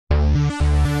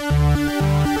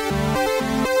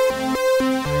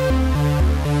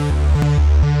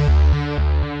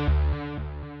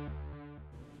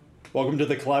Welcome to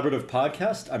the Collaborative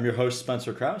Podcast. I'm your host,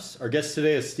 Spencer Krause. Our guest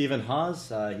today is Stephen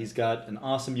Hawes. He's got an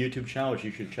awesome YouTube channel, which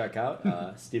you should check out.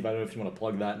 Steve, I don't know if you want to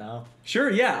plug that now. Sure,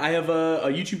 yeah. I have a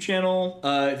YouTube channel.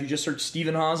 If you just search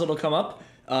Stephen Hawes, it'll come up.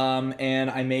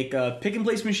 And I make pick and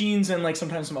place machines and like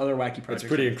sometimes some other wacky projects. It's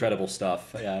pretty incredible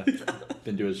stuff. Yeah,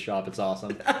 been to his shop. It's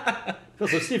awesome.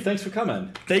 So Steve, thanks for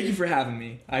coming. Thank you for having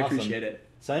me. I Awesome. appreciate it.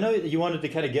 So I know you wanted to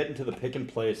kind of get into the pick and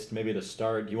place, maybe to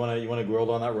start. You want to go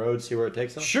down that road, see where it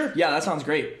takes us? Sure. Yeah, that sounds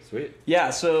great. Sweet. Yeah,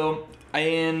 so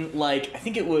I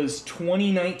think it was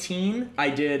 2019, I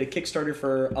did a Kickstarter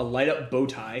for a light up bow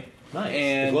tie. Nice.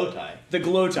 And the glow tie. The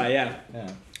glow tie, yeah.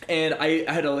 Yeah. And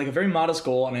I had a very modest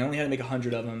goal, and I only had to make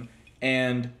 100 of them.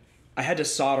 And I had to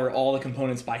solder all the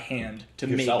components by hand to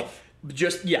Yourself? make.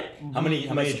 Just, yeah. How many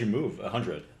did you move?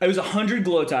 100? It was 100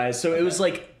 glow ties, so Okay. it was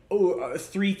like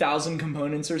 3,000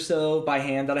 components or so by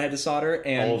hand that I had to solder.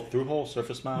 And all through hole,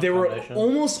 surface mount, they were foundation?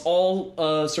 almost all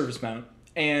surface mount.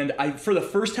 And for the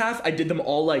first half, I did them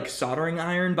all like soldering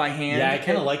iron by hand. Yeah, I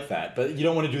kind of like that, but you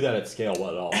don't want to do that at scale at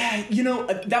all. You know,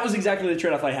 that was exactly the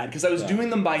trade-off I had, because I was doing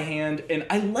them by hand, and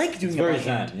I like doing it by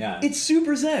hand. Zen, yeah. It's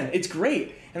super zen. It's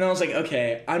great. And then I was like,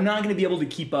 okay, I'm not going to be able to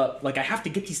keep up. Like, I have to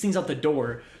get these things out the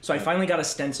door. So I finally got a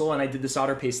stencil, and I did the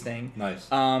solder paste thing. Nice.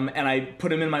 And I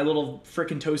put them in my little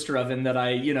frickin' toaster oven that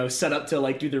I, set up to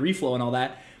like do the reflow and all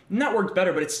that. And that worked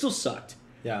better, but it still sucked.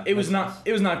 Yeah, it was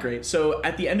not great. So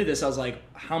at the end of this, I was like,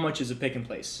 how much is a pick and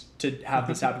place to have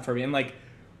this happen for me? And like,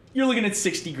 you're looking at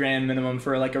 $60,000 minimum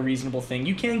for like a reasonable thing.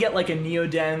 You can get like a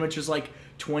Neoden, which is like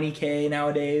 $20,000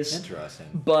 nowadays. Interesting.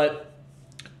 But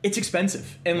it's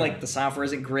expensive, and like the software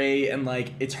isn't great, and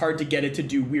like it's hard to get it to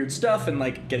do weird stuff, and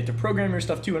like get it to program your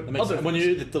stuff too. And when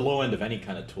you're at the low end of any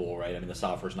kind of tool, right? I mean, the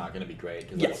software's not going to be great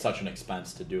because it's such an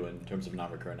expense to do in terms of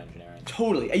non-recurrent engineering.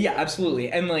 Totally, yeah,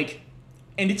 absolutely,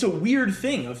 and it's a weird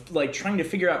thing of like trying to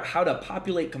figure out how to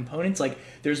populate components. Like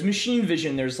there's machine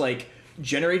vision, there's like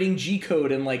generating G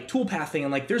code and like tool pathing,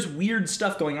 and like there's weird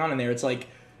stuff going on in there. It's like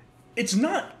it's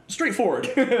not straightforward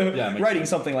writing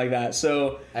something like that.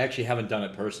 So I actually haven't done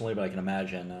it personally, but I can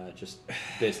imagine just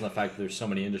based on the fact that there's so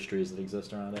many industries that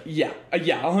exist around it. Yeah,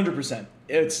 100%.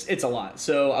 It's a lot.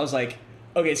 So I was like,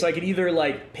 okay, so I could either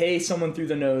like pay someone through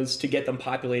the nose to get them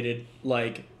populated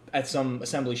like at some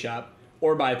assembly shop,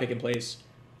 or buy a pick and place,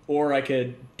 or I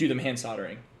could do them hand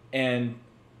soldering. And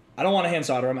I don't want to hand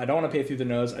solder them. I don't want to pay through the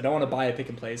nose. I don't want to buy a pick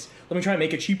and place. Let me try and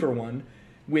make a cheaper one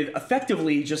with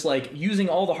effectively just like using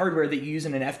all the hardware that you use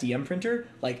in an FDM printer,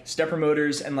 like stepper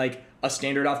motors and like a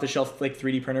standard off-the-shelf like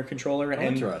 3D printer controller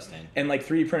and like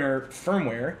 3D printer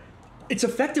firmware. It's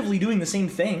effectively doing the same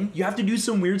thing. You have to do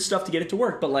some weird stuff to get it to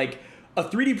work, but like a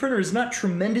 3D printer is not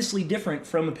tremendously different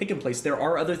from a pick and place. There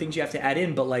are other things you have to add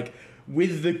in, but like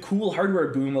with the cool hardware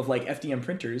boom of like FDM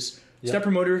printers,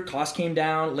 stepper motor cost came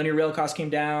down, linear rail cost came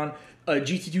down, a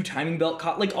GT2 timing belt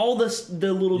cost, like all the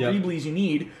little greeblies you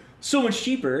need, so much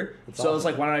cheaper. That's awesome. I was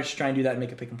like, why don't I just try and do that and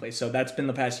make a pick and place? So that's been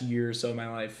the past year or so of my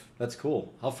life. That's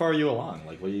cool. How far are you along?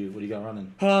 Like, what do you got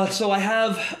running? So I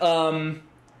have,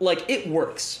 like, it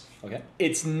works. Okay.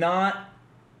 It's not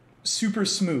super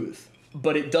smooth,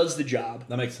 but it does the job.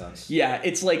 That makes sense.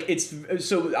 Yeah,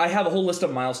 so I have a whole list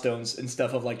of milestones and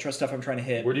stuff of like trust stuff I'm trying to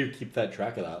hit. Where do you keep that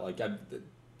track of that? Like,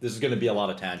 this is going to be a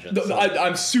lot of tangents. So.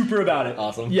 I'm super about it.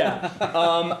 Awesome. Yeah.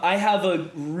 I have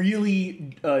a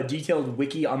really detailed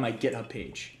wiki on my GitHub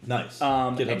page. Nice.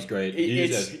 GitHub's great. You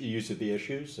use the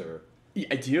issues, or? Yeah,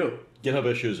 I do. GitHub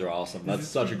issues are awesome. That's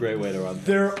such a great way to run things.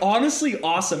 They're honestly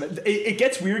awesome. It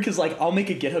gets weird because like I'll make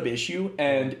a GitHub issue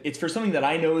and it's for something that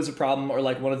I know is a problem, or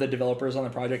like one of the developers on the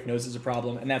project knows is a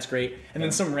problem, and that's great. And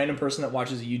then some random person that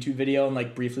watches a YouTube video and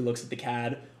like briefly looks at the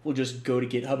CAD will just go to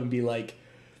GitHub and be like,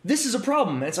 this is a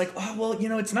problem. And it's like, oh,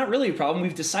 well, it's not really a problem.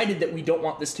 We've decided that we don't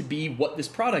want this to be what this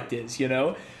product is,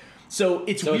 So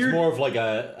it's weird. It's more of like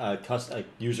a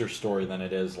user story than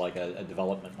it is like a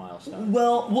development milestone.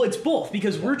 Well, it's both,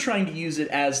 because we're trying to use it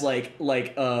as like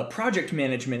project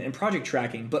management and project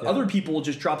tracking, but other people will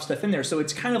just drop stuff in there. So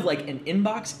it's kind of like an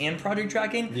inbox and project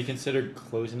tracking. Do you consider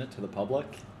closing it to the public?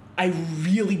 I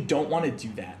really don't want to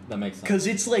do that. That makes sense. Because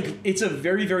it's a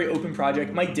very, very open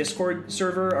project. My Discord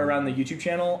server around the YouTube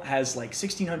channel has like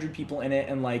 1,600 people in it,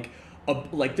 and like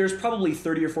there's probably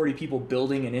 30 or 40 people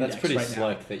building an index right now. That's pretty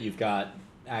slick that you've got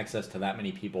access to that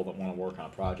many people that want to work on a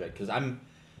project. Because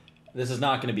this is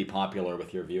not going to be popular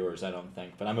with your viewers, I don't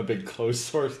think, but I'm a big closed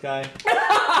source guy.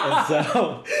 And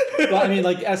so, I mean,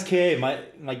 like SKA,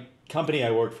 my company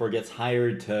I work for gets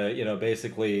hired to,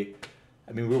 basically,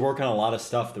 I mean, we work on a lot of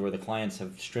stuff where the clients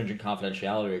have stringent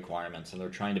confidentiality requirements and they're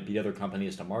trying to beat other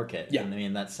companies to market. Yeah. And I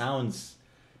mean, that sounds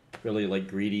really like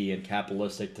greedy and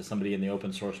capitalistic to somebody in the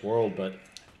open source world, but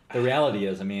the reality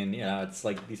is, I mean, it's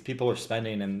like these people are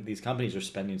spending and these companies are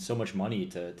spending so much money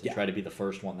to try to be the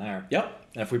first one there. Yep.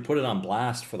 And if we put it on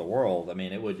blast for the world, I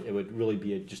mean, it would really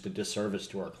be just a disservice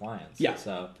to our clients. Yeah.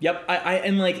 So. Yep.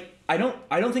 I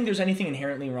don't think there's anything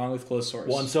inherently wrong with closed source.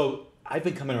 Well, and so I've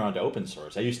been coming around to open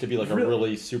source. I used to be like a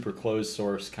really super closed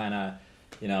source kind of,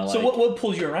 So what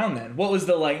pulled you around then? What was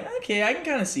the okay, I can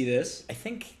kind of see this? I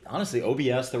think, honestly,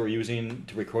 OBS that we're using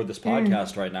to record this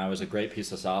podcast right now is a great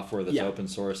piece of software that's open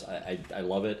source. I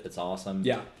love it. It's awesome.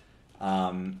 Yeah.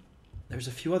 There's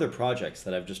a few other projects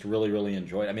that I've just really, really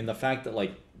enjoyed. I mean, the fact that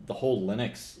the whole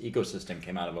Linux ecosystem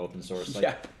came out of open source,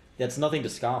 that's nothing to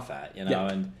scoff at,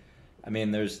 and I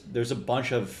mean, there's a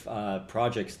bunch of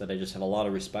projects that I just have a lot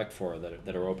of respect for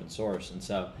that are open source, and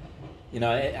so,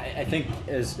 I think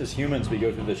as humans we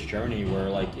go through this journey where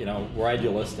we're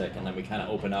idealistic, and then we kind of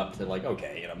open up to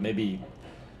okay, maybe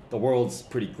the world's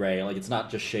pretty gray, it's not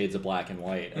just shades of black and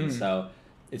white, and so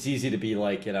it's easy to be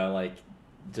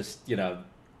just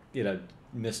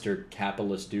Mr.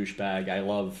 Capitalist douchebag. I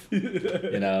love,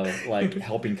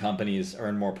 helping companies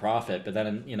earn more profit. But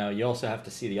then, you also have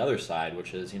to see the other side,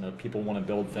 which is, people want to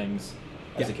build things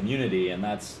as a community, and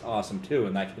that's awesome too.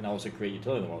 And that can also create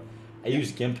utility in the world. I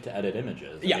use GIMP to edit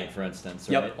images, I mean, for instance,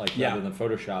 right? Rather than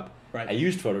Photoshop. Right. I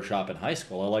used Photoshop in high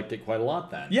school. I liked it quite a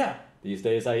lot then. Yeah. These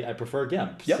days, I prefer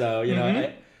GIMP. Yep. So,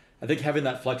 I think having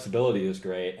that flexibility is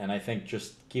great, and I think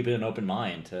just keeping an open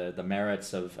mind to the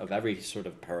merits of every sort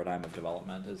of paradigm of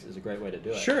development is a great way to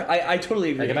do it. Sure, I totally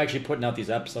agree. I'm actually putting out these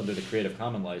apps under the Creative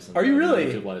Commons license. Are you really?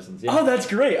 YouTube license. Yeah. Oh, that's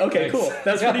great. Okay, cool.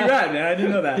 That's pretty rad, man. I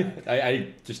didn't know that.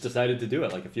 I just decided to do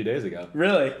it a few days ago.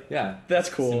 Really? Yeah. That's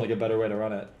cool. Seemed like a better way to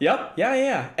run it. Yep.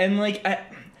 Yeah. And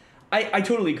I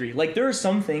totally agree. There are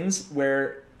some things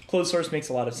where closed source makes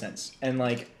a lot of sense, and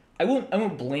I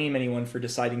won't blame anyone for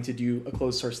deciding to do a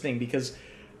closed source thing because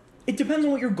it depends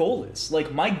on what your goal is.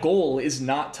 My goal is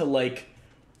not to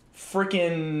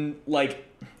freaking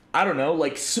I don't know,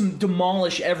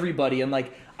 demolish everybody, and I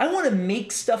want to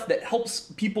make stuff that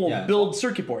helps people build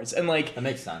circuit boards, and that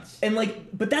makes sense. And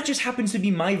but that just happens to be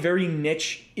my very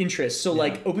niche interest. So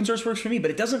open source works for me,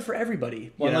 but it doesn't for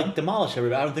everybody. Well, demolish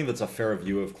everybody. I don't think that's a fair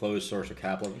view of closed source or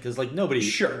capitalism because nobody.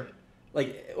 Sure.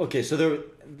 Okay, so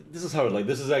this is how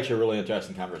this is actually a really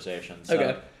interesting conversation. So,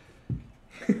 okay.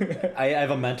 I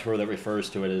have a mentor that refers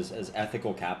to it as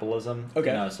ethical capitalism.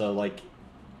 Okay. So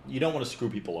you don't want to screw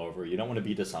people over. You don't want to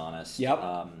be dishonest. Yep.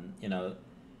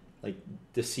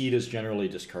 Deceit is generally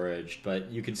discouraged,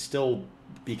 but you can still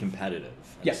be competitive.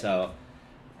 Yeah. So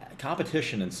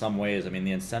competition in some ways, I mean,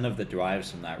 the incentive that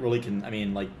derives from that really can,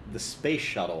 the space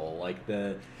shuttle,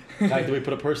 the fact that we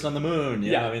put a person on the moon.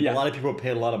 A lot of people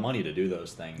paid a lot of money to do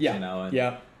those things. Yeah. Right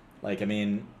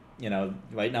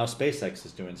now SpaceX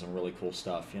is doing some really cool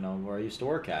stuff, where I used to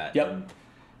work at. Yep. And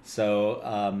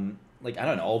so, I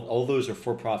don't know, all those are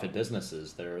for-profit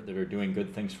businesses that are doing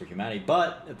good things for humanity,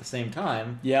 but at the same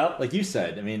time, like you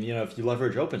said, I mean, if you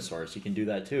leverage open source, you can do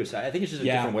that too. So I think it's just a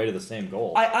different way to the same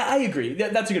goal. I agree.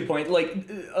 That's a good point.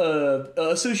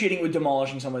 Associating it with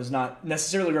demolishing someone is not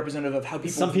necessarily representative of how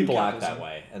people. Some people act that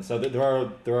way, and so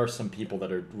there are some people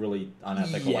that are really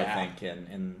unethical. I think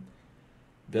in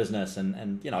business,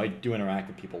 and I do interact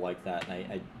with people like that,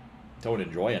 and I don't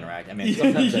enjoy interacting. I mean,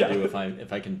 sometimes I do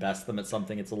if I can best them at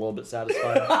something. It's a little bit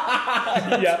satisfying.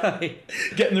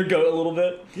 Getting their goat a little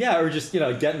bit. Yeah, or just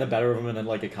getting the better of them in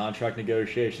a contract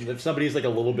negotiation. If somebody's a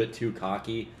little bit too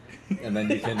cocky, and then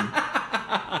you can.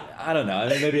 I don't know. I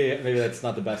mean, maybe that's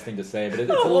not the best thing to say, but it's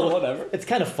a little whatever. It's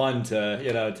kind of fun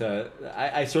to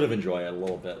I sort of enjoy it a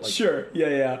little bit. Sure.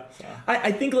 Yeah. So.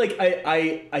 I think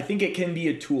I think it can be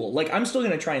a tool. I'm still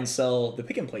gonna try and sell the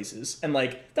pick and places, and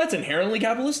that's inherently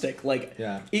capitalistic.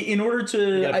 In order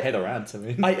to you gotta pay the rent. I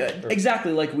mean,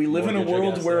 exactly. We live in a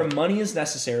world where money is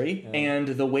necessary, and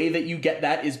the way that you get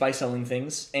that is by selling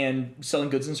things and selling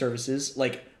goods and services.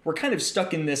 We're kind of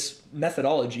stuck in this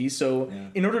methodology. So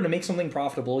in order to make something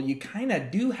profitable, you kind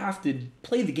of do have to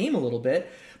play the game a little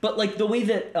bit. But the way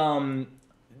that, I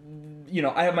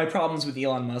have my problems with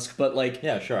Elon Musk, but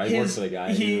yeah, sure. I work for the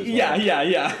guy.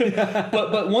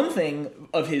 But one thing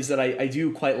of his that I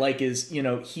do quite like is,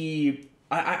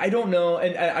 I don't know,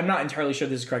 and I'm not entirely sure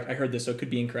this is correct. I heard this, so it could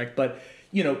be incorrect. But,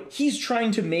 he's trying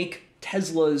to make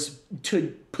Teslas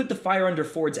to put the fire under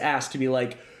Ford's ass to be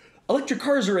electric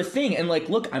cars are a thing, and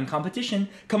look, I'm competition.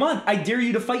 Come on, I dare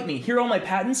you to fight me. Here are all my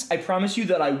patents. I promise you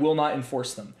that I will not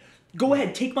enforce them. Go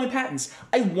ahead, take my patents.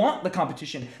 I want the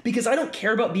competition because I don't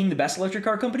care about being the best electric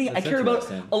car company. That's I care about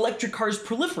interesting. electric cars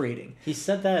proliferating. He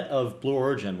said that of Blue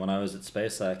Origin when I was at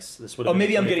SpaceX. This would have Oh, been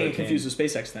maybe I'm getting 2013. confused with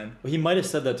SpaceX then. Well, he might have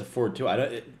said that to Ford too. I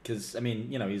don't, because I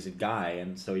mean, you know, he's a guy,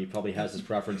 and so he probably has his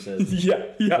preferences. Yeah,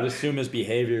 But assume his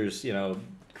behaviors, you know,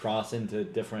 cross into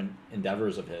different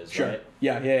endeavors of his, Sure. right?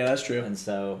 Yeah, that's true. And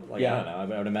so, like, Yeah. I don't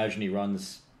know. I would imagine he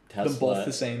runs Tesla. They're both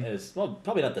the same. Well,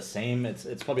 probably not the same.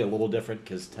 It's probably a little different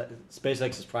because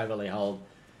SpaceX is privately held,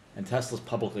 and Tesla's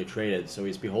publicly traded, so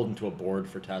he's beholden to a board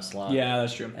for Tesla. Yeah,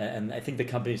 that's true. And I think the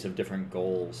companies have different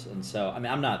goals, and so I mean,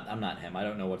 I'm not him. I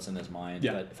don't know what's in his mind.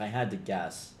 Yeah. But if I had to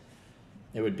guess,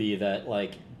 it would be that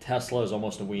like Tesla is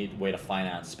almost a way to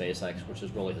finance SpaceX, which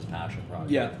is really his passion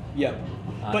project. Yeah.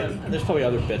 But and there's probably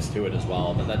other bits to it as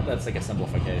well, but that's like a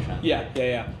simplification.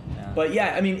 Yeah. But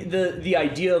yeah, I mean, the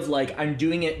idea of like I'm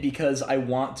doing it because I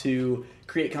want to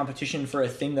create competition for a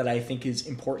thing that I think is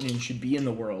important and should be in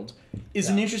the world is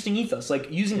an interesting ethos.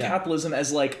 Like using capitalism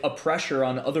as like a pressure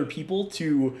on other people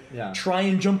to try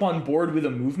and jump on board with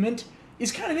a movement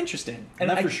is kind of interesting. And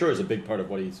that for sure is a big part of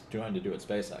what he's trying to do at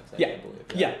SpaceX. I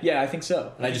believe. Yeah, I think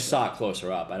so. And I just saw it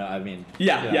closer up. I mean. You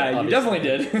definitely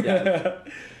did. Yeah.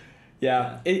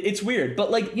 Yeah, it's weird, but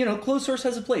like, you know, closed source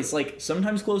has a place. Like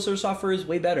sometimes closed source software is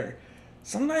way better.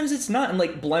 Sometimes it's not. And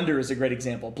like Blender is a great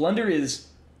example. Blender is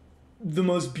the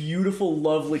most beautiful,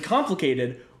 lovely,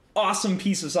 complicated, awesome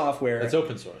piece of software. It's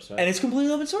open source, right? And it's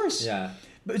completely open source. Yeah.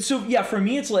 But so yeah, for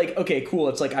me it's like, okay, cool.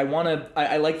 It's like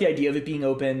I like the idea of it being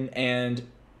open and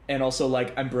also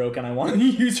like I'm broke and I want to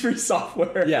use free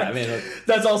software. Yeah, I mean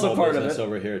that's also part of it.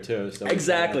 Over here too. So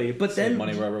exactly. But then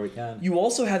money wherever we can. You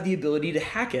also have the ability to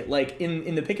hack it. Like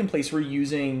in the pick and place, we're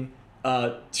using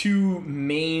two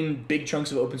main big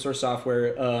chunks of open source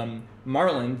software: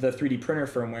 Marlin, the 3D printer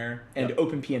firmware, and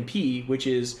OpenPNP, which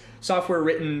is software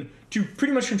written to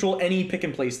pretty much control any pick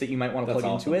and place that you might want to plug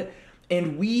into it.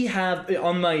 And we have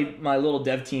on my little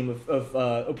dev team of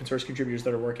open source contributors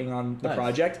that are working on the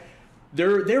project.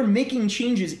 They're making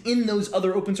changes in those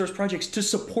other open source projects to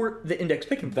support the index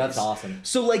pick and place. That's awesome.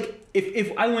 So like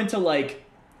if I went to like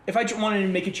if I wanted to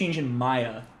make a change in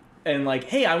Maya and like,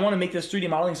 hey, I want to make this 3D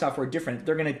modeling software different,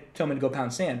 they're gonna tell me to go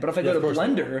pound sand. But if I go to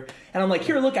Blender and I'm like,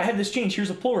 here, look, I have this change. Here's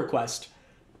a pull request.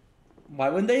 Why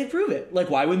wouldn't they approve it? Like,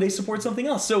 why wouldn't they support something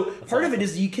else? So part of it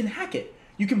is you can hack it.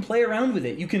 You can play around with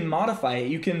it. You can modify it.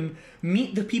 You can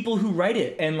meet the people who write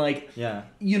it, and like,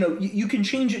 you know, you can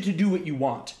change it to do what you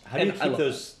want. How do you keep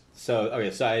those? So I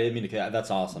didn't mean to.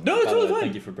 That's awesome. No, it's totally fine.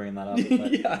 Thank you for bringing that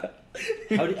up.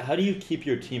 But how do you keep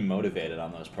your team motivated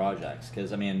on those projects?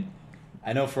 Because I mean,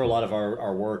 I know for a lot of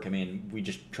our work, I mean, we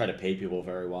just try to pay people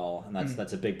very well, and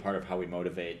that's a big part of how we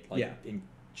motivate. Like,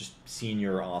 just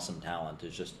senior awesome talent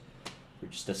is just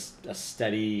a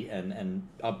steady and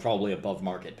probably above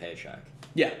market paycheck.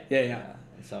 Yeah.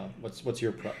 So what's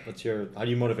your how do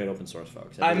you motivate open source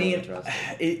folks? I mean,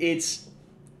 it's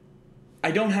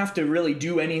I don't have to really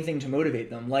do anything to motivate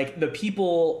them. Like the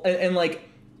people and like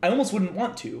I almost wouldn't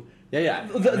want to. Yeah.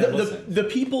 The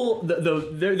people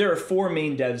there are four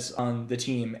main devs on the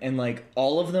team, and like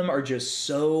all of them are just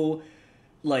so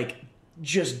like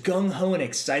just gung ho and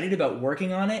excited about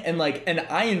working on it, and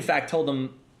I in fact tell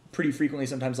them pretty frequently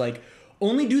sometimes like,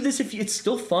 only do this if it's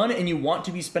still fun and you want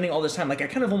to be spending all this time. Like I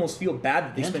kind of almost feel bad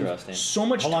that they spend so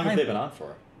much time. How long have they been on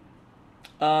for?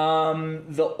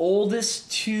 The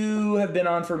oldest two have been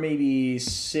on for maybe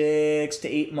 6 to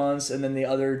 8 months, and then the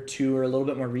other two are a little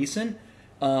bit more recent.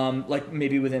 Like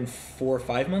maybe within 4 or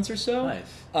 5 months or so. Nice.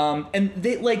 And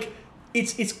they like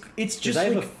it's just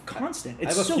like constant.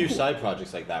 It's I have a so few cool. side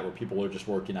projects like that where people are just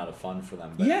working out of fun for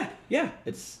them. But yeah.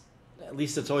 At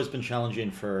least it's always been challenging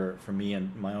for me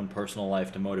and my own personal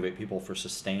life to motivate people for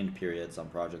sustained periods on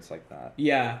projects like that.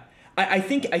 Yeah. I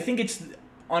think it's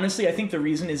honestly, I think the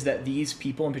reason is that these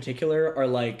people in particular are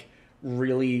like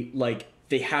really like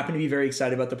they happen to be very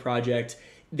excited about the project.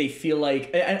 They feel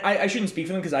like, and I shouldn't speak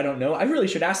for them because I don't know. I really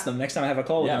should ask them next time I have a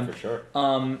call with them. Yeah, for sure.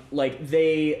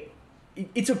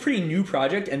 It's a pretty new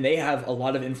project, and they have a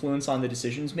lot of influence on the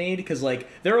decisions made because like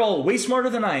they're all way smarter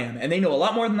than I am, and they know a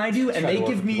lot more than I do, and they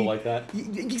give me people like that.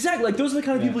 Exactly, like those are the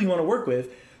kind of people you want to work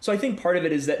with. So I think part of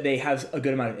it is that they have a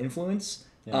good amount of influence.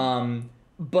 Yeah.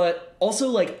 But also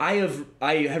like I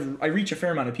reach a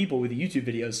fair amount of people with the YouTube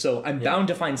videos, so I'm bound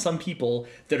to find some people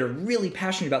that are really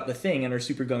passionate about the thing and are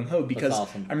super gung ho because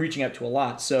I'm reaching out to a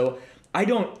lot. So I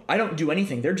don't do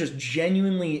anything. They're just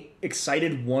genuinely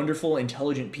excited, wonderful,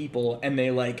 intelligent people, and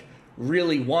they like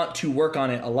really want to work on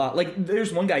it a lot. Like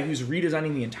there's one guy who's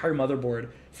redesigning the entire motherboard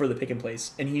for the pick and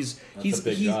place, and he's a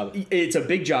big job. It's a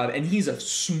big job, and he's a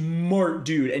smart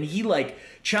dude, and he like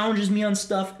challenges me on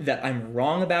stuff that I'm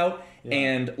wrong about. Yeah.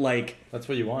 And like that's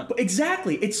what you want.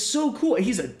 Exactly. It's so cool.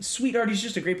 He's a sweetheart. He's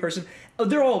just a great person.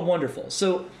 They're all wonderful.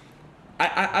 So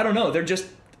I don't know. They're just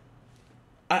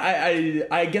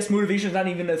I guess motivation is not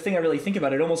even a thing I really think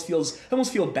about. I almost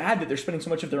feel bad that they're spending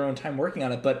so much of their own time working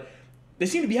on it, but they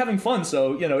seem to be having fun,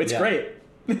 so it's great.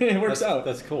 It works out.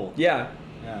 That's cool. Yeah.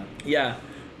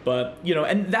 But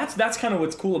and that's kind of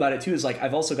what's cool about it too, is like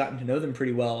I've also gotten to know them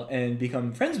pretty well and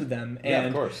become friends with them. And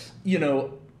of course.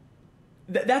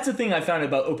 That's the thing I found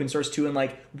about open source too, and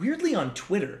like weirdly on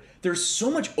Twitter, there's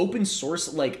so much open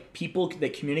source like people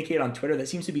that communicate on Twitter that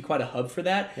seems to be quite a hub for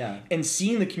that. Yeah. And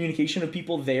seeing the communication of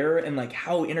people there and like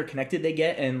how interconnected they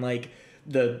get and like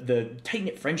the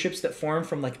tight-knit friendships that form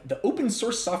from like the open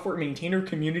source software maintainer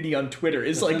community on Twitter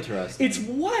is like interesting. It's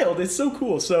wild. It's so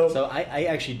cool. So I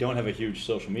actually don't have a huge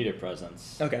social media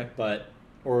presence. Okay. But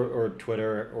or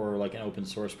Twitter or like an open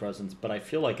source presence, but I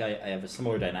feel like I have a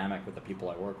similar dynamic with the people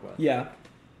I work with. Yeah.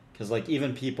 Because like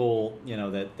even people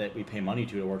that we pay money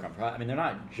to work on I mean they're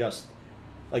not just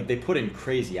like they put in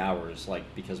crazy hours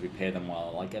like because we pay them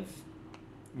well. Like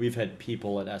we've had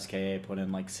people at SKA put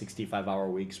in like 65-hour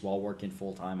weeks while working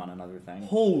full time on another thing.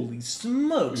 Holy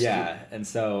smokes! Yeah, and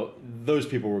so those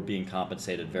people were being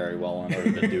compensated very well in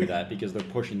order to do that because they're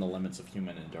pushing the limits of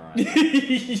human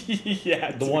endurance.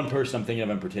 Yeah. The one person I'm thinking of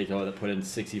in particular that put in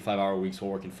 65-hour weeks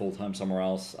while working full time somewhere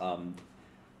else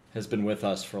has been with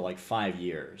us for like 5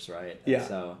 years, right? Yeah. And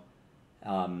so,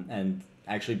 and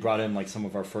actually brought in like some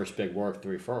of our first big work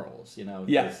through referrals.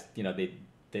 Yeah.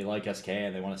 They like SK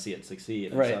and they want to see it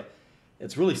succeed. And right. So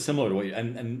it's really similar to what you,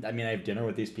 and I mean, I have dinner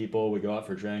with these people. We go out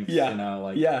for drinks.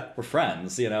 Yeah. We're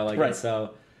friends. Right. And so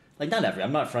like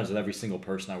I'm not friends with every single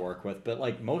person I work with, but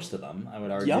like most of them, I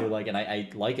would argue. Yep. Like, and I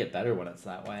like it better when it's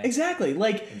that way. Exactly.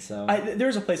 Like, and so there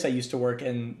was a place I used to work,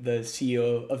 and the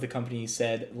CEO of the company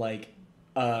said like,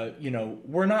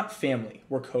 we're not family,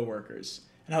 we're coworkers,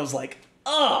 and I was like,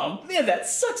 oh man, that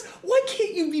sucks. Why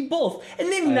can't you be both? And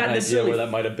maybe not necessarily where that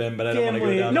might have been, but I don't want to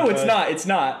go down. No, it's not. It's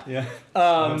not. Yeah.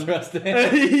 Interesting.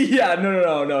 Yeah.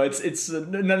 No. It's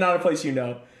not a place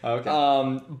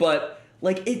Okay. But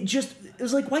like it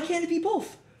was like, why can't it be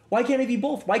both? Why can't it be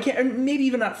both? Why can't, and maybe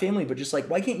even not family, but just like,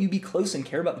 why can't you be close and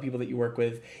care about the people that you work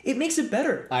with? It makes it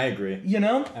better. I agree.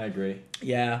 I agree.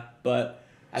 Yeah, but.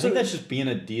 I think that's just being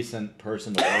a decent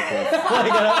person to work with.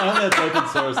 Like, I don't think that's open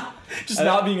source. Just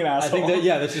not being an asshole. I think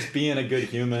that's just being a good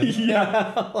human.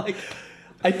 Yeah. Like,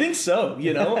 I think so,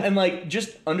 and like just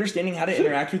understanding how to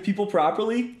interact with people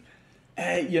properly,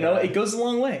 it goes a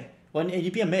long way. Well, and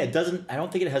you'd be amazed. I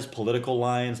don't think it has political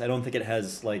lines. I don't think it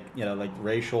has like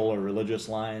racial or religious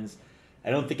lines. I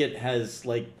don't think it has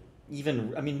like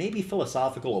maybe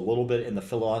philosophical a little bit in the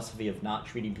philosophy of not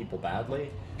treating people badly.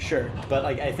 Sure. But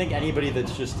like I think anybody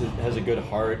that's just has a good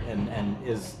heart and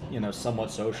is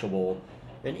somewhat sociable,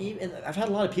 and even I've had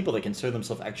a lot of people that consider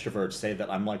themselves extroverts say that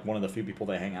I'm like one of the few people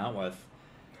they hang out with.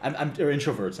 Or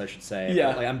introverts, I should say.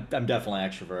 Yeah. Like I'm definitely an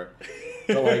extrovert.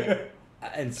 But like,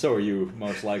 and so are you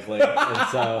most likely. And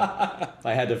so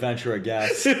I had to venture a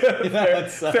guess.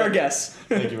 Fair guess.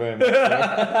 Thank you very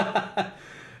much.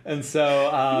 And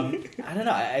so, I don't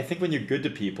know. I think when you're good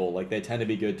to people, like they tend to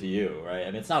be good to you, right? I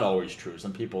mean, it's not always true.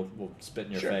 Some people will spit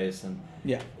in your face, and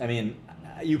yeah. I mean,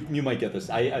 you might get this.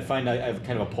 I find I have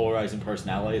kind of a polarizing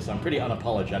personality, so I'm pretty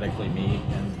unapologetically me.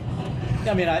 And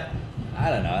I mean, I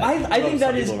don't know. I think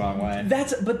that is the wrong way.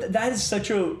 That is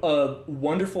such a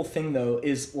wonderful thing, though.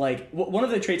 Is like one of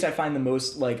the traits I find the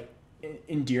most like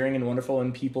endearing and wonderful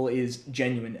in people is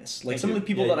genuineness. Like some of the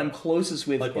people that I'm closest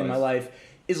with in my life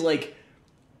is like.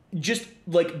 Just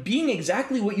like being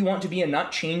exactly what you want to be and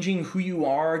not changing who you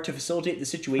are to facilitate the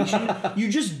situation. You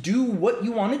just do what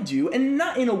you want to do, and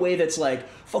not in a way that's like,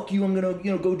 fuck you, I'm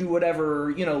gonna go do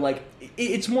whatever, like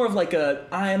it's more of like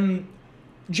I'm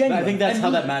genuine. But I think that's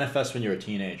how that manifests when you're a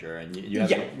teenager and you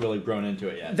haven't really grown into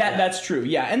it yet. That's true,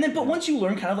 yeah. And then but once you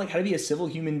learn kind of like how to be a civil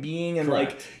human being and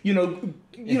Correct.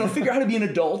 like figure out how to be an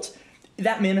adult,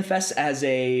 that manifests as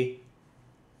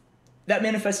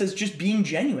just being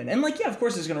genuine. And like, yeah, of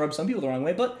course it's going to rub some people the wrong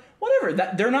way, but whatever,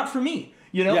 that they're not for me.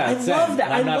 I love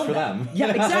that. I'm not for them.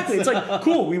 Yeah, exactly. It's like,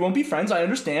 cool, we won't be friends. I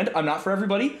understand. I'm not for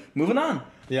everybody. Moving on.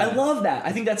 Yeah. I love that.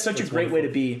 I think that's a great way to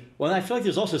be. Well, and I feel like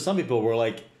there's also some people where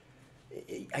like,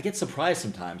 I get surprised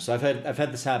sometimes. So I've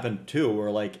had this happen too,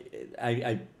 where like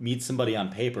I meet somebody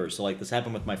on paper. So like this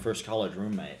happened with my first college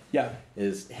roommate. Yeah.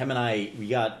 Is him and I,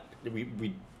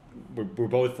 we we're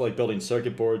both like building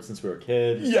circuit boards since we were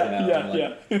kids.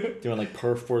 Doing like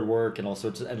perf board work and all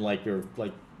sorts of, and like we were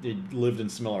like they lived in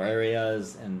similar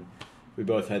areas, and we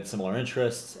both had similar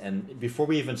interests. And before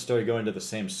we even started going to the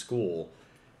same school,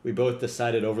 we both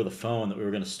decided over the phone that we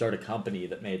were going to start a company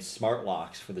that made smart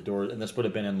locks for the doors, and this would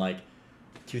have been in like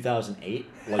 2008,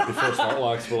 like before smart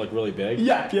locks were like really big.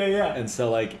 Yeah. And so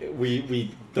like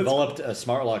we developed a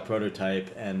smart lock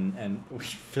prototype and we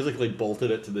physically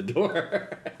bolted it to the door.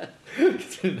 We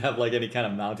didn't have like any kind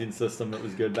of mounting system that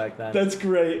was good back then. That's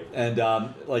great. And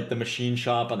like the machine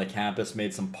shop on the campus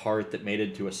made some part that made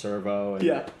it to a servo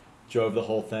and drove the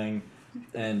whole thing.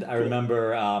 And I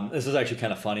remember this was actually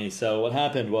kind of funny. So what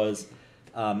happened was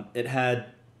it had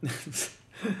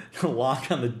the lock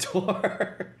on the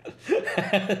door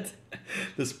at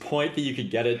this point that you could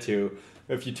get it to.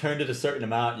 If you turned it a certain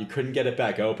amount, you couldn't get it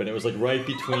back open. It was like right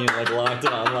between like locked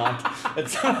and unlocked. And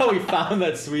somehow we found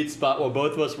that sweet spot while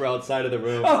both of us were outside of the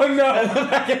room. Oh no! And the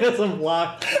mechanism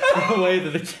locked in a way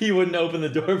that the key wouldn't open the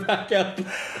door back up.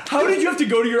 How did you have to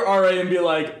go to your RA and be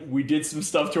like, we did some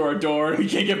stuff to our door, we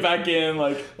can't get back in?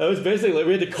 Like that was basically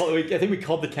we had to call. I think we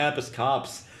called the campus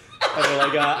cops. And we're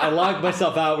like, I locked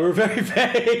myself out. We were very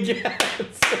vague.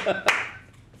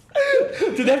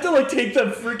 Did they have to like take the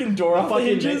freaking door off the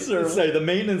hinges? Sorry, the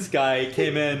maintenance guy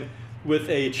came in with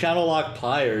a channel lock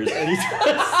pliers and he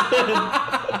tested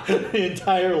the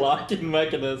entire locking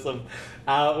mechanism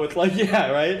out with like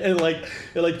and like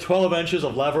 12 inches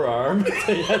of lever arm.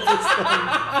 So you had this thing.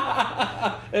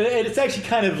 And it's actually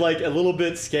kind of like a little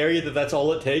bit scary that that's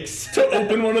all it takes to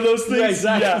open one of those things.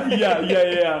 Yeah, exactly.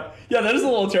 Yeah, that is a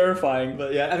little terrifying.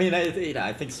 But yeah, I mean,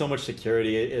 I think so much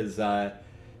security is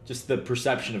just the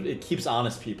perception of it keeps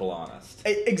honest people honest.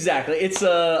 Exactly. It's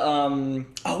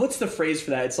what's the phrase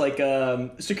for that? It's like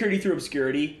security through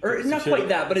obscurity, or security, not quite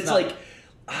that, but it's like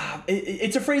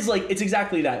it's a phrase like it's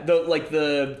exactly that.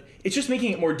 It's just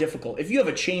making it more difficult. If you have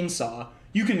a chainsaw,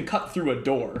 you can cut through a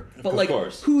door, but like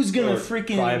who's gonna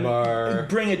freaking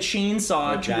bring a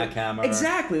chainsaw, a jackhammer?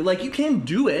 Exactly. Like you can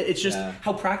do it. It's just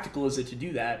how practical is it to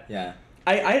do that? Yeah.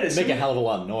 I had to make a hell of a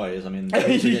lot of noise. I mean,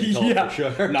 for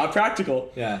sure. Not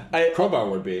practical. Yeah, crowbar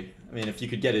would be. I mean, if you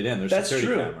could get it in, there's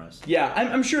security cameras. Yeah,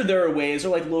 I'm sure there are ways, or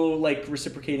like little like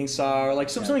reciprocating saw, or like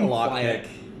something quiet.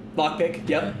 Lockpick.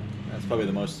 Yep. Yeah, that's probably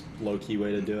the most low key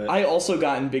way to do it. I also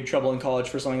got in big trouble in college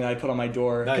for something that I put on my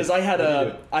door because I had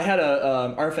a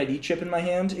RFID chip in my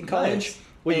hand in college. Nice.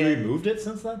 Wait, you removed it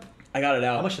since then? I got it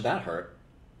out. How much did that hurt?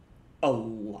 A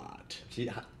lot.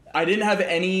 I didn't have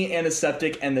any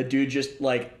antiseptic, and the dude just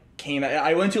like came.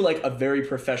 I went to like a very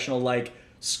professional like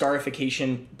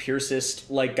scarification piercist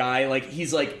like guy. Like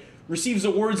he's like receives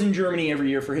awards in Germany every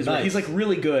year for his work. He's like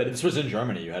really good. This was in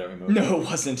Germany. You had it removed. No, it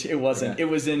wasn't. It wasn't. Okay. It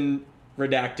was in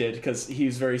redacted because he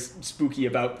was very spooky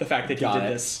about the fact that he did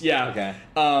this. Yeah. Okay.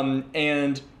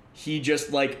 And he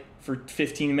just like for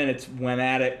 15 minutes went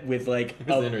at it with like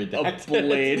a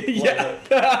blade.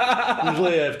 Yeah.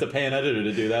 Usually I have to pay an editor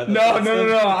to do that. No.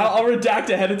 I'll redact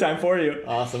ahead of time for you.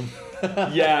 Awesome.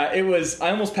 Yeah, it was.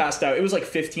 I almost passed out. It was like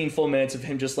 15 full minutes of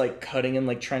him just like cutting and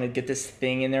like trying to get this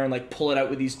thing in there and like pull it out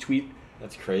with these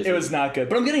That's crazy. It was not good,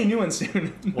 but I'm getting a new one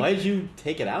soon. Why did you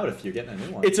take it out if you're getting a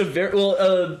new one? It's a very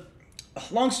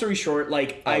long story short,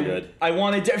 like I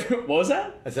wanted to. What was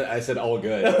that? I said all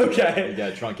good. Okay. You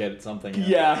gotta truncate something.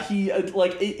 Yeah, he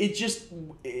like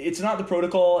it's not the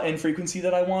protocol and frequency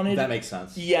that I wanted. That makes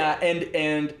sense. Yeah,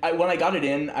 and when I got it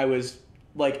in, I was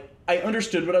like, I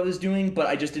understood what I was doing, but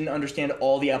I just didn't understand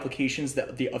all the applications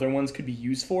that the other ones could be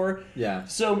used for. Yeah.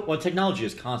 So technology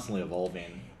is constantly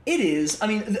evolving. It is. I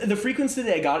mean, the frequency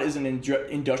that I got is an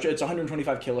industrial. It's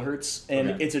 125 kilohertz,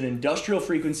 and it's an industrial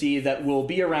frequency that will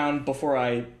be around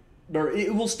or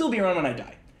it will still be around when I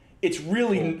die. It's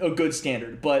really a good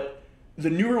standard, but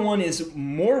the newer one is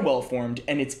more well-formed,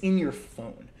 and it's in your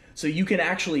phone. So you can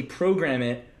actually program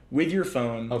it with your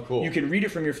phone. Oh, cool. You can read it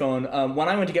from your phone. When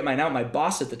I went to get mine out, my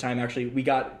boss at the time, actually, we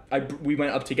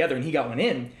went up together, and he got one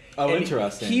in. Oh, and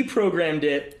interesting. He programmed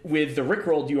it with the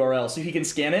Rickrolled URL, so he can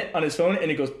scan it on his phone, and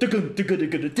it goes and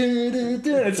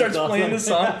it starts playing the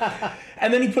song.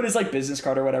 And then he put his like business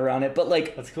card or whatever on it. But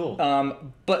like that's cool.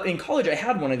 But in college, I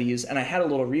had one of these, and I had a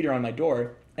little reader on my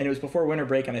door, and it was before winter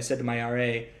break, and I said to my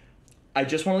RA, I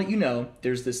just want to let you know,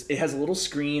 there's this, it has a little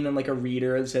screen and like a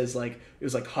reader that says like, it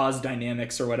was like Hawes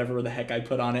Dynamics or whatever the heck I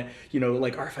put on it,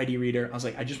 like RFID reader. I was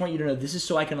like, I just want you to know this is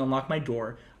so I can unlock my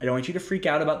door. I don't want you to freak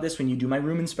out about this when you do my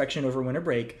room inspection over winter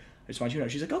break. I just want you to know.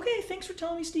 She's like, okay, thanks for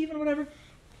telling me, Stephen, whatever.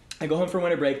 I go home for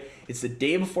winter break. It's the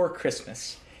day before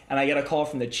Christmas. and I get a call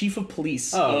from the chief of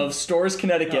police of Storrs,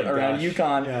 Connecticut, around gosh.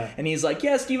 Yukon, Yeah. and he's like,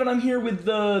 "Yeah, Stephen, I'm here with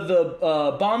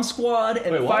the bomb squad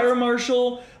and the fire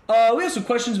marshal. We have some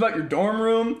questions about your dorm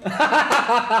room."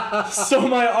 So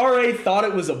my RA thought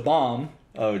it was a bomb.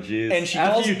 Oh, jeez. And she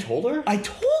After you told her? I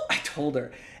told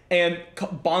her. And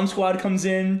bomb squad comes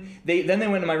in. Then they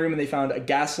went to my room and they found a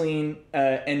gasoline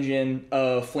engine,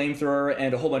 a flamethrower,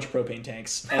 and a whole bunch of propane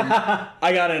tanks. And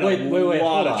I got in a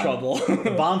lot of trouble.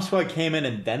 The bomb squad came in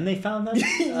and then they found them?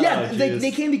 Yeah, Oh,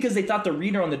 they came because they thought the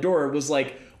reader on the door was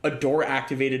like a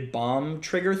door-activated bomb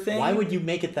trigger thing. Why would you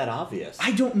make it that obvious?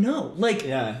 I don't know. Like,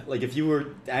 yeah, like if you were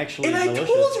actually and malicious.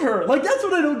 I told her, like, that's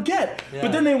what I don't get. Yeah.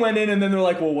 But then they went in and then they're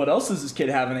like, well, what else does this kid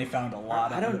have? And they found a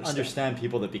lot. I don't understand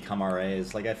people that become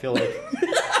RAs. Like, I feel like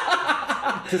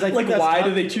because like, why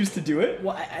do they choose to do it?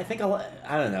 Well, I think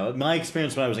I don't know. My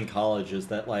experience when I was in college is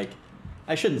that, like,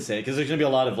 I shouldn't say, because there's going to be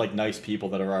a lot of, like, nice people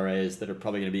that are RAs that are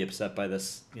probably going to be upset by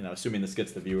this, you know, assuming this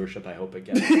gets the viewership I hope it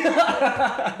gets.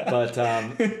 But,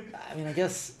 I mean, I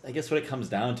guess what it comes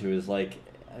down to is, like,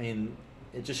 I mean,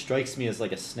 it just strikes me as,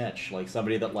 like, a snitch, like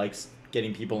somebody that likes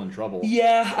getting people in trouble.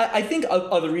 Yeah, I think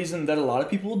the reason that a lot of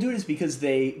people will do it is because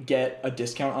they get a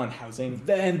discount on housing.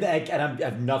 And I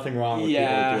have nothing wrong with people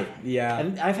that do it. Yeah.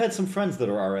 And I've had some friends that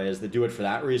are RAs that do it for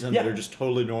that reason, that are just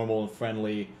totally normal,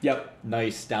 friendly,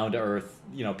 nice, down-to-earth,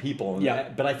 you know, people. Yeah.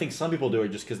 But I think some people do it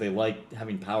just because they like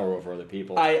having power over other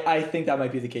people. I think that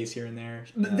might be the case here and there.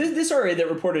 Yeah. This RA that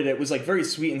reported it was, like, very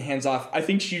sweet and hands-off. I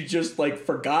think she just, like,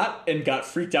 forgot and got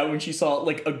freaked out when she saw,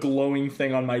 like, a glowing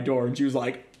thing on my door. And she was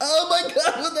like, oh my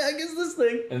God, what the heck is this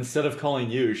thing? And instead of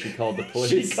calling you, she called the police.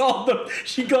 She called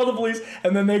the police,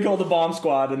 and then they called the bomb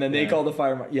squad, and then they called the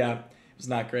fire. Yeah, it was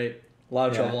not great. A lot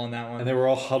of trouble on that one. And they were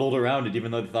all huddled around it,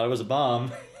 even though they thought it was a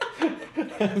bomb.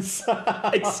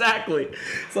 Exactly.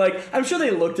 It's like, I'm sure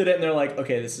they looked at it and they're like,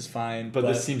 okay, this is fine. But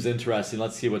this seems interesting.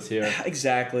 Let's see what's here.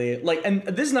 Exactly. Like, and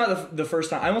this is not the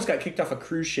first time. I almost got kicked off a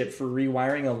cruise ship for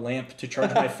rewiring a lamp to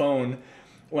charge my phone.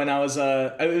 When I was,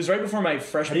 it was right before my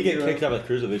freshman year. How do you get kicked out of a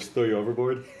cruise? They just throw you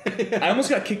overboard? I almost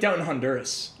got kicked out in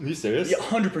Honduras. Are you serious? Yeah,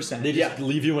 100%. They just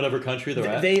leave you in whatever country they're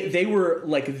at? They were,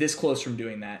 like, this close from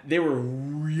doing that. They were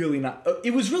really not...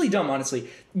 It was really dumb, honestly.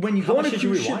 When you How go on a much did you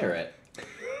cruise rewire ship,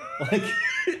 it? Like...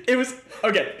 It was...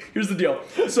 Okay, here's the deal.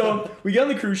 So, we get on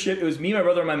the cruise ship. It was me, my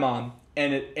brother, and my mom.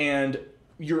 And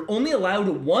you're only allowed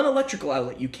one electrical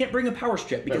outlet. You can't bring a power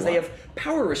strip because they have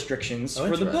power restrictions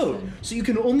for the boat. So you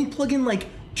can only plug in, like,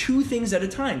 2 things at a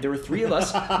time. There were 3 of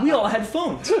us. We all had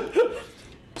phones.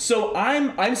 So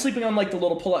I'm sleeping on, like, the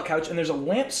little pull-out couch, and there's a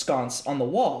lamp sconce on the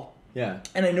wall. Yeah.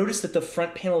 And I noticed that the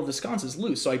front panel of the sconce is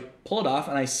loose. So I pull it off,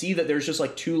 and I see that there's just,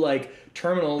 like, 2, like,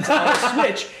 terminals on a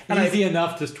switch. And Easy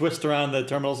enough to twist around the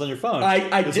terminals on your phone.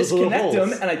 I disconnect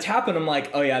them, and I tap it, and I'm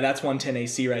like, oh yeah, that's 110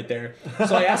 AC right there.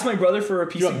 So I asked my brother for a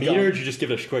piece of gum. Do you have a meter, or did you just give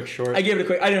it a quick short? I gave it a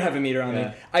quick... I didn't have a meter on me.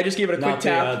 I just gave it a quick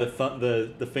tap.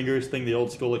 The fingers thing the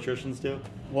old school electricians do?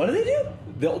 What do they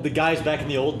do? The guys back in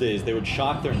the old days, they would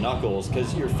shock their knuckles,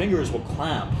 because your fingers will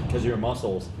clamp, because of your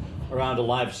muscles, around a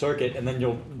live circuit, and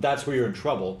then that's where you're in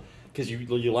trouble. Because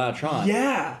you latch on.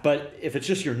 Yeah. But if it's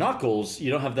just your knuckles, you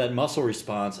don't have that muscle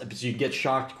response, so you get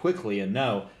shocked quickly. And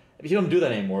no, you don't do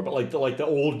that anymore. But like the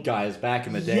old guys back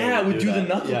in the day, would do the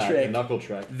knuckle trick. The knuckle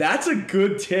trick. That's a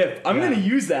good tip. I'm gonna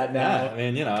use that now. Yeah, I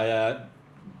mean, you know,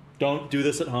 don't do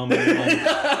this at home. Everyone.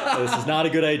 This is not a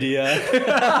good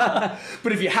idea.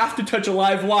 But if you have to touch a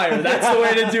live wire, that's the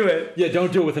way to do it. Yeah,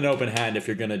 don't do it with an open hand if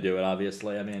you're gonna do it.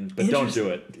 Obviously, I mean, but don't do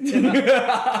it.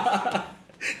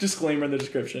 Disclaimer in the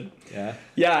description. Yeah.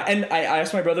 Yeah, and I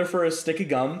asked my brother for a stick of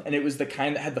gum, and it was the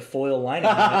kind that had the foil lining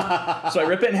on it. So I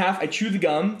rip it in half, I chew the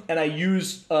gum, and I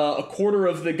use a quarter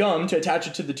of the gum to attach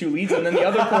it to the 2 leads, and then the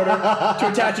other quarter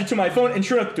to attach it to my phone, and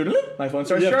sure enough, my phone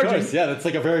starts charging. Of course. Yeah, that's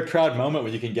like a very proud moment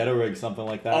when you can get a rig, something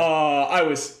like that. I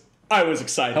was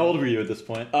excited. How old were you at this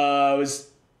point? I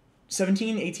was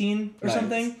 17, 18 or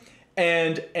something.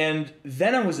 And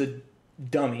then I was a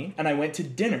dummy, and I went to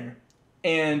dinner.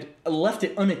 And left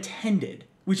it unattended,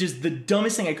 which is the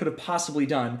dumbest thing I could have possibly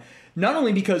done. Not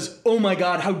only because, oh my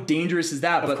God, how dangerous is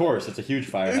that? Of course, it's a huge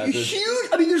fire hazard. Huge!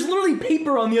 I mean, there's literally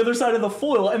paper on the other side of the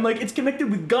foil, and like it's connected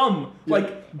with gum. Yeah.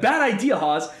 Like, bad idea,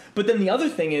 Hawes. But then the other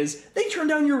thing is, they turn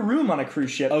down your room on a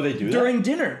cruise ship. Oh, they do during that?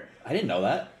 dinner. I didn't know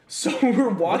that. So we're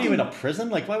walking. What are you in a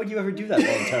prison? Like, why would you ever do that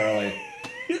voluntarily?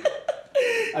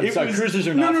 I'm sorry, cruisers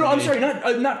are not. No, for I'm me. sorry,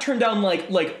 not turn down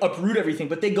like uproot everything,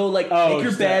 but they go like Oh, make your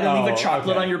just bed that- and leave oh, a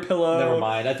chocolate okay. on your pillow. Never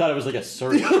mind. I thought it was like a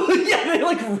search. Yeah, they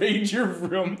like raid your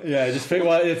room. Yeah, I just figured,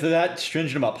 well, if they're that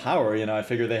stringent about power, I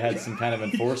figured they had some kind of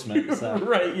enforcement. So.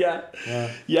 Right, yeah.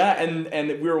 Yeah. Yeah, and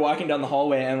we were walking down the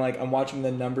hallway and like I'm watching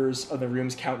the numbers of the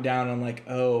rooms count down and I'm like,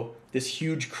 oh, this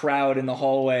huge crowd in the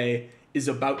hallway is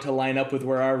about to line up with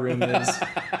where our room is.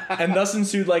 And thus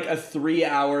ensued like a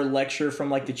 3-hour lecture from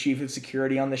like the chief of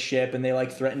security on the ship, and they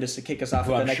like threatened us to kick us off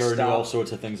Who at the I'm next sure knew all stop.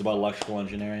 sorts of things about electrical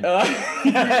engineering.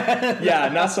 Yeah,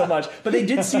 not so much. But they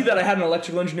did see that I had an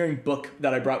electrical engineering book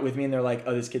that I brought with me, and they're like,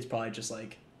 oh, this kid's probably just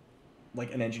like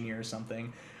an engineer or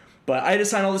something. But I had to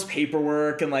sign all this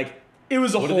paperwork, and like it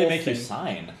was a What whole did they make thing. you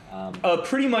sign?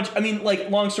 Pretty much. I mean, like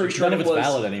long story short, None of it it's was.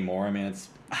 valid anymore. I mean, it's.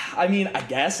 I mean, I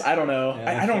guess I don't know.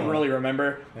 Yeah, I don't sure. really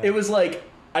remember. Yeah. It was like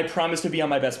I promised to be on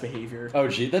my best behavior. Oh,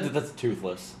 gee, that's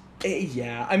toothless.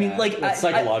 Yeah, I mean, Yeah, like it's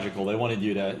psychological. They wanted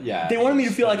you to, they wanted me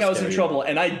to feel like I was in scare you. trouble,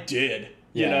 and I did.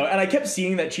 You Yeah. know, and I kept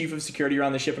seeing that chief of security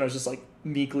around the ship, and I was just like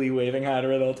meekly waving at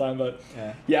her the whole time. But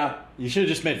Yeah. yeah, You should have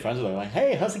just made friends with her. Like,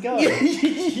 hey, how's it going? yeah,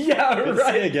 Good to see you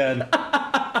right. again.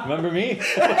 Remember me?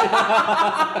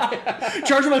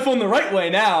 Charging my phone the right way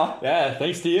now. Yeah,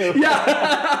 thanks to you.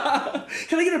 Yeah.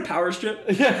 Can I get a power strip?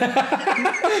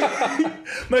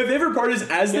 My favorite part is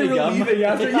as they Get were a gum? leaving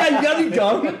after. Yeah, you got any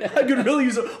gum? I could really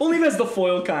use it. Only if it has the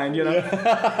foil kind, you know.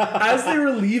 As they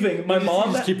were leaving, my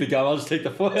mom. Just keep the gum. I'll just take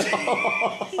the foil.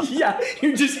 Yeah,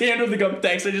 you just hand her the gum.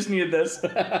 Thanks, I just needed this.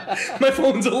 My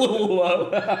phone's a little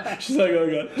low. She's like, oh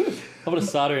god. How about a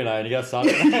soldering iron? You got a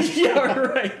soldering iron? Yeah,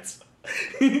 right.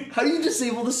 How do you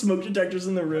disable the smoke detectors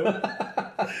in the room?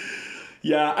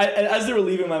 Yeah, as they were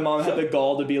leaving, my mom had the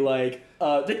gall to be like, the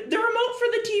remote for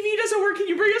the TV doesn't work. Can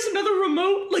you bring us another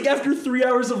remote? Like, after 3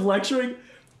 hours of lecturing,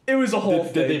 it was a whole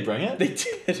thing. Did they bring it? They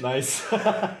did. Nice.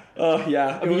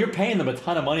 Yeah. I mean, you're paying them a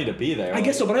ton of money to be there. I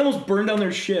guess so, but I almost burned down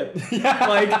their ship. Yeah.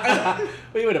 Like,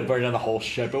 We would have burned down the whole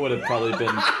ship. It would have probably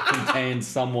been contained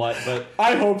somewhat, but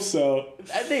I hope so.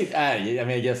 I think. I mean,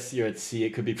 I guess you're at sea.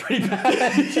 It could be pretty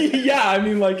bad. Yeah, I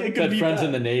mean, like, it could I've be had friends bad.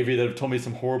 in the Navy that have told me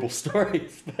some horrible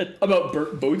stories, but About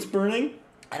boats burning?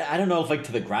 I don't know if like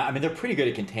to the ground. I mean, they're pretty good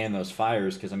at containing those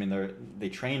fires because I mean they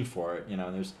train for it.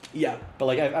 And there's. Yeah. But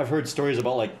like I've heard stories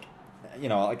about like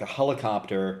a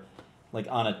helicopter like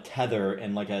on a tether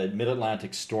in like a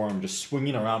mid-Atlantic storm just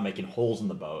swinging around making holes in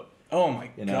the boat. Oh my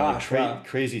gosh. Wow.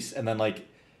 Crazy, and then like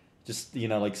just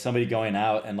like somebody going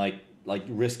out and like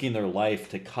risking their life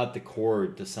to cut the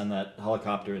cord to send that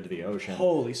helicopter into the ocean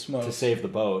Holy smokes. to save the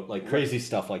boat, like crazy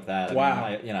stuff like that. Wow.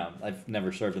 I mean, I've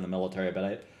never served in the military,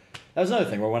 but that was another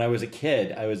thing where when I was a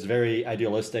kid, I was very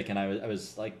idealistic and I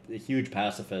was like a huge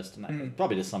pacifist, and I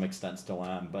probably to some extent still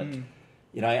am, but.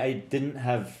 I didn't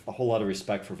have a whole lot of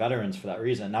respect for veterans for that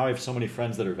reason. Now I have so many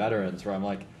friends that are veterans where I'm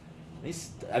like,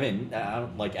 I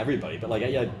don't like everybody, but like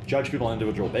I judge people on an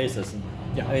individual basis. And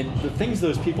Yeah. I mean, the things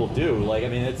those people do, like, I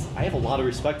mean, I have a lot of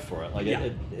respect for it. Like Yeah.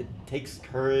 it takes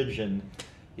courage and,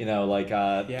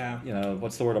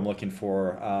 what's the word I'm looking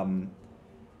for?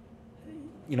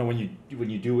 When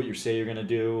you do what you say you're going to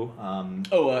do.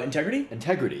 Integrity?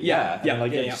 Integrity. Yeah. I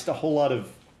mean, Yeah. just a whole lot of,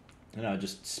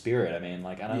 just spirit. I mean,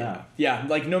 like, I don't know. Yeah,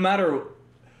 like no matter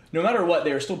what,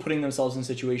 they're still putting themselves in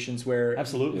situations where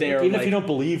Absolutely. they Like, are even like, if you don't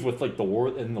believe with like the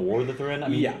war that they're in, I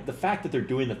mean, Yeah. the fact that they're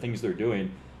doing the things they're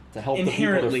doing to help the people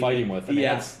Inherently, they're fighting with, I mean,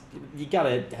 yeah. you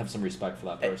gotta have some respect for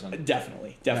that person.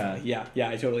 Definitely. Yeah,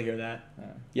 I totally hear that. Yeah.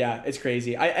 Yeah, it's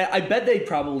crazy. I bet they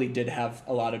probably did have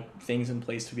a lot of things in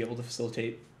place to be able to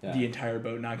facilitate Yeah. the entire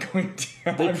boat not going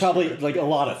down. They I'm probably sure. like a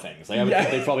lot of things. Like I would Yeah.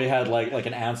 think they probably had like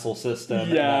an Ansel system, and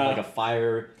Yeah. then, like a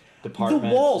fire The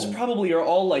department. walls and- probably are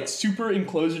all like super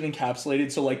enclosed and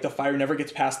encapsulated, so like the fire never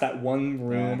gets past that one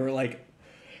room Yeah. or like.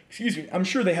 Excuse me. I'm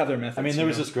sure they have their methods. I mean, there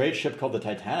was this great ship called the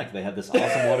Titanic. They had this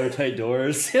awesome watertight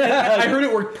doors. I heard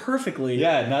it worked perfectly.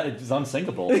 Yeah, it was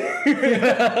unsinkable.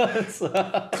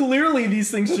 Clearly, these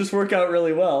things just work out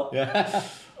really well. Yeah.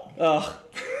 Ugh.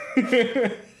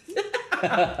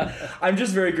 I'm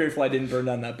just very grateful I didn't burn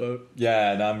down that boat.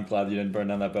 Yeah, no, I'm glad you didn't burn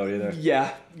down that boat either.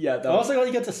 Yeah. That I also glad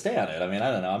you get to stay on it. I mean,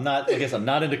 I don't know. I guess I'm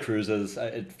not into cruises.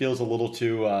 It feels a little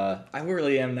too. I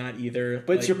really am not either.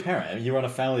 But it's your parent. I mean, you're on a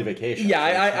family vacation.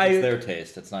 Yeah, so it's their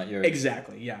taste. It's not yours.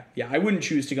 Exactly. Yeah. I wouldn't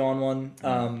choose to go on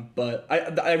one. But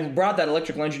I brought that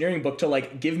electrical engineering book to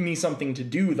like give me something to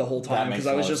do the whole time makes because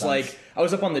I a was lot of just sense. like I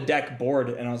was up on the deck bored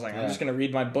and I was like I'm Yeah. just gonna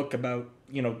read my book about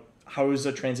how does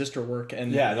a transistor work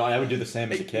and Yeah, no, I would do the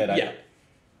same as a kid. Yeah.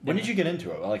 When did you get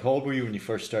into it? Like, how old were you when you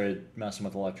first started messing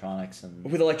with electronics? And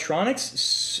With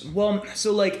electronics, well,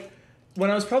 so like when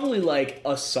I was probably like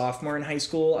a sophomore in high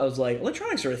school, I was like,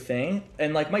 electronics are a thing.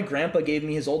 And like my grandpa gave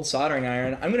me his old soldering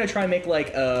iron. I'm going to try and make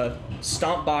like a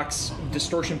stomp box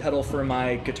distortion pedal for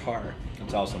my guitar.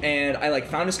 That's awesome. And I like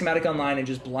found a schematic online and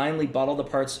just blindly bought all the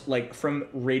parts like from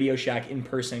Radio Shack in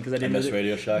person because I didn't know that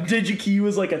Radio Shack. DigiKey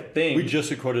was like a thing. We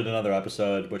just recorded another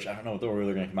episode, which I don't know what order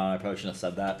they're going to come out. I probably shouldn't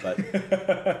have said that, but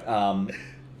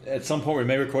at some point we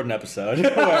may record an episode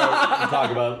where we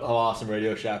talk about how awesome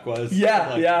Radio Shack was. Yeah,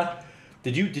 like, yeah.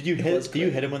 Did you hit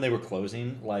them when they were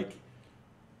closing? Like,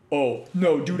 oh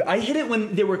no, dude! I hit it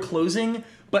when they were closing,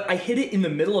 but I hit it in the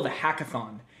middle of a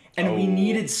hackathon. And we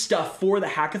needed stuff for the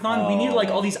hackathon. We needed like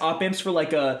all these op amps for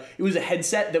like it was a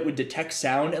headset that would detect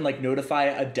sound and like notify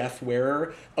a deaf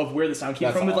wearer of where the sound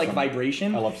came from with like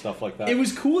vibration. I love stuff like that. It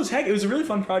was cool as heck. It was a really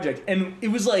fun project. And it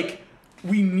was like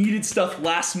we needed stuff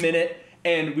last minute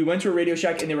and we went to a Radio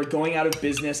Shack and they were going out of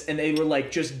business and they were like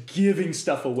just giving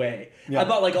stuff away. Yeah. I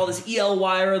bought like all this EL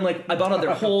wire and like I bought all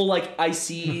their whole like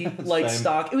IC like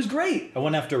stock. It was great. I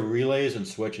went after relays and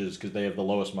switches because they have the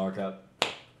lowest markup.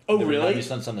 Oh, really? 90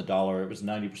 cents on the dollar. It was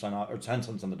 90% off, or 10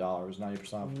 cents on the dollar. It was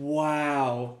 90% off.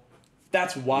 Wow.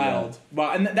 That's wild. Yeah.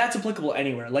 Wow, and that's applicable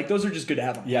anywhere. Like, those are just good to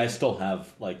have on. Yeah, I still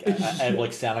have, like, I have,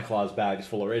 like, Santa Claus bags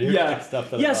full of Radio Shack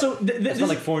stuff. That I spent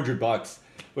like $400,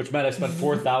 which meant I spent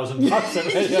 $4,000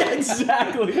 at Radio Yeah,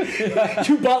 exactly.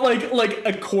 You bought, like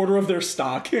a quarter of their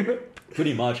stock.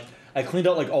 Pretty much. I cleaned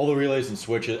out, like, all the relays and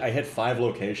switches. I hit 5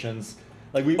 locations.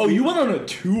 Like you went on a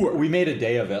tour. We made a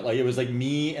day of it. Like it was like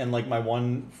me and like my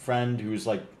one friend who's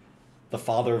like the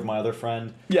father of my other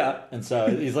friend. Yeah. And so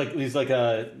he's like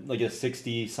a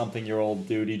 60-something-year-old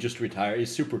dude. He just retired.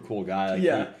 He's a super cool guy. Like,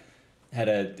 yeah. He had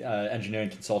a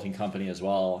engineering consulting company as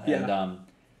well. Yeah. And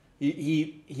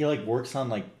he like works on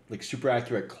like super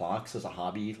accurate clocks as a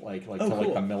hobby. Like cool. like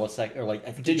a millisecond or like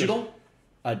I think digital.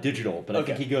 Digital, but I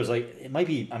think he goes like I might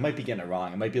be getting it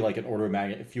wrong. It might be like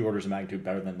a few orders of magnitude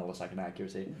better than millisecond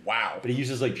accuracy. Wow! But he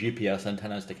uses like GPS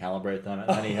antennas to calibrate them, and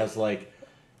then he has like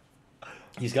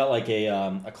he's got like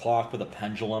a clock with a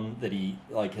pendulum that he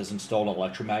like has installed an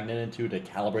electromagnet into to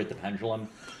calibrate the pendulum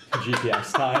to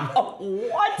GPS time.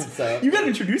 What? So, you gotta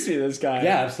introduce me to this guy.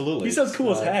 Yeah, absolutely. He sounds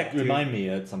cool as heck. Dude. Remind me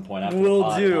at some point after Will the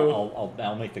pod. do.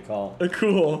 I'll make the call.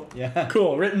 Cool. Yeah.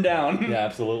 Cool. Written down. Yeah,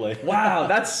 absolutely. Wow,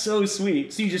 that's so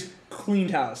sweet. So you just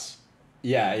cleaned house.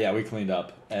 Yeah, we cleaned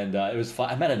up, and it was fun.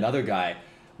 I met another guy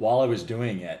while I was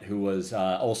doing it who was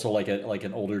also like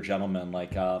an older gentleman,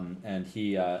 like and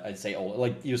he I'd say old,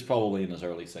 like he was probably in his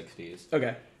early 60s.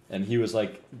 Okay. And he was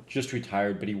like just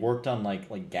retired, but he worked on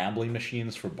like gambling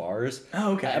machines for bars.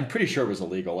 Oh, okay. I'm pretty sure it was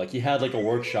illegal. Like he had like a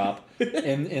workshop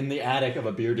in the attic of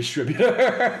a beer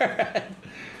distributor.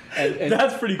 And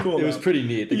that's pretty cool. It was pretty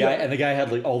neat. The guy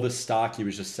had like all this stock he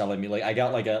was just selling me. Like I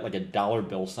got like a dollar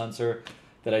bill sensor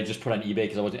that I just put on eBay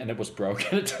and it was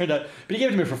broken. It turned out, but he gave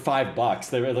it to me for $5.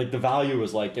 They were like the value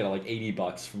was like like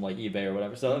 $80 from like eBay or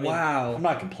whatever. So I mean, wow, I'm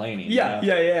not complaining. Yeah.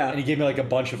 And he gave me like a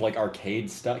bunch of like arcade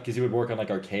stuff because he would work on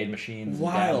like arcade machines,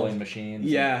 and gambling machines.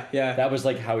 Yeah. That was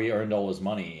like how he earned all his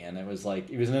money, and it was like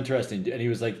he was an interesting, and he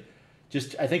was like.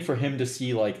 Just, I think for him to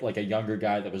see like a younger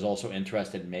guy that was also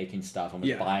interested in making stuff and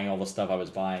was buying all the stuff I was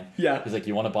buying. Yeah. He's like,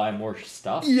 you want to buy more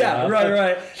stuff? Yeah,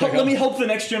 right. Let me help the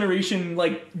next generation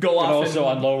like go off. And also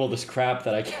unload all this crap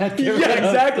that I can't get rid of.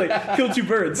 Exactly. Kill two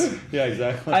birds. Yeah,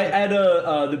 exactly. I at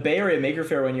the Bay Area Maker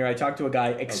Faire one year, I talked to a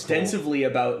guy extensively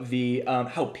about the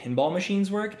how pinball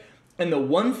machines work. And the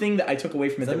one thing that I took away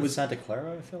from it was Santa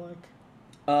Clara, I feel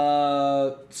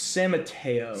like? San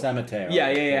Mateo.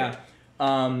 Yeah.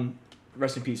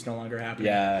 Rest in peace, no longer happening.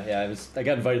 Yeah. I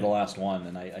got invited to the last one,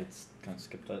 and I kind of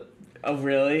skipped it. Oh,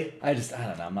 really? I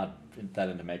don't know. I'm not that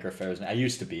into Maker Fairs. I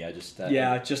used to be. I just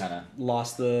just kind of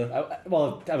lost the.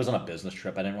 I was on a business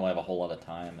trip. I didn't really have a whole lot of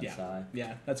time.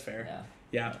 Yeah, that's fair.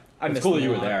 Yeah. It's cool that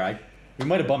you were there. We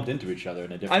might have bumped into each other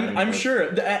in a different. I'm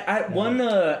sure. At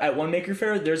one Maker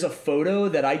Faire, there's a photo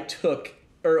that I took.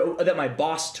 Or that my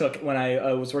boss took when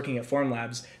I was working at Form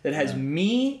Labs that has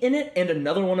me in it and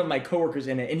another one of my coworkers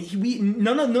in it, and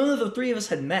none of the three of us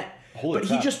had met. But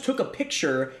he just took a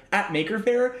picture at Maker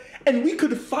Faire, and we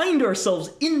could find ourselves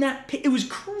in that. It was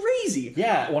crazy.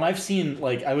 Yeah, when I've seen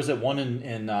I was at one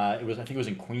in I think it was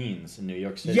in Queens in New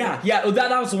York City. Yeah.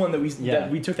 That was the one that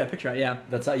we took that picture at. Yeah.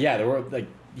 That's there were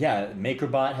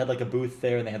MakerBot had like a booth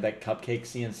there, and they had that cupcake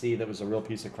CNC that was a real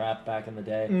piece of crap back in the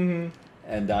day. Mm-hmm.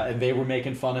 And they were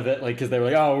making fun of it, because they were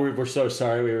like, "Oh, we're so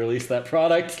sorry we released that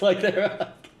product." Like they were,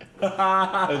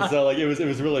 and so it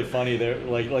was really funny. There,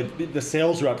 the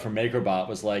sales rep from MakerBot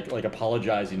was like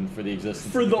apologizing for the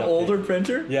existence for of the older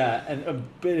printer. Yeah, and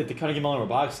at the Carnegie Mellon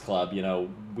Robotics Club,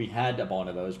 we had one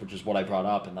of those, which is what I brought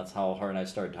up, and that's how her and I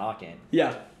started talking.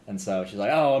 Yeah. And so she's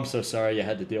like, "Oh, I'm so sorry you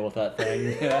had to deal with that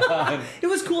thing." Yeah. It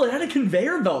was cool. It had a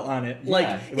conveyor belt on it. Like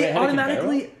Wait, it had a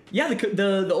automatically. Yeah,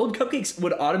 the old cupcakes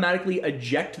would automatically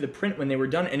eject the print when they were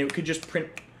done, and it could just print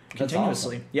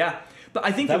continuously. Awesome. Yeah, but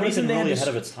I think That the reason they really had ahead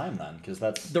of its time then, because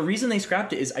that's the reason they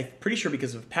scrapped it is I'm pretty sure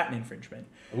because of patent infringement.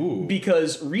 Ooh.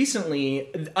 Because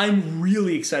recently, I'm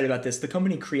really excited about this. The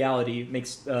company Creality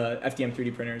makes FDM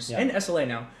 3D printers and SLA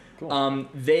now. Cool.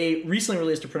 They recently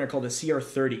released a printer called the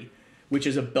CR30, which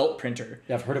is a belt printer.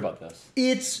 Yeah, I've heard about this.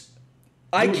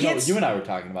 You and I were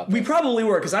talking about this. We probably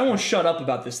were, because I won't shut up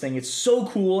about this thing. It's so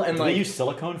cool. And do they use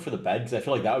silicone for the bed? Because I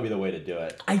feel like that would be the way to do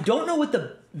it. I don't know what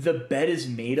the bed is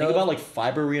made of. Think about like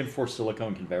fiber reinforced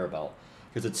silicone conveyor belt.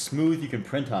 Because it's smooth, you can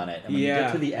print on it. And when you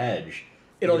get to the edge,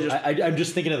 it'll just... I'm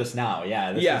just thinking of this now.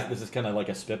 Yeah, this is kind of like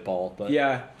a spitball. But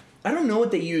yeah. I don't know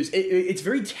what they use. It's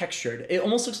very textured. It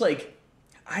almost looks like...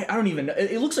 I don't even know.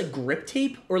 It looks like grip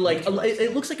tape, or like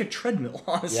it looks like a treadmill.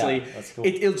 Honestly, yeah, that's cool.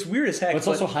 It's weird as heck. But it's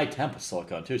also high temp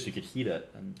silicone too, so you could heat it.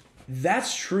 And...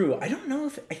 That's true. I don't know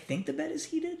if I think the bed is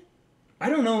heated. I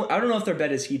don't know if their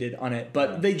bed is heated on it,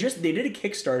 but they did a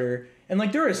Kickstarter, and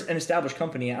like they're an established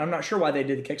company. I'm not sure why they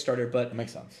did the Kickstarter, but it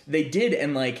makes sense. They did,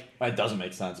 and like it doesn't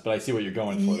make sense, but I see what you're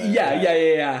going for there.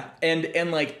 Yeah.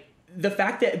 And like. The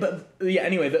fact that,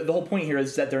 anyway, the whole point here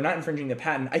is that they're not infringing the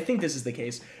patent. I think this is the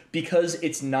case because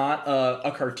it's not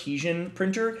a Cartesian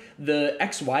printer. The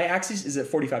XY axis is at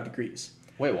 45 degrees.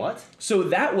 Wait, what? So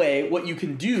that way, what you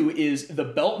can do is the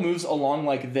belt moves along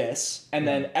like this, and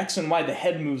then X and Y, the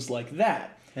head moves like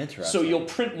that. Interesting. So you'll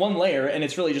print one layer, and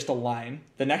it's really just a line.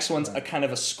 The next one's a kind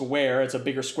of a square. It's a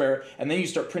bigger square, and then you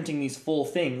start printing these full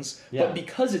things. Yeah. But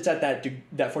because it's at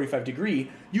that 45 degree,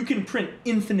 you can print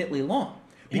infinitely long.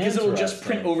 Because it will just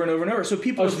print over and over and over. So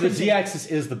people so the Z-axis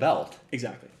is the belt.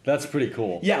 Exactly. That's pretty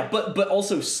cool. Yeah, but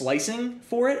also slicing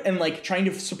for it and like trying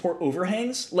to support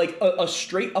overhangs. Like a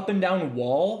straight up and down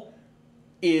wall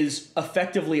is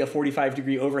effectively a 45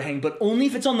 degree overhang, but only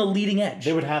if it's on the leading edge.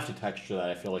 They would have to texture that,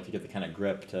 I feel like, to get the kind of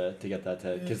grip to get that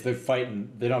to... Because they're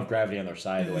fighting... They don't have gravity on their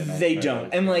side the way... They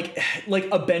don't. And like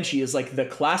a benchy is like the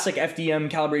classic FDM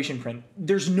calibration print.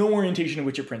 There's no orientation in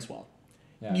which it prints well.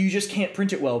 Yeah. You just can't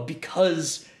print it well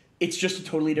because it's just a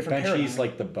totally different paradigm. Benchy's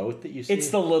like the boat that you see? It's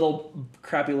the little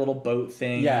crappy little boat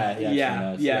thing.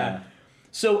 Yeah.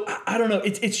 So I don't know.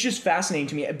 It's just fascinating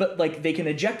to me. But like they can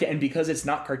eject it, and because it's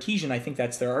not Cartesian, I think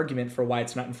that's their argument for why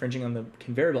it's not infringing on the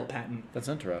conveyor belt patent. That's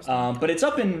interesting. But it's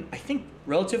up in I think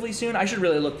relatively soon. I should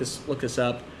really look this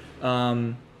up.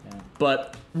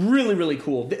 But really really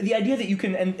cool. The idea that you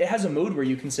can, and it has a mode where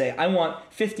you can say I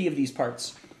want 50 of these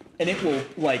parts. And it will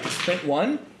like print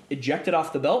one, eject it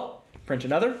off the belt, print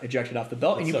another, eject it off the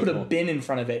belt, and you put a bin in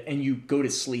front of it, and you go to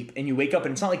sleep, and you wake up,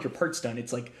 and it's not like your part's done.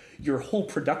 It's like your whole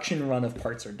production run of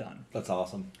parts are done. That's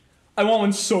awesome. I want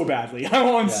one so badly. I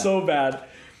want one so bad.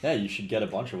 Yeah, you should get a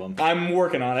bunch of them. I'm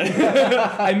working on it.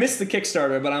 I missed the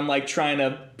Kickstarter, but I'm like trying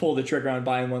to pull the trigger on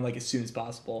buying one like as soon as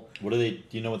possible. What are they?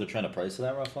 Do you know what they're trying to price it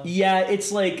at roughly? Yeah,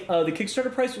 it's like the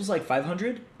Kickstarter price was like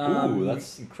 $500. Ooh,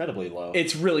 that's incredibly low.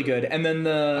 It's really good, and then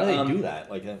how do they do that?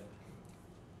 Like,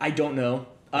 I don't know.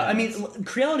 I mean,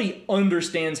 Creality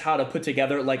understands how to put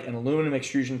together like an aluminum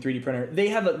extrusion 3D printer. They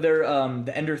have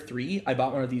the Ender 3. I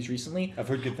bought one of these recently. I've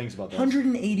heard good things about those.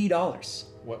 $180.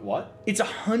 What? It's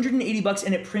 $180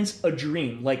 and it prints a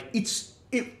dream. Like it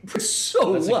prints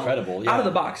so That's well. Incredible. Yeah. Out of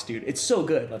the box, dude. It's so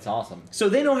good. That's awesome. So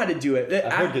they know how to do it.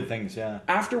 I've heard good things. Yeah.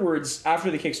 Afterwards, after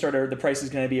the Kickstarter, the price is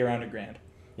going to be around $1,000.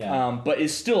 Yeah. But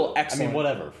it's still excellent. I mean,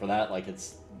 whatever for that. Like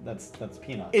that's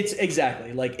peanuts. It's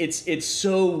exactly like it's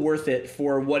so worth it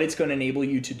for what it's going to enable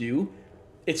you to do.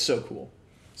 It's so cool.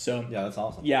 So yeah, that's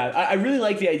awesome. Yeah, I really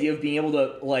like the idea of being able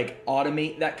to like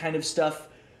automate that kind of stuff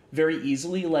very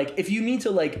easily. Like if you need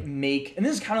to like make, and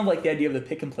this is kind of like the idea of the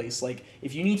pick and place. Like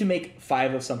if you need to make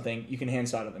 5 of something, you can hand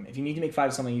solder them. If you need to make 5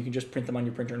 of something, you can just print them on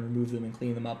your printer and remove them and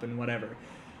clean them up and whatever.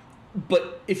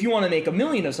 But if you want to make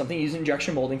 1,000,000 of something, you use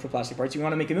injection molding for plastic parts. If you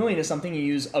want to make 1,000,000 of something, you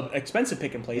use an expensive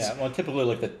pick and place. Yeah, well, typically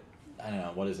like I don't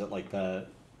know, what is it, like the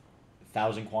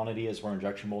 1,000 quantity is where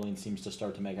injection molding seems to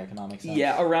start to make economic sense.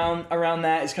 Yeah, around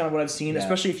that is kind of what I've seen,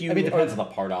 especially if you... I mean, it depends on the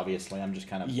part, obviously. I'm just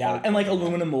kind of... Yeah, and like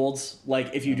aluminum molds,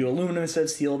 like if you do aluminum instead of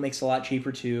steel, it makes it a lot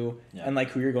cheaper too, and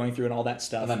like who you're going through and all that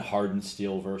stuff. And then hardened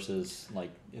steel versus, like,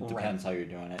 it depends how you're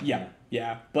doing it.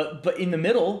 Yeah. But in the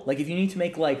middle, like if you need to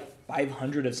make like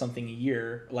 500 of something a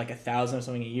year, like 1,000 of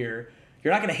something a year,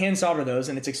 you're not going to hand solder those,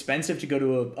 and it's expensive to go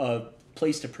to a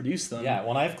place to produce them. Yeah,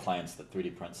 when I have clients that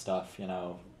 3D print stuff, you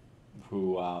know,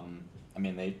 who, I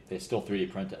mean, they still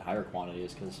 3D print at higher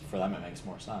quantities because for them it makes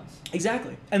more sense.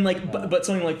 Exactly. And like, but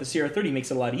something like the CR30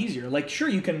 makes it a lot easier. Like, sure,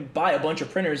 you can buy a bunch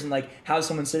of printers and like have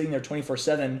someone sitting there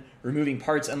 24/7 removing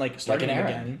parts and like starting them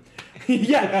again.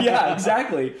 yeah,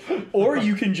 exactly. Or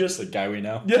you can just the guy we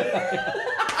know.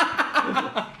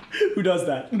 Yeah. Who does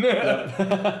that?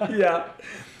 Yeah.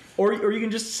 Or you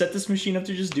can just set this machine up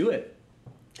to just do it.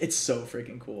 It's so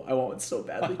freaking cool. I want one so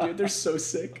badly, dude. They're so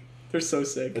sick. They're so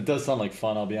sick. It does sound like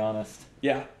fun, I'll be honest.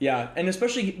 Yeah. And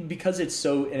especially because it's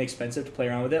so inexpensive to play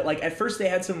around with it. Like, at first they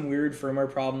had some weird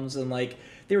firmware problems, and, like,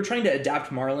 they were trying to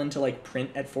adapt Marlin to, like, print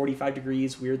at 45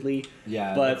 degrees weirdly.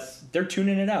 Yeah. But they're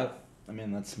tuning it out. I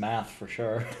mean, that's math for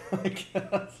sure.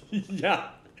 Yeah.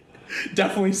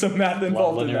 Definitely some math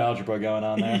involved linear in that. algebra going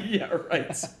on there. Yeah,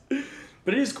 right.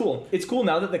 But it is cool. It's cool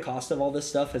now that the cost of all this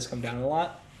stuff has come down a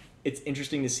lot. It's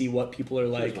interesting to see what people are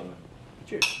like.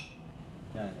 Cheers.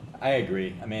 Yeah, I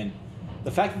agree. I mean,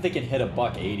 the fact that they can hit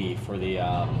 $1.80 for the, the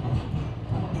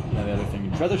other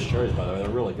thing. Try those chairs, by the way. They're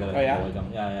really good. Oh, yeah? I like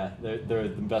them. Yeah. They're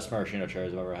the best maraschino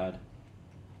chairs I've ever had.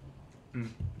 Mm.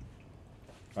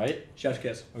 Right? Chef's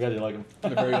kiss. I'm glad you like them.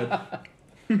 They're very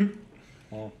good.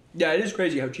 Well, Yeah, it is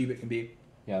crazy how cheap it can be.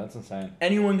 yeah, that's insane.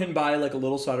 Anyone can buy like a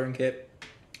little soldering kit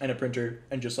and a printer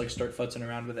and just like start futzing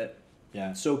around with it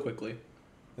Yeah. so quickly.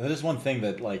 That is one thing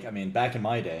that, like, I mean, back in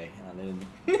my day, they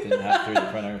didn't have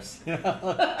 3D printers.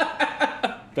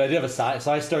 But I did have a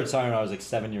so I started soldering when I was like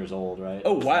 7 years old, right?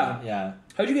 Oh, wow. Yeah.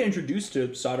 How'd you get introduced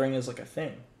to soldering as like a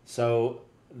thing? So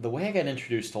the way I got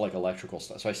introduced to like electrical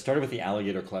stuff, so I started with the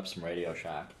alligator clips from Radio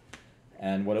Shack,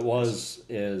 and what it was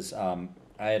is I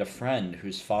had a friend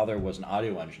whose father was an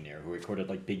audio engineer who recorded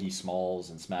like Biggie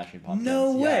Smalls and Smashing Pumpkins.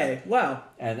 No way! Yeah. Wow.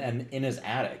 And in his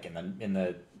attic in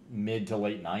the mid to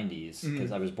late 90s,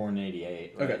 because I was born in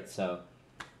 88, right? Okay. So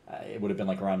it would have been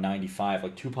like around 95.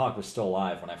 Like Tupac was still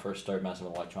alive when I first started messing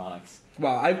with electronics.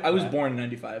 Wow, I was born in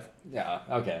 95. Yeah,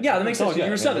 okay. Yeah, that makes sense. You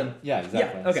were 7. Yeah,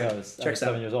 exactly. Yeah, okay. So I was Checks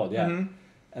 7 out. years old, yeah. Mm-hmm.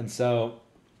 And so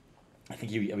I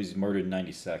think he was murdered in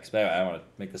 96. But anyway, I don't want to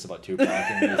make this about Tupac.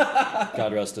 And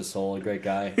God rest his soul, a great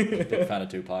guy. Big fan of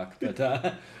Tupac.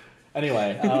 But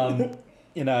anyway,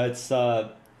 it's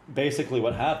basically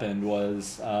what happened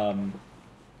was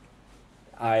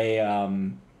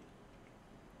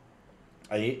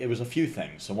it was a few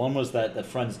things. So one was that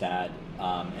friend's dad,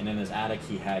 and in his attic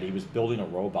he was building a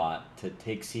robot to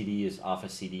take CDs off a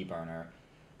CD burner.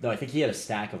 Though I think he had a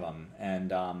stack of them,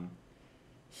 and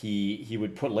he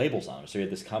would put labels on them. So he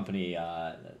had this company,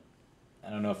 I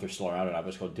don't know if they're still around or not, but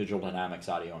it's called Digital Dynamics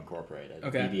Audio Incorporated,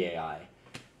 okay. DDAI.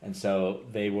 And so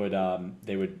they would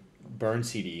burn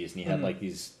CDs, and he had like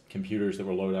these computers that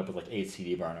were loaded up with like 8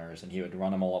 CD burners, and he would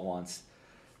run them all at once.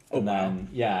 And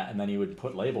then he would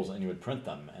put labels and he would print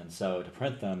them. And so to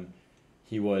print them,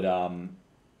 he would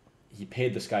he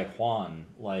paid this guy Juan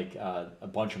like a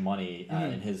bunch of money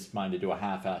in his mind to do a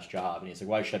half-ass job, and he's like,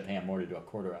 why should I pay him more to do a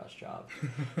quarter-ass job?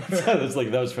 So it's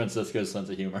like that was Francisco's sense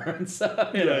of humor, and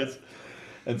so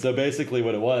and so basically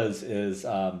what it was is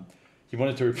he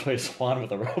wanted to replace Juan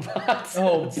with a robot.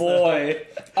 Oh boy,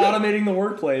 automating the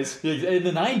workplace. In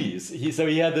the 90s,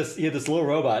 he had this little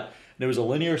robot. There was a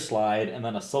linear slide and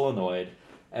then a solenoid,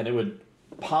 and it would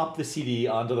pop the CD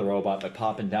onto the robot by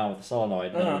popping down with the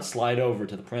solenoid, and then it would slide over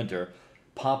to the printer,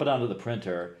 pop it onto the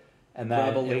printer, and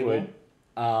then it would.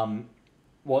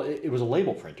 It was a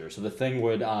label printer, so the thing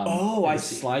would.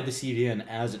 Slide the CD in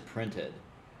as it printed,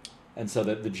 and so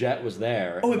the jet was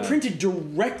there. Oh, it printed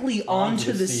directly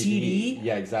onto the CD?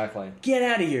 Yeah, exactly. Get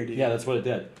out of here, dude. Yeah, that's what it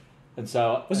did. And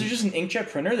so was it just an inkjet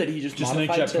printer that he just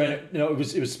modified an inkjet printer? No, it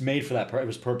was made for that. It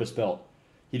was purpose built.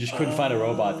 He just couldn't find a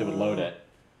robot that would load it,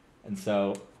 and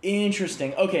so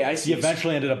interesting. Okay, I see. He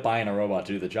eventually ended up buying a robot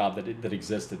to do the job that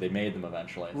existed. They made them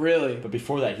eventually. Really? But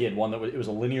before that, he had one it was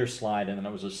a linear slide, and then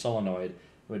it was a solenoid. It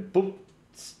would boop.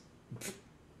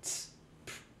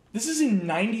 This is in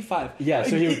 95. Yeah,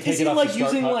 so he would take is it off. Is he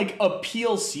like using like a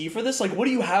PLC for this? Like, what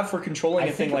do you have for controlling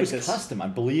a thing like this? I think it was custom. I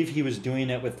believe he was doing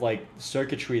it with like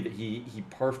circuitry that he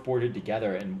perf boarded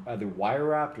together and either wire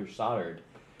wrapped or soldered.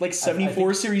 Like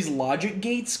 74 series logic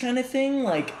gates kind of thing?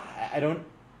 Like I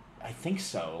think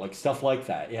so. Like stuff like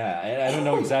that. Yeah. I don't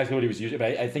know exactly what he was using,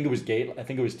 but I think it was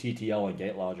TTL and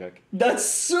gate logic. That's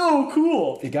so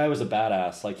cool. The guy was a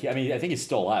badass. Like I think he's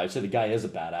still alive. I'd say the guy is a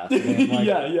badass. I mean, like,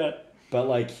 yeah. But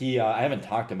like I haven't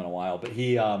talked to him in a while, but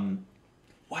he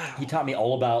he taught me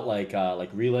all about like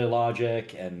relay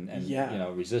logic and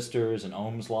resistors and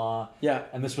Ohm's law. Yeah.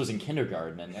 And this was in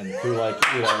kindergarten and through like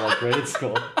grade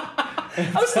school.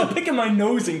 I was still picking my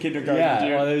nose in kindergarten,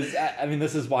 dude. Well, I mean,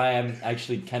 this is why I'm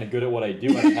actually kind of good at what I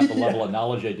do. I have the level of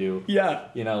knowledge I do. Yeah.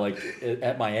 You know, like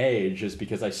at my age, is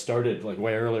because I started like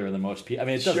way earlier than most people. I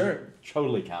mean, it doesn't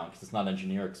totally count because it's not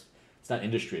it's not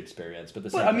industry experience.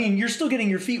 But I mean, you're still getting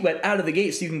your feet wet out of the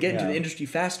gate, so you can get into the industry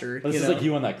faster. But this is like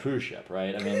you on that cruise ship,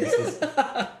 right? I mean, this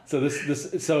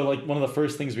is so like one of the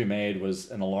first things we made was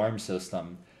an alarm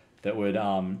system that would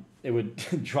it would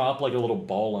drop like a little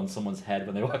ball on someone's head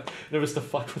when they walked. It was to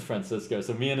fuck with Francisco.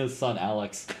 So me and his son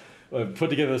Alex put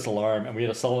together this alarm, and we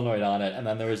had a solenoid on it, and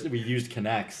then we used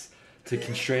Connects to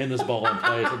constrain this ball in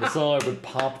place, and the solenoid would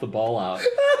pop the ball out,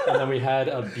 and then we had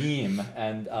a beam,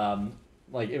 and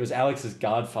like it was Alex's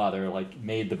godfather like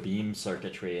made the beam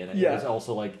circuitry, and it was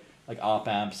also like op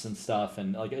amps and stuff,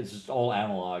 and like it's just all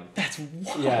analog. That's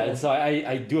wild. Yeah, and so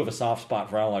I do have a soft spot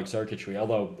for analog circuitry,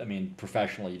 although I mean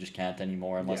professionally you just can't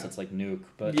anymore unless it's like Nuke.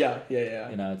 But yeah.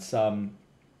 You know, it's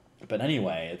but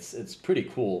anyway, it's pretty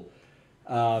cool.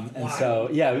 And so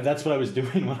that's what I was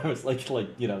doing when I was like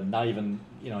you know, not even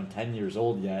 10 years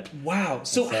old yet. Wow.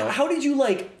 So how did you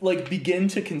like begin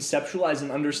to conceptualize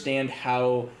and understand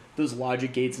how those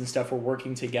logic gates and stuff were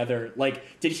working together? Like,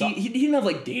 he didn't have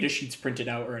like data sheets printed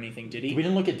out or anything, did he? We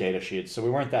didn't look at data sheets, so we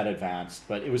weren't that advanced,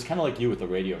 but it was kind of like you with the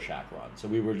Radio Shack run. So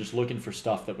we were just looking for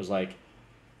stuff that was like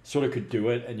sort of could do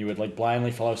it, and you would like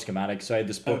blindly follow schematics. So I had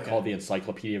this book called The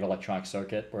Encyclopedia of Electronic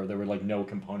Circuit, where there were like no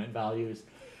component values.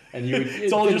 And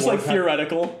it's all just like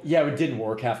theoretical. Yeah, it didn't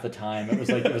work half the time. It was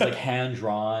like hand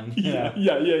drawn. Yeah.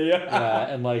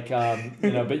 And like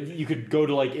but you could go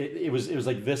to like it was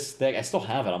like this thing. I still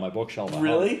have it on my bookshelf.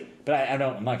 Really? But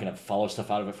I'm not gonna follow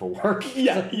stuff out of it for work.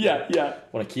 Yeah.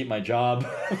 Want to keep my job.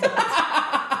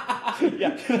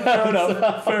 Yeah.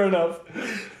 Fair enough.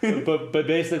 But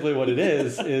basically what it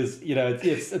is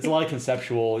it's a lot of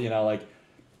conceptual.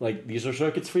 Like these are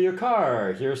circuits for your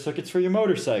car. Here are circuits for your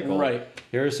motorcycle. Right.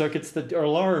 Here are circuits that are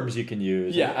alarms you can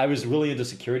use. Yeah. I was really into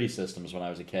security systems when I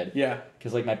was a kid. Yeah.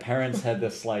 Because like my parents had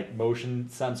this like motion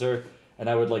sensor, and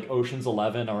I would like Ocean's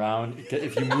 11 around.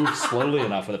 If you move slowly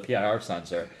enough with a PIR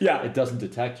sensor, it doesn't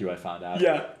detect you. I found out.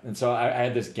 Yeah. And so I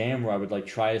had this game where I would like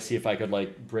try to see if I could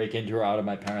like break into or out of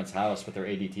my parents' house with their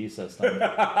ADT system. and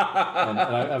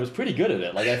I was pretty good at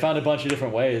it. Like I found a bunch of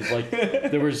different ways. Like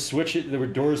there were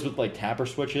doors with like tapper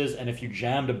switches, and if you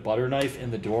jammed a butter knife in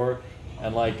the door,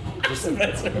 and like just you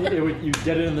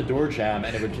get it in the door jamb,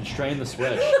 and it would constrain the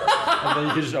switch, and then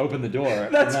you could just open the door.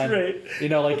 That's and then,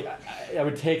 great. Like I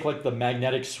would take like the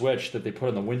magnetic switch that they put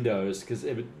on the windows, because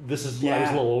I was a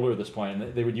little older at this point,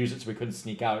 and they would use it so we couldn't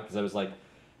sneak out, because I was like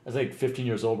 15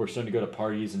 years old. We're starting to go to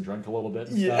parties and drink a little bit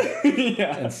and stuff.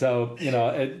 And so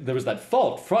there was that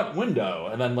front window,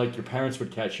 and then like your parents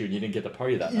would catch you and you didn't get the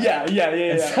party that night.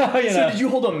 Yeah. So did you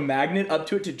hold a magnet up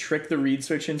to it to trick the reed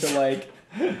switch into like?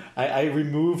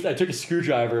 I took a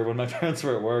screwdriver when my parents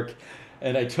were at work,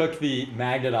 and I took the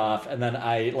magnet off, and then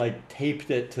I like taped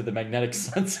it to the magnetic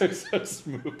sensor so it just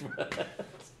moved with it.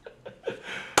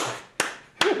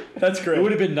 That's great. It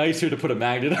would have been nicer to put a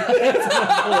magnet on it.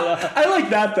 I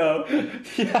like that though.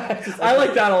 Yeah, I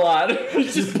like that a lot.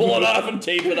 Just pull it off and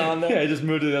tape it on there. Yeah, I just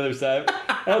moved to the other side.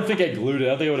 I don't think I glued it. I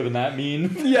don't think it would have been that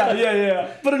mean.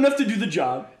 Yeah. But enough to do the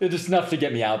job. It's just enough to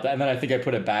get me out there. And then I think I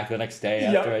put it back the next day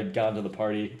after I'd gone to the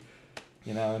party.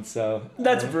 And so...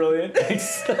 That's brilliant.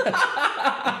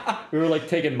 We were like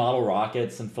taking model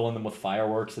rockets and filling them with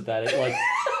fireworks at that.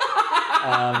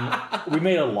 We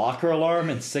made a locker alarm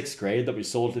in 6th grade that we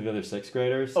sold to the other 6th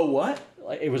graders. Oh, what?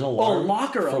 It was an alarm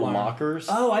locker for alarm. Lockers.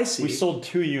 Oh, I see. We sold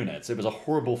 2 units. It was a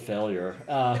horrible failure.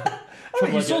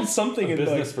 You sold something in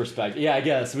business perspective. Yeah, I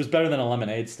guess it was better than a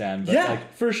lemonade stand. But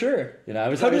for sure. I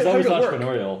was always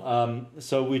entrepreneurial.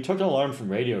 So we took an alarm from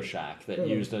Radio Shack that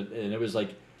used it, and it was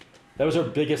like that was our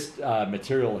biggest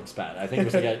material expense. I think it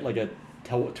was like a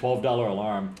 $12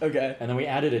 alarm. Okay. And then we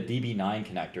added a DB9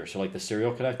 connector, so like the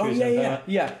serial connectors. Oh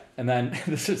yeah. And then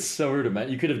this is so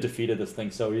rudimentary. You could have defeated this thing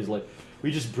so easily.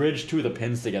 We just bridged 2 of the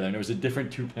pins together, and it was a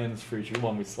different 2 pins for each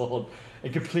one we sold.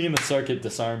 And completing the circuit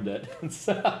disarmed it.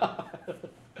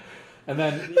 And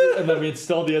then we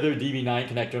installed the other DB9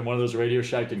 connector in one of those Radio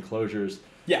Shack enclosures.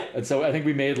 Yeah. And so I think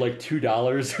we made like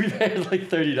 $2. We made like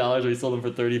 $30. We sold them for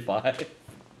 $35.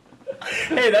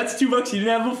 Hey, that's $2 you didn't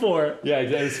have before. Yeah,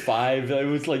 it was $5. It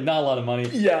was like not a lot of money.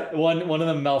 Yeah. One of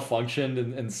them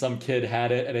malfunctioned, and some kid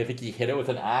had it, and I think he hit it with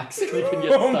an axe.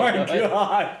 Oh my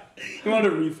god! You want a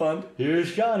refund?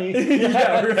 Here's Johnny.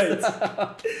 Yeah, right.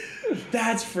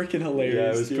 That's freaking hilarious.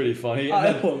 Yeah, it was pretty funny.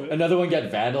 I love it. Another one got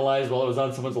vandalized while it was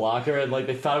on someone's locker, and like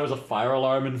they thought it was a fire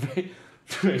alarm and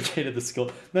vacated the school.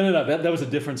 No, that was a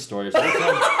different story. So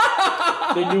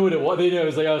they knew what it was. They knew it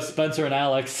was like, oh, Spencer and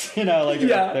Alex, like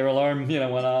their alarm,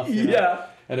 went off. Yeah.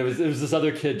 And it was this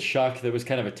other kid, Chuck, that was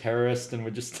kind of a terrorist and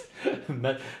would just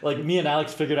like me and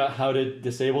Alex figured out how to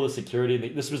disable the security.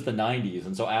 This was the 90s,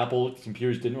 and so Apple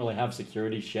computers didn't really have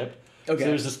security shipped. Okay. So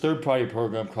there was this third-party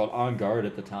program called On Guard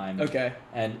at the time. Okay.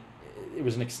 And it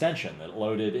was an extension that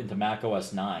loaded into Mac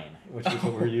OS 9, which is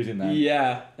what we were using then.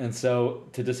 Yeah. And so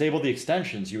to disable the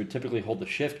extensions, you would typically hold the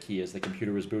Shift key as the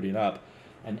computer was booting up,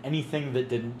 and anything that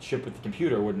didn't ship with the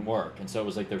computer wouldn't work. And so it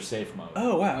was like their safe mode.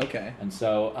 Oh, wow, okay. And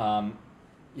so,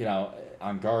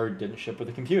 On Guard didn't ship with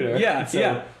the computer. Yeah,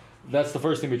 so that's the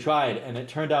first thing we tried, and it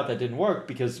turned out that didn't work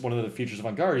because one of the features of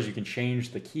On Guard is you can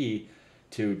change the key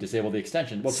to disable the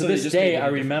extension. Well, so to this day, I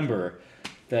remember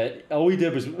that all we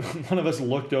did was one of us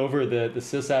looked over the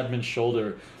sysadmin's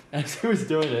shoulder as he was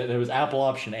doing it, and it was Apple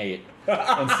option 8.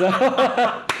 And so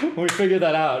when we figured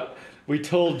that out, we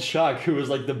told Chuck, who was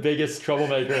like the biggest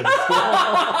troublemaker in the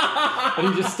school,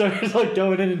 and he just started like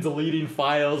going in and deleting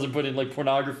files and putting like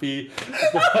pornography,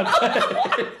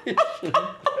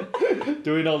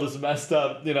 doing all this messed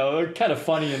up, kind of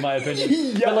funny in my opinion.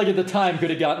 Yeah. But like at the time, could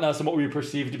have gotten us in what we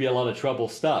perceived to be a lot of trouble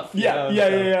stuff.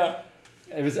 Yeah.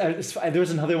 It was. There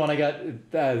was another one I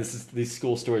got. These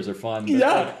school stories are fun.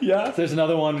 Yeah. So there's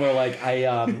another one where like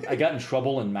I got in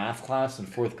trouble in math class in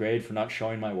 4th grade for not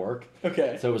showing my work.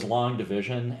 Okay. So it was long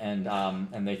division,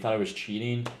 and they thought I was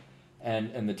cheating,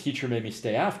 and the teacher made me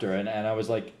stay after, and I was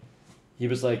like, he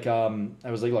was like, I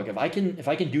was like, look, if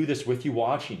I can do this with you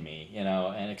watching me,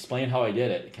 and explain how I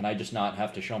did it, can I just not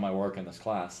have to show my work in this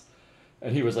class?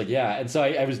 And he was like, yeah. And so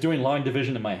I was doing long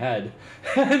division in my head,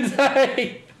 and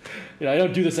I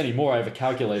don't do this anymore. I have a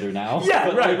calculator now.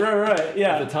 Yeah, but right.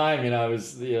 Yeah. At the time, I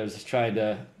was just trying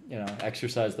to,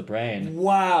 exercise the brain.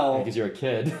 Wow. Because you're a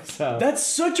kid. So that's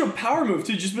such a power move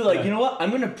to just be like, you know what? I'm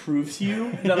going to prove to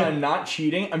you that I'm not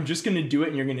cheating. I'm just going to do it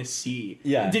and you're going to see.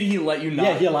 Yeah. Did he let you not?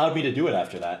 Yeah, he allowed me to do it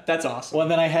after that. That's awesome. Well,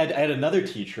 and then I had another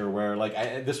teacher where like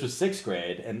this was 6th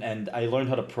grade and I learned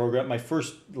how to program. My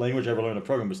first language I ever learned to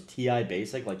program was TI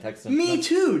Basic, like text and Me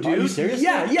too, dude. Are you serious?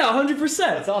 Yeah, 100%.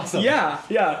 That's awesome. Yeah.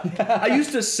 I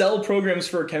used to sell programs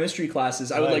for chemistry classes.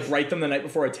 I would like write them the night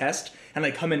before a test and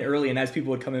I'd come in early, and as people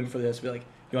would come in for this, I'd be like,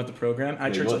 you want the program? And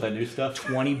I charge like that new stuff?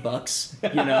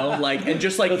 $20, like, and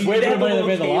just like that's way more money than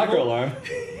made the locker alarm.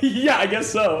 Yeah, I guess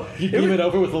so. You beam it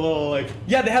over with a little like.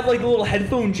 Yeah, they have like a little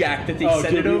headphone jack that they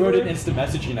send it over. We wrote an instant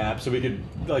messaging app so we could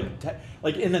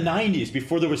like in the 90s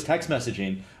before there was text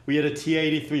messaging, we had a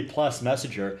T83 Plus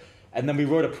messenger. And then we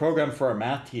wrote a program for our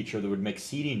math teacher that would make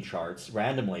seating charts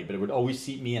randomly, but it would always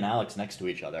seat me and Alex next to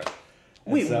each other.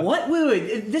 Wait, what?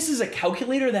 Wait. This is a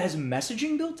calculator that has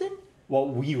messaging built in? Well,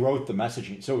 we wrote the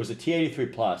messaging. So it was a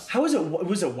T83 Plus. How was it?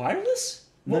 Was it wireless?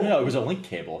 No, it was a link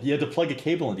cable. You had to plug a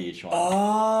cable into each one.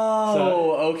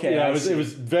 Oh, okay. Yeah, it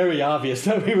was very obvious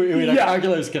that we had our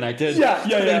calculators connected.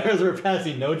 Yeah. Because we were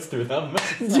passing notes through them.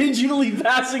 Digitally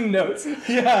passing notes.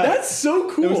 Yeah. That's so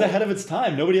cool. It was ahead of its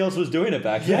time. Nobody else was doing it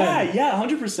back then. Yeah,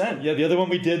 100%. Yeah, the other one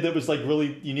we did that was like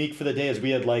really unique for the day is we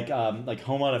had like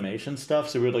home automation stuff.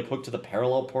 So we would like hook to the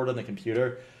parallel port on the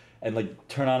computer and like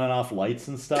turn on and off lights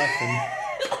and stuff. And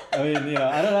I mean,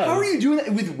 I don't know. How are you doing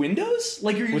that with Windows?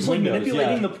 Like you're just like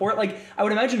manipulating the port. Like I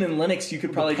would imagine in Linux you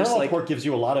could probably just like. The port gives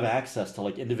you a lot of access to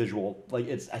like individual. Like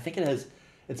I think it has.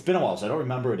 It's been a while, so I don't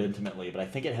remember it intimately, but I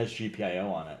think it has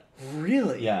GPIO on it.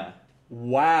 Really? Yeah.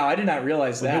 Wow, I did not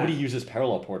realize that. Nobody uses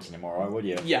parallel ports anymore. Why would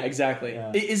you? Yeah, exactly.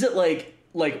 Yeah. Is it like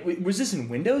was this in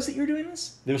Windows that you were doing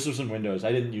this? This was in Windows.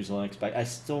 I didn't use Linux, but I'm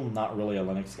still not really a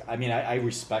Linux guy. I mean, I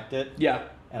respect it. Yeah.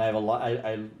 And I have a lot.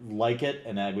 I like it,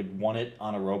 and I would want it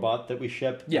on a robot that we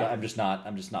ship. Yeah. I'm just not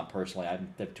personally. I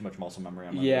have too much muscle memory.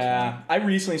 I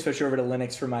recently switched over to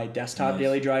Linux for my desktop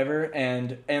daily driver,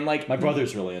 and like my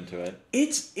brother's really into it.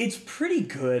 It's pretty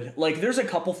good. Like there's a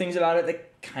couple things about it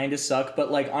that kind of suck,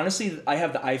 but like honestly, I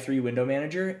have the i3 window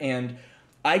manager, and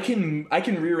I can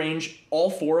rearrange all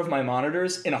 4 of my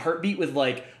monitors in a heartbeat with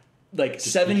like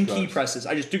 7 key presses.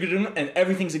 I just do it and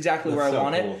everything's exactly where I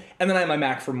want it. And then I have my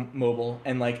Mac for mobile,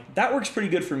 and like that works pretty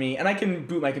good for me. And I can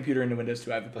boot my computer into Windows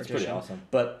too. I have a partition. That's pretty awesome.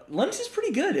 But Linux is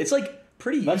pretty good. It's like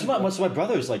pretty. That's what my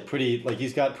brother's like pretty like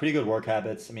he's got pretty good work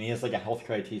habits. I mean, he has like a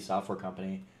healthcare IT software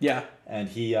company. Yeah. And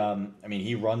he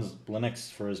he runs Linux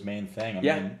for his main thing. I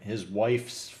mean, his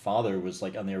wife's father was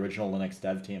like on the original Linux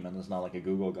dev team and is not like a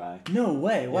Google guy. No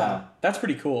way. Wow. Yeah. That's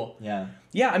pretty cool. Yeah.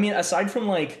 Yeah, I mean, aside from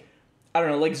like I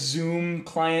don't know, like Zoom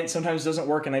client sometimes doesn't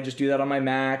work, and I just do that on my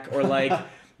Mac, or like,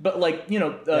 but like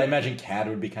I imagine CAD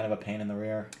would be kind of a pain in the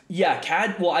rear. Yeah,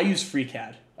 CAD. Well, I use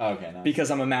FreeCAD. Oh, okay, nice. Because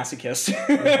I'm a masochist.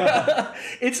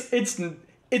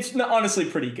 It's not, honestly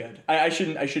pretty good. I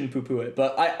shouldn't poo-poo it,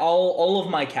 but all of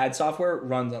my CAD software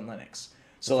runs on Linux.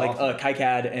 So That's like awesome.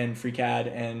 KiCad and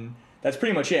FreeCAD, and that's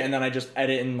pretty much it. And then I just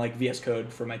edit in like VS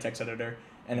Code for my text editor,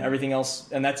 and everything else,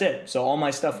 and that's it. So all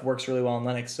my stuff works really well on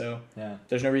Linux. So Yeah.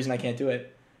 there's no reason I can't do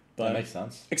it. But That makes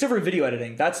sense. except for video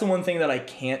editing, that's the one thing that I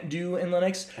can't do in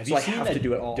Linux. So I have to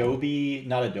do it all.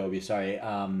 Not Adobe, sorry.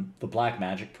 The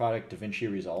Blackmagic product, DaVinci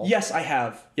Resolve. Yes, I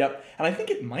have. Yep, and I think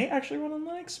it might actually run on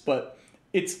Linux, but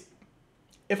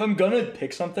if I'm gonna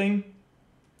pick something,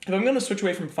 if I'm gonna switch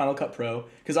away from Final Cut Pro,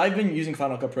 because I've been using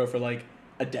Final Cut Pro for like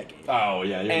a decade. Oh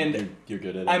yeah, you're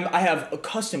good at it. I have a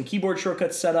custom keyboard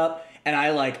shortcuts set up, and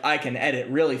I can edit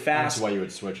really fast. That's why you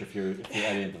would switch if you're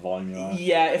editing the volume you're on.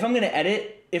 Yeah, if I'm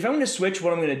gonna switch,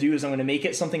 what I'm gonna do is I'm gonna make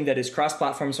it something that is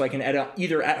cross-platform, so I can edit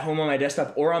either at home on my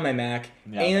desktop or on my Mac,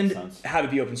 Yeah, and makes sense. have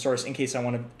it be open source in case I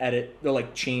want to edit or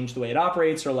like change the way it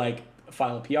operates or like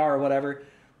file a PR or whatever.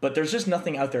 But there's just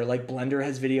nothing out there. Like Blender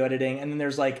has video editing, and then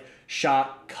there's like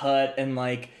Shotcut and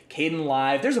like Kden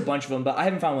Live. There's a bunch of them, but I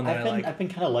haven't found one that I like. I've been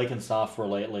kind of liking software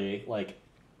lately, like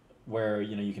where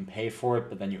you can pay for it,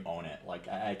 but then you own it. Like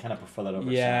I kind of prefer that over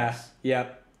Yeah, SaaS. yeah.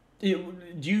 Do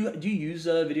you use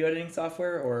video editing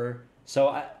software or?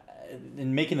 So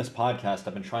in making this podcast,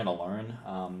 I've been trying to learn.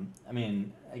 I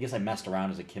mean, I guess I messed around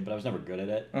as a kid, but I was never good at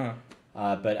it. Uh-huh.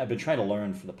 But I've been trying to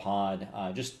learn for the pod,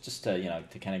 just to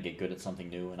to kind of get good at something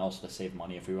new, and also to save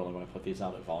money if we really want to put these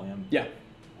out at volume. Yeah.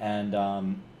 And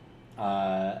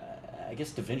I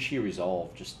guess DaVinci Resolve,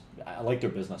 I like their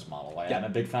business model. I'm a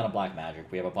big fan of Blackmagic.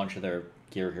 We have a bunch of their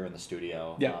gear here in the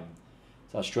studio. Yeah.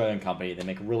 It's an Australian company. They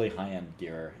make really high-end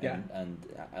gear, and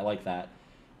I like that.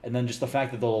 And then just the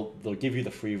fact that they'll give you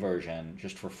the free version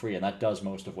just for free, and that does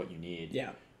most of what you need.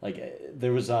 Yeah. Like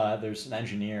there's an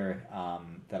engineer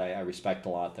that I respect a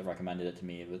lot that recommended it to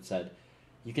me that said,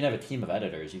 you can have a team of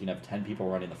editors. You can have 10 people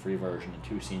running the free version and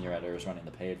 2 senior editors running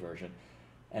the paid version,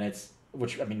 and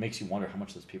which makes you wonder how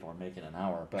much those people are making an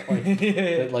hour. But like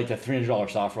like the $300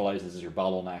 software license is your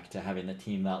bottleneck to having the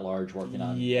team that large working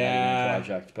on a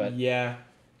project. But yeah,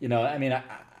 I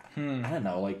don't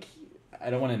know, like. I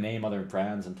don't want to name other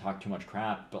brands and talk too much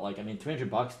crap, but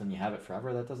 $300, then you have it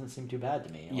forever. That doesn't seem too bad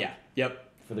to me. Yeah. Yep.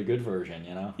 For the good version,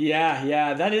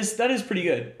 Yeah, that is pretty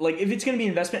good. Like if it's gonna be an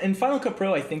investment, and Final Cut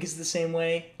Pro I think is the same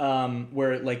way,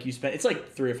 where like you spend, it's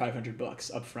like $300 or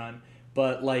 $500 up front,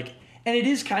 but like, and it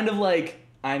is kind of like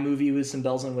iMovie with some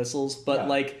bells and whistles, but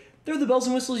like they're the bells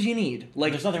and whistles you need.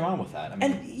 Like there's nothing wrong with that.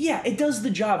 And yeah, it does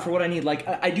the job for what I need. Like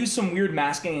I do some weird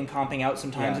masking and comping out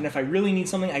sometimes, and if I really need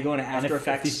something, I go into After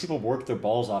Effects. If these people work their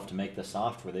balls off to make the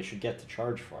software, they should get to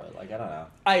charge for it. Like I don't know.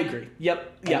 I agree.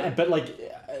 Yep. Yeah. But like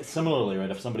similarly,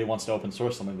 right? If somebody wants to open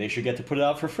source something, they should get to put it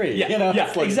out for free. Yeah.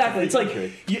 It's like, exactly. It's like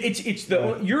it's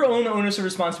your own onus of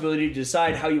responsibility to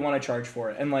decide how you want to charge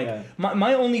for it. And like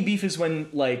my only beef is when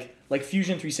like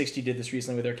Fusion 360 did this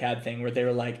recently with their CAD thing, where they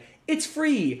were like, it's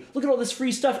free. Look at all this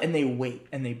free stuff. And they wait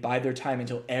and they bide their time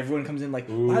until everyone comes in like,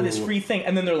 wow, this free thing.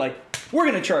 And then they're like, we're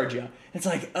going to charge you. It's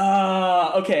like,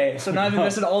 okay. So now I've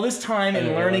invested all this time in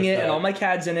learning it and all my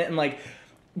CAD's in it. And like,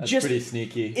 that's pretty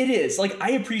sneaky. It is. Like,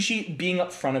 I appreciate being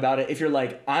upfront about it. If you're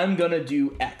like, I'm going to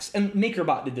do X. And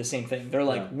MakerBot did the same thing. They're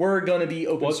like, we're going to be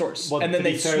open source. Well, and then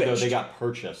they switched. Though, they got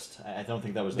purchased. I don't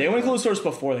think that was... They went closed source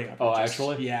before they got purchased.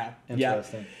 Oh, actually? Yeah.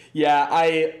 Interesting. Yeah,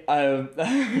 I'm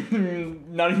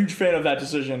not a huge fan of that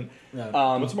decision. Yeah.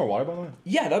 Want some more water, by the way?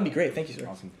 Yeah, that would be great. Thank you, sir.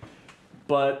 Awesome.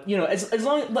 But, as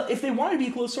long as, if they want to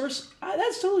be closed source,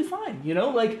 that's totally fine.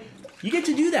 Like, you get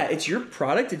to do that. It's your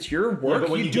product. It's your work. Yeah, but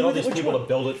when you get all these people to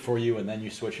build it for you and then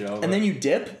you switch it over. And then you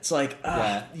dip, it's like,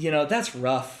 that's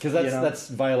rough. Because that's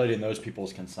violating those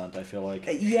people's consent, I feel like.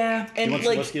 Yeah. And you want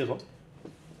some whiskey as well?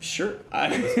 Sure.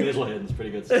 Whiskey is Hidden. It's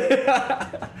pretty good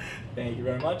stuff. Thank you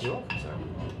very much. You're welcome, sir.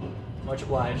 Much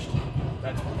obliged.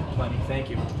 That's plenty.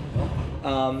 Thank you.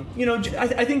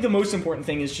 I think the most important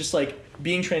thing is just like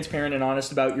being transparent and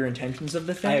honest about your intentions of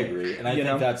the thing. I agree, and I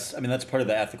think that's part of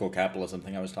the ethical capitalism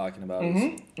thing I was talking about.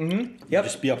 Yep.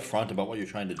 Just be upfront about what you're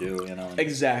trying to do.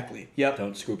 Exactly. Yep.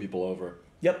 Don't screw people over.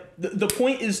 Yep. The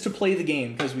point is to play the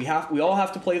game, because we all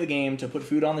have to play the game to put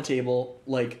food on the table.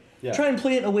 Like try and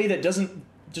play it in a way that doesn't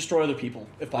destroy other people,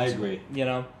 if possible. I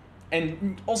agree.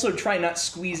 And also try not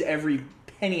squeeze every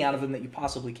penny out of them that you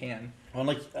possibly can. Well,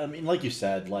 like you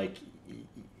said, like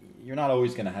you're not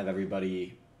always going to have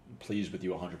everybody pleased with you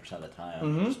 100% of the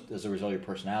time. Just as a result of your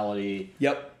personality.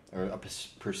 Yep. Or a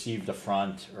perceived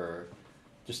affront, or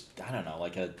just I don't know,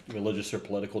 like a religious or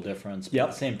political difference. But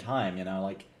at the same time,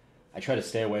 like I try to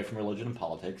stay away from religion and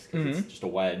politics because it's just a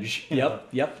wedge.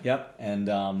 Yep. And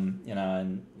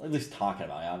and at least talking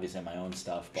about it, obviously my own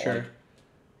stuff. But sure. like,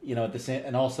 you know, at the same,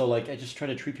 and also like I just try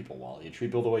to treat people well. You treat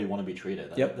people the way you want to be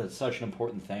treated. Yep. That's such an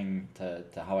important thing to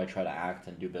how I try to act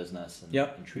and do business and,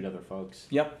 Yep. and treat other folks.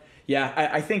 Yep. Yeah,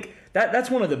 I think that's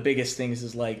one of the biggest things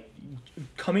is like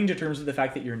coming to terms with the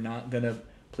fact that you're not gonna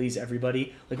please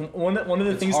everybody. Like one of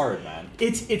the things. It's hard, man.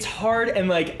 It's hard, and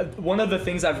like one of the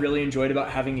things I've really enjoyed about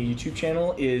having a YouTube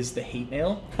channel is the hate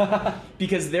mail,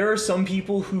 because there are some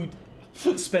people who,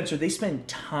 Spencer, they spend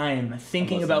time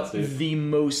thinking about the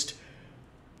most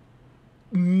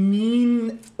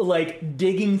mean, like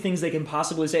digging things they can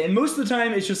possibly say, and most of the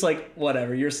time it's just like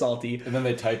whatever, you're salty, and then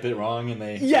they type it wrong and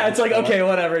they it's like okay,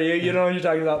 whatever, you know what you're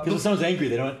talking about, because if someone's angry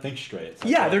they don't think straight.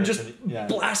 They're just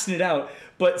blasting it out.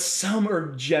 But some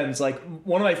are gems. Like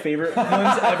one of my favorite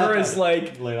ones ever is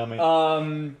like lay on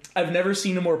me. I've never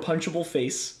seen a more punchable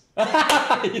face.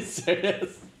 Are you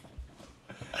serious?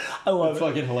 I love it.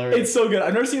 Fucking hilarious. It's so good.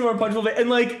 I've never seen a more punchable face, and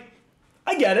like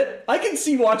I get it. I can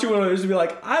see watching one of those and be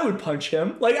like, I would punch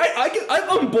him. Like I'm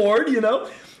on board, you know.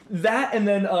 That and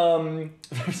then I've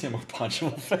never seen a more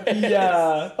punchable face.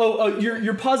 Yeah. Oh,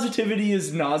 your positivity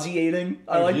is nauseating.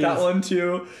 I like that one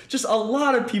too. Just a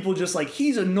lot of people just like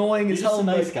he's annoying as hell. He's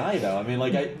a nice guy though. I mean,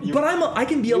 like I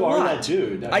can be a lot. You are that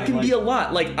dude. I can be a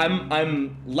lot. Like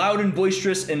I'm loud and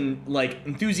boisterous and like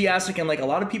enthusiastic, and like a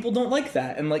lot of people don't like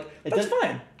that, and like that's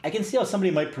fine. I can see how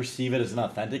somebody might perceive it as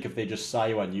inauthentic if they just saw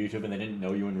you on YouTube and they didn't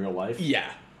know you in real life.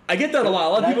 Yeah. I get that a lot. A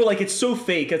lot of people are like, it's so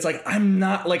fake. It's like, I'm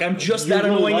not, like, I'm just that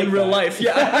annoying in real life.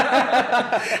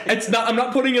 Yeah. I'm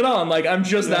not putting it on. Like, I'm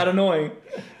just that annoying.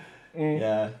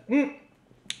 Yeah.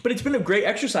 But it's been a great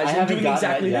exercise in doing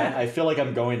exactly that. I feel like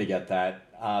I'm going to get that.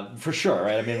 For sure,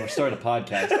 right? I mean, we're starting a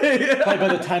podcast. Probably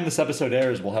by the time this episode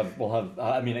airs, we'll have.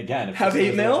 I mean, again, if have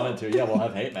hate mail. We'll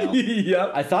have hate mail.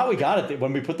 Yep. I thought we got it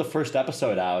when we put the first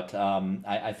episode out.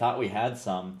 I thought we had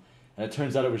some, and it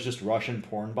turns out it was just Russian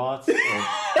porn bots.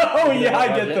 Oh yeah, I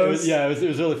get those. It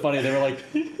was really funny. They were like,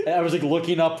 I was like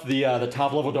looking up the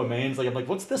top level domains. Like I'm like,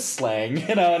 what's this slang?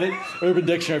 You know, and Urban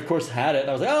Dictionary of course had it. And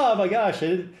I was like, oh my gosh,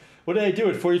 what did I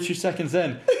do at 42 seconds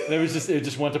in? And it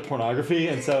just went to pornography,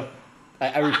 and so.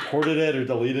 I reported it or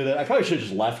deleted it. I probably should have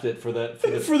just left it for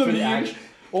the action,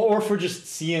 or for just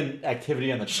seeing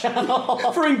activity on the channel.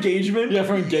 For engagement. Yeah,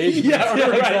 for engagement. Yeah,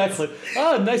 right. Exactly.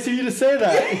 Oh, nice of you to say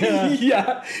that. Yeah.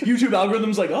 Yeah. YouTube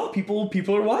algorithm's like, oh,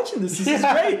 people are watching this. This is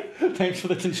great. Thanks for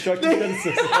the constructive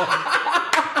criticism.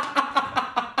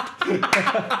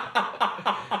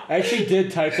 I actually did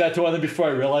type that to one of them before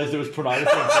I realized it was pornography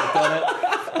and clicked on it.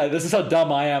 This is how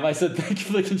dumb I am. I said, thank you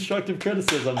for the constructive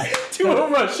criticism. To a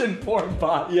Russian porn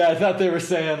bot. Yeah, I thought they were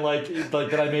saying like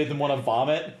that I made them want to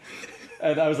vomit.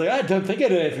 And I was like, I don't think I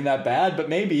did anything that bad, but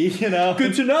maybe, you know.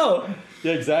 Good to know.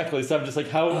 Yeah, exactly. So I'm just like,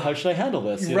 how should I handle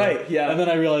this? Right, yeah. And then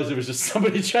I realized it was just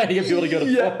somebody trying to get people to go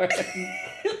to porn.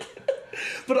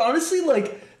 But honestly,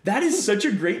 like, that is such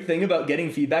a great thing about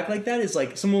getting feedback like that is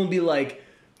like, someone will be like,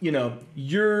 you know,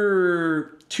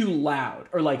 you're too loud,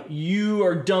 or like you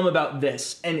are dumb about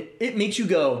this, and it makes you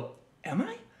go, am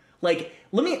I? Like,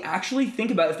 let me actually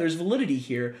think about if there's validity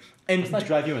here. And doesn't that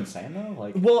drive you insane though?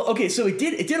 Like, well, okay, so it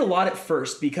did a lot at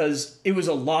first because it was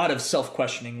a lot of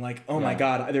self-questioning, like, oh my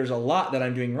god, there's a lot that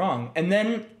I'm doing wrong. And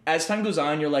then as time goes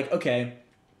on, you're like, okay,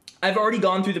 I've already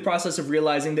gone through the process of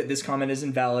realizing that this comment is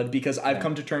invalid because I've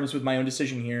come to terms with my own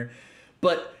decision here.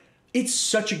 But it's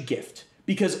such a gift.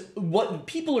 Because what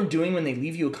people are doing when they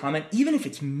leave you a comment, even if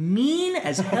it's mean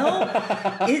as hell,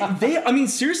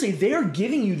 seriously, they are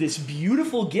giving you this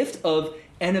beautiful gift of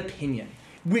an opinion,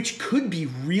 which could be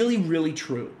really, really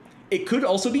true. It could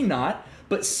also be not,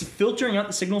 but filtering out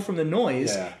the signal from the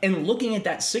noise and looking at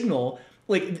that signal,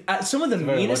 like some of the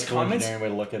meanest comments. Way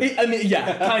to look at it. I mean,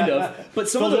 yeah, kind of. But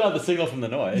some filter out the signal from the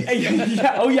noise.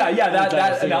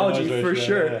 That analogy for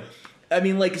sure. Yeah. I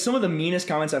mean, like, some of the meanest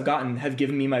comments I've gotten have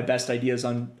given me my best ideas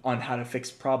on how to fix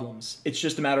problems. It's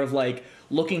just a matter of, like,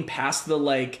 looking past the,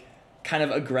 like, kind of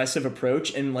aggressive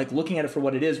approach and, like, looking at it for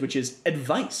what it is, which is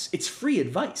advice. It's free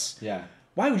advice. Yeah.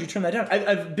 Why would you turn that down?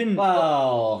 I've been...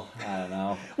 Well, I don't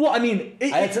know. Well, I mean...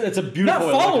 It's a beautiful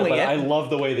way to look at it, but I love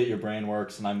the way that your brain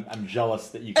works, and I'm jealous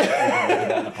that you can look at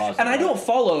that in a positive And I way. don't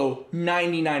follow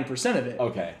 99% of it.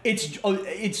 Okay.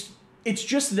 It's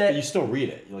just that... But you still read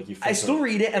it. I still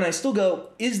read it, and I still go,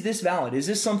 is this valid? Is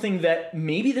this something that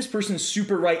maybe this person's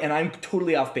super right, and I'm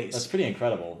totally off base? That's pretty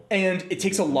incredible. And it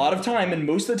takes a lot of time, and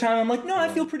most of the time I'm like, no, I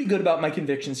feel pretty good about my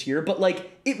convictions here. But,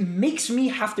 like, it makes me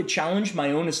have to challenge my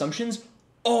own assumptions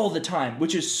all the time,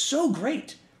 which is so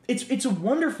great. It's a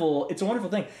wonderful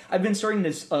thing. I've been starting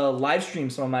to live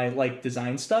stream some of my, like,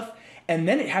 design stuff, and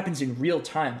then it happens in real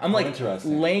time. I'm, like,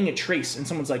 laying a trace, and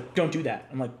someone's like, don't do that.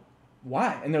 I'm like,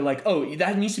 why? And they're like, oh,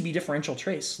 that needs to be differential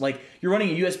trace. Like, you're running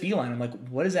a USB line. I'm like,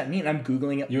 what does that mean? I'm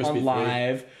Googling it USB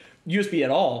on 3? USB at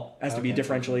all has to be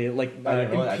differentially, like,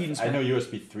 impedance. I know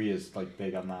USB 3 is like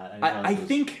big on that. I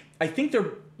think they're,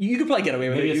 you could probably get away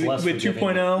with maybe it it's less with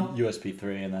 2.0. USB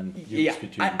 3 and then Yeah,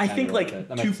 USB 2. I think like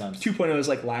 2.0 2.0 is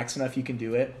like lax enough you can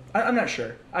do it. I'm not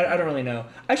sure. I don't really know.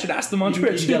 I should ask them on You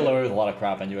Twitch. get away with a lot of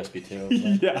crap on USB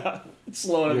 2. Yeah, it's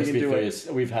slow enough you can do it.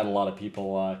 We've had a lot of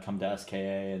people come to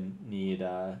SKA and need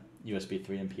USB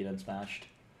 3 impedance matched.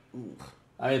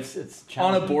 It's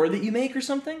challenging. On a board that you make or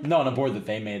something? No, on a board that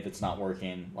they made that's not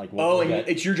working. Like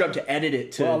it's your job to edit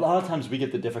it to. Well, a lot of times we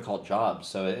get the difficult jobs,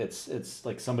 so it's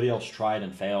like somebody else tried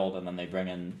and failed, and then they bring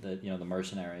in the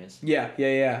mercenaries. Yeah.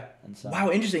 And so,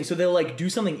 wow, interesting. So they'll like do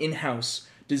something in house,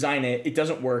 design it, it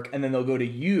doesn't work, and then they'll go to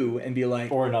you and be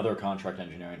like, or another contract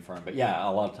engineering firm. But yeah, a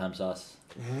lot of times us.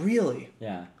 Really?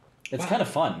 Yeah, it's kind of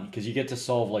fun because you get to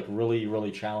solve like really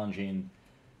really challenging,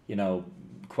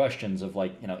 questions of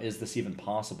like, is this even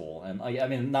possible? And I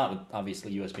mean, not with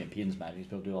obviously USB impedance matching,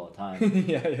 people do it all the time.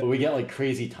 yeah. But we get like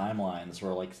crazy timelines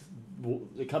where like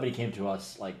the company came to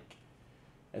us like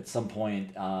at some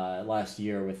point last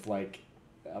year with like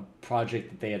a project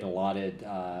that they had allotted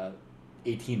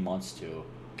 18 months to.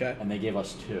 Okay. And they gave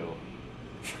us 2.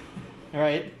 All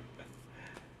right.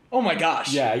 Oh my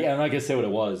gosh. Yeah. I'm not gonna say what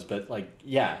it was, but like,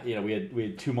 yeah, we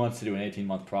had 2 months to do an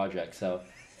 18-month project, so.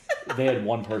 They had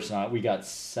 1 person on it. We got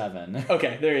 7.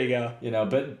 Okay, there you go.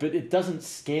 But it doesn't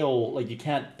scale. Like you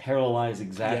can't parallelize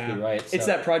exactly right. So. It's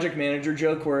that project manager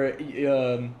joke where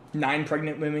 9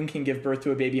 pregnant women can give birth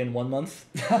to a baby in 1 month.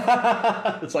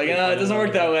 It's like, it doesn't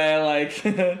work that way. Like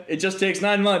it just takes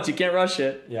 9 months. You can't rush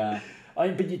it. Yeah.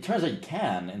 But it turns out you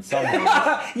can in some ways.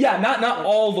 Yeah, not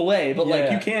all the way, but like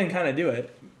you can kind of do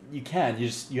it. You can.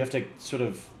 You have to sort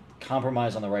of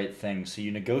compromise on the right thing. So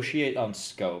you negotiate on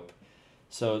scope.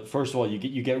 So first of all,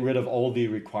 you get rid of all the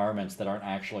requirements that aren't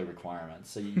actually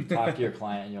requirements. So you talk to your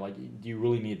client and you're like, do you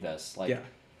really need this? Like,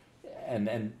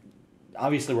 and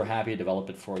obviously we're happy to develop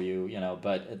it for you,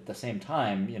 but at the same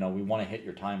time, we want to hit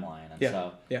your timeline. And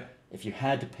so if you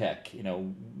had to pick,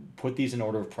 put these in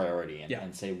order of priority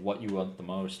and say what you want the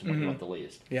most and what you want the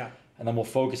least. Yeah. And then we'll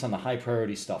focus on the high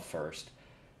priority stuff first.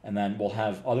 And then we'll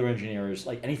have other engineers,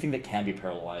 like anything that can be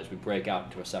parallelized, we break out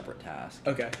into a separate task.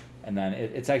 Okay. And then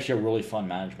it's actually a really fun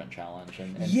management challenge.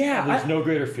 And there's no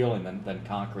greater feeling than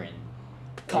conquering.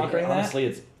 Conquering that? Honestly,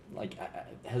 it's like,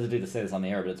 I hesitate to say this on the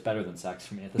air, but it's better than sex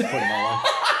for me at this point in my life.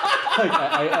 Like,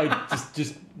 I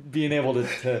just being able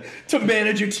to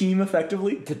manage your team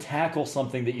effectively? To tackle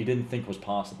something that you didn't think was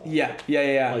possible. Yeah.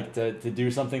 Like to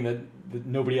do something that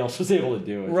nobody else was able to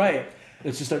do. Right.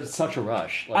 It's just such a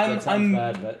rush. Like, that sounds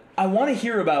bad, but I want to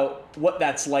hear about what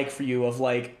that's like for you. Of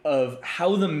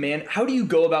how how do you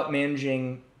go about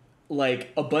managing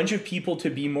like a bunch of people to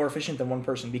be more efficient than one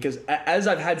person? Because as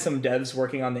I've had some devs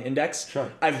working on the index,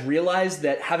 I've realized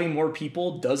that having more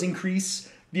people does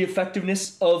increase the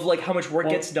effectiveness of like how much work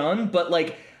gets done. But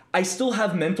like I still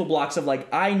have mental blocks of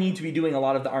like I need to be doing a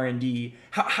lot of the R&D.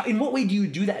 How in what way do you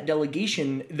do that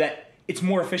delegation that it's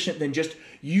more efficient than just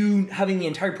you having the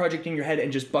entire project in your head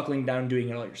and just buckling down and doing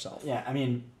it all yourself? Yeah, I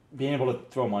mean, being able to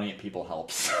throw money at people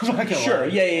helps. Sure,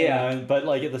 yeah. But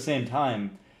like at the same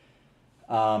time,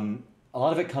 a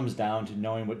lot of it comes down to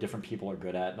knowing what different people are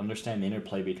good at, understanding the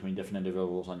interplay between different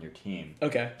individuals on your team.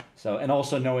 Okay. So, and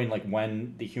also knowing like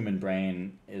when the human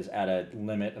brain is at a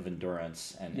limit of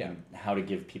endurance and how to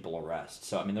give people a rest.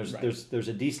 So, I mean, there's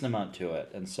a decent amount to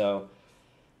it, and so.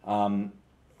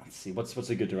 Let's see, what's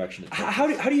a good direction to take? How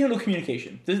do you handle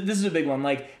communication? This is a big one.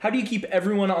 Like, how do you keep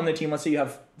everyone on the team? Let's say you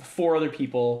have 4 other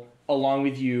people along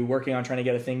with you working on trying to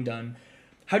get a thing done.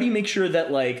 How do you make sure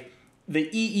that like the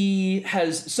EE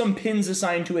has some pins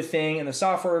assigned to a thing and the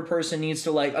software person needs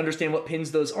to like understand what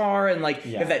pins those are, and like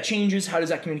if that changes, how does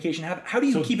that communication happen? How do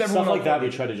you keep everyone stuff like that?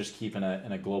 We try to just keep in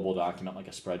a global document, like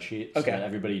a spreadsheet, so that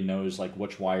everybody knows like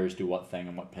which wires do what thing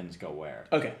and what pins go where.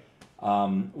 Okay.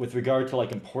 With regard to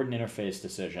like important interface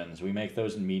decisions, we make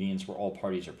those in meetings where all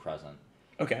parties are present.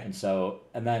 Okay.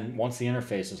 And then once the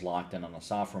interface is locked in on the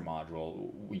software module,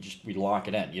 we lock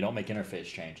it in. You don't make interface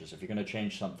changes. If you're going to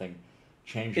change something,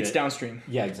 change it. It's downstream.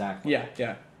 Yeah, exactly.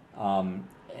 Yeah.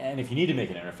 And if you need to make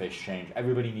an interface change,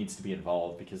 everybody needs to be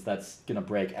involved because that's going to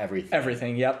break everything.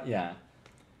 Everything, yep. Yeah.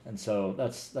 And so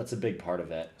that's a big part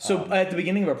of it. So at the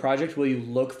beginning of a project, will you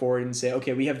look forward and say,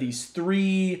 okay, we have these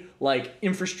 3 like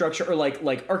infrastructure or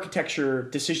like architecture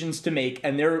decisions to make,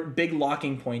 and they're big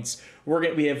locking points.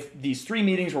 We have these 3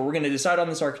 meetings where we're going to decide on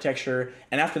this architecture,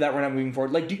 and after that, we're not moving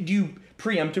forward. Like, do you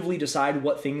preemptively decide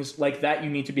what things like that you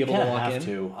need to be able to lock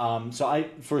in? So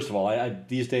first of all, I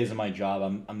these days in my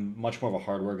job, I'm much more of a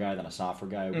hardware guy than a software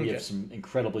guy. We have some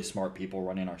incredibly smart people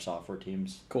running our software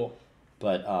teams. Cool.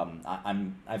 But I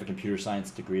have a computer science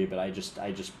degree, but I just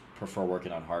prefer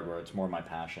working on hardware. It's more my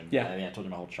passion. Yeah. I mean, I told you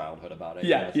my whole childhood about it.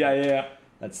 Yeah.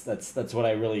 That's what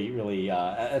I really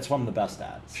that's what I'm the best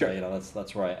at. So, Sure.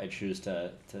 that's where I choose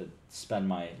to spend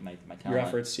my talent. Your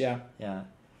efforts, yeah. Yeah.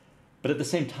 But at the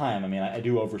same time, I mean, I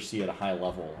do oversee at a high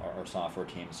level our software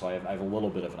team, so I have a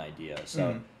little bit of an idea.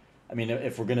 So, I mean,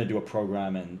 if we're going to do a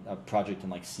program and a project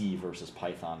in like C versus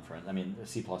Python,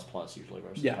 C++ usually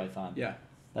versus Python. Yeah.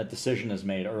 That decision is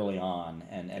made early on,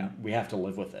 and we have to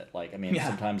live with it. Like, I mean,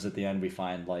 sometimes at the end we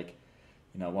find like,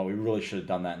 well, we really should have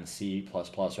done that in C++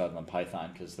 rather than Python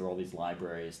because there are all these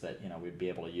libraries that, we'd be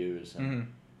able to use.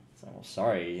 And so, well,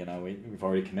 sorry, we've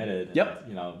already committed. And, Yep.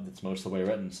 It's most of the way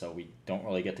written, so we don't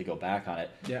really get to go back on it.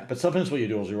 Yeah. But sometimes what you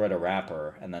do is you write a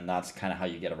wrapper, and then that's kind of how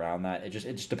you get around that. It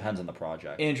just depends on the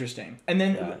project. Interesting. And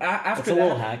then after it's a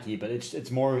little hacky, but it's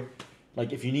more.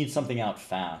 Like, if you need something out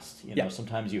fast,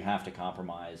 sometimes you have to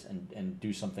compromise and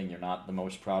do something you're not the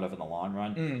most proud of in the long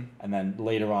run. And then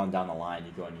later on down the line,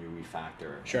 you go and you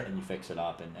refactor and you fix it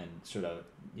up and sort of,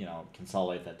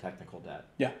 consolidate that technical debt.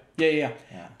 Yeah.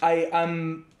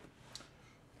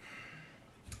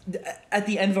 At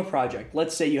the end of a project,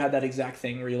 let's say you had that exact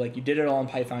thing where you did it all in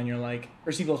Python, you're like,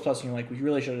 or C++, and you're like, we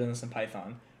really should have done this in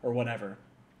Python or whatever.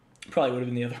 Probably would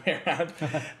have been the other way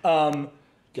around.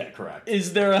 Yeah, correct.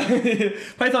 Is there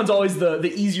Python's always the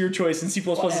easier choice, and C++ is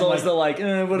always would have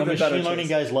been better. Machine learning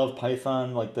guys love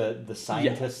Python. Like the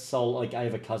scientists, all I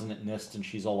have a cousin at NIST, and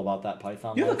she's all about that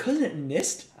Python. You have a cousin at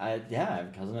NIST? I have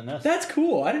a cousin at NIST. That's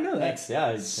cool. I didn't know that. Thanks. Yeah,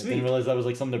 I didn't realize that was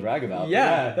like something to brag about.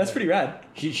 Yeah, that's pretty rad.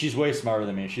 She's way smarter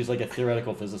than me. She's like a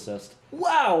theoretical physicist.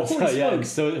 Wow.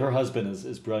 So her husband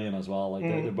is brilliant as well. Like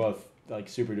they're both like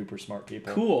super duper smart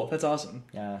people. Cool. That's awesome.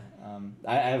 Yeah.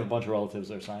 I have a bunch of relatives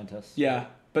that are scientists. Yeah.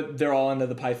 But they're all into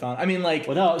the Python. I mean,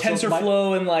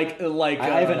 TensorFlow and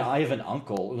I have an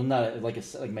uncle. Isn't that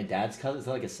like my dad's cousin? Is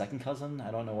that like a second cousin?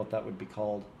 I don't know what that would be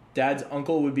called. Dad's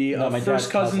uncle would be my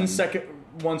first cousin, second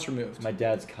once removed. My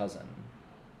dad's cousin.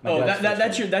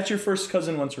 That's your first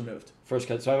cousin once removed. First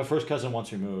cousin. So I have a first cousin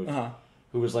once removed.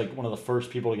 Who was like one of the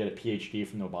first people to get a PhD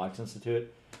from the Robotics Institute,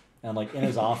 and like in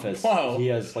his office, he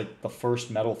has like the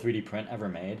first metal 3D print ever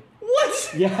made.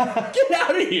 What? Yeah. Get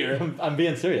out of here. I'm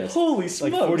being serious. Holy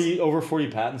smokes. Like over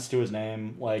 40 patents to his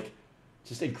name. Like,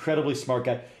 just incredibly smart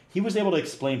guy. He was able to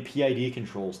explain PID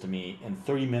controls to me in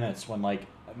 30 minutes when like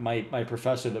my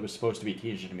professor that was supposed to be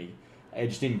teaching to me, I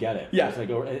just didn't get it. Yeah. Was like,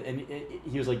 and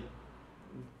he was like,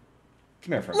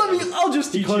 come here for a minute. I'll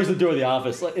just teach you. He closed the door of the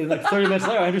office. Like, 30 minutes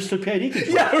later, I understood PID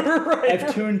controls. Yeah, right.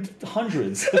 I've tuned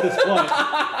hundreds at this point.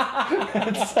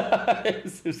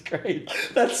 It was great.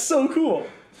 That's so cool.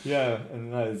 Yeah,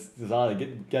 and it's odd. The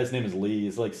guy's name is Lee.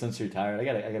 He's like since retired.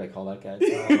 I gotta call that guy.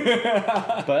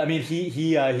 But I mean,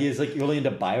 he is like really into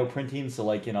bioprinting. So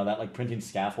like that like printing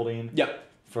scaffolding. Yep.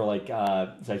 For like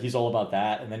so he's all about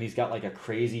that, and then he's got like a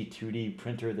crazy 2D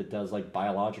printer that does like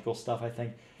biological stuff. I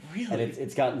think. Really. And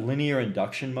it's got linear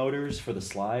induction motors for the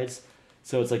slides.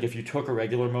 So it's like if you took a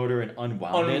regular motor and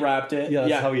unwrapped it. Yeah,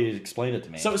 that's how he explained it to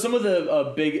me. So some of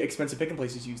the big expensive picking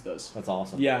places use those. That's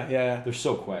awesome. Yeah. They're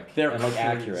so quick. They're like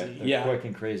accurate. They're quick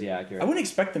and crazy accurate. I wouldn't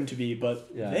expect them to be,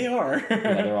 but they are.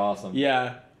 Yeah, they're awesome.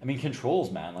 Yeah. I mean,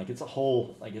 controls, man. Like it's a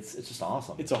whole, like it's just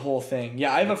awesome. It's a whole thing.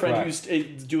 Yeah, I have a friend who's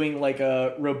doing like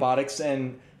robotics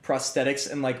and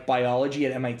prosthetics and like biology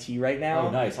at MIT right now. Oh,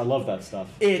 nice. I love that stuff.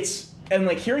 And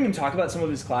like hearing him talk about some of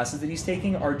his classes that he's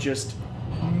taking are just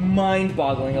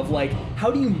mind-boggling of like,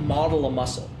 how do you model a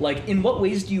muscle? Like, in what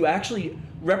ways do you actually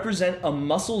represent a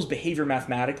muscle's behavior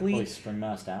mathematically? Like spring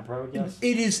mass damper, I would guess.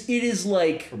 It is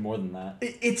like, or more than that.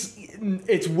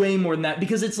 It's way more than that,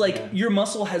 because it's like your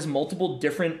muscle has multiple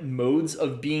different modes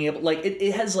of being able, like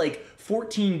it has like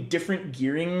 14 different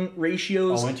gearing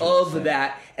ratios of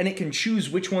that, and it can choose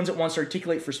which ones it wants to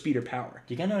articulate for speed or power.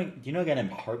 Do you know a guy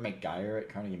named Hart McGuire at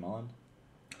Carnegie Mellon?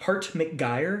 Hart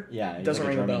McGuire? Yeah, he's doesn't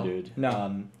like ring a bell. Dude.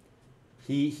 No.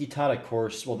 He taught a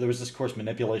course. Well, there was this course,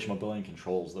 Manipulation, Mobility, and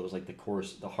Controls. That was like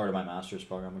the heart of my master's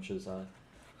program, which is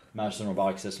Master's in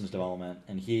Robotic Systems Development.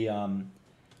 And he was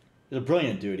a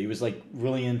brilliant dude. He was like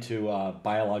really into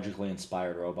biologically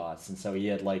inspired robots, and so he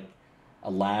had like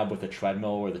a lab with a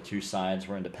treadmill where the two sides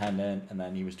were independent, and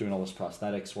then he was doing all this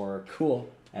prosthetics work. Cool.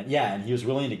 And yeah, and he was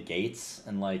really into gates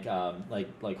and like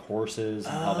horses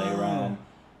and how they ran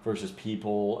versus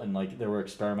people, and like there were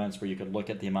experiments where you could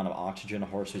look at the amount of oxygen a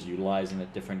horse was utilizing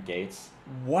at different gates.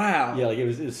 Wow. Yeah, like it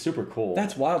was super cool.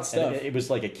 That's wild stuff. And it was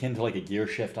like akin to like a gear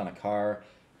shift on a car,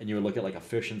 and you would look at like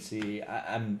efficiency.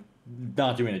 I'm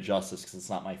not doing it justice because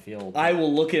it's not my field. I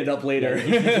will look it up later.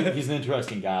 Yeah, he's an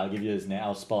interesting guy. I'll give you his name.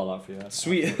 I'll spell it out for you.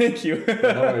 Sweet, thank you.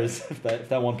 No worries. If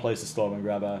that one place is still open,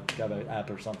 grab an app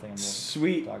or something. And we'll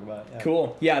Sweet. Talk about it. Yeah.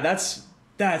 Cool. Yeah, that's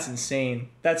insane.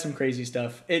 That's some crazy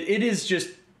stuff. It is just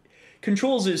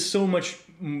controls is so much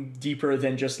deeper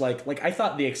than just like I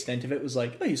thought the extent of it was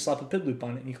like, oh, you slap a PID loop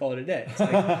on it and you call it a day. It's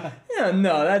like, yeah,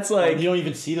 no, that's like you don't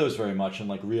even see those very much in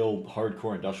like real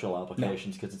hardcore industrial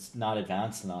applications because it's not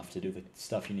advanced enough to do the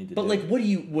stuff you need to do. But like, what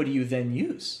do you then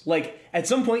use? Like at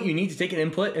some point you need to take an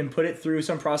input and put it through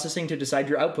some processing to decide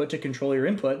your output to control your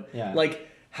input. Yeah. Like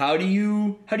how do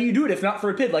you do it if not for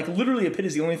a PID? Like literally a PID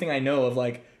is the only thing I know of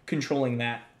like controlling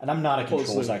that. And I'm not a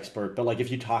controls expert, but like if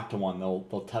you talk to one,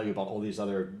 they'll tell you about all these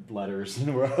other letters in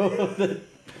a row that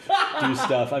do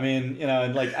stuff. I mean, you know,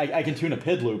 and like I can tune a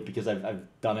PID loop because I've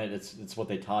done it. It's what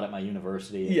they taught at my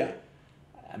university. Yeah.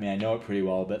 I mean, I know it pretty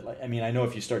well, but like, I mean, I know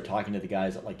if you start talking to the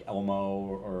guys at like Elmo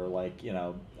or like, you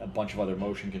know, a bunch of other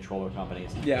motion controller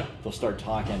companies, yeah, they'll start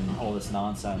talking all this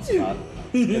nonsense about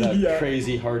yeah,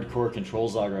 crazy hardcore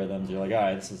controls algorithms. You're like, all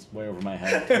right, this is way over my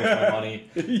head. Here's my money.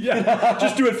 Yeah,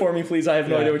 just do it for me, please. I have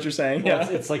no idea what you're saying. Well,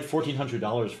 yeah, it's like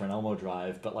 $1,400 for an Elmo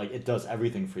drive, but like it does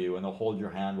everything for you, and they'll hold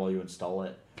your hand while you install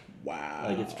it. Wow.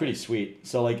 Like it's pretty sweet.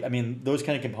 So like, I mean, those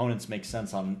kind of components make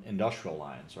sense on industrial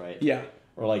lines, right? Yeah.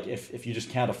 Or like if you just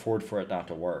can't afford for it not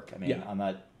to work. I mean, yeah. on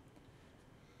that,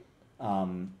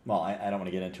 well, I don't want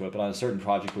to get into it, but on a certain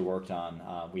project we worked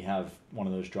on, we have one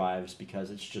of those drives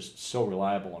because it's just so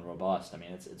reliable and robust. I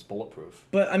mean, it's bulletproof.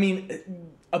 But I mean,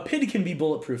 a PID can be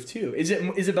bulletproof too. Is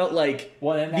it about like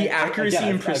the accuracy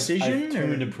and precision? I've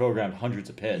tuned and programmed hundreds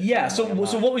of PIDs. Yeah. So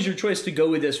what was your choice to go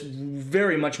with this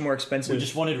very much more expensive? We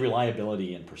just wanted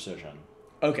reliability and precision.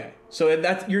 Okay, so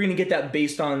that you're going to get that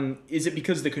based on, is it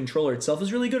because the controller itself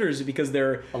is really good, or is it because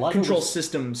their control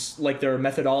systems, like their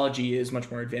methodology, is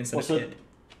much more advanced than a PID?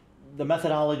 The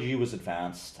methodology was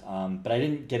advanced, but I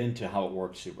didn't get into how it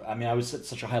worked super. I mean, I was at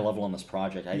such a high level on this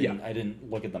project. I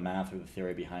didn't look at the math or the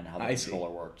theory behind how the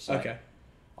controller worked. So okay.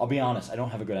 I'll be honest, I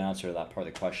don't have a good answer to that part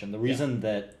of the question. The reason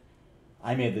that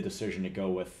I made the decision to go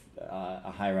with a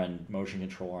higher-end motion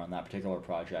controller on that particular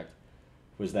project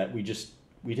was that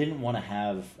we didn't want to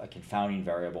have a confounding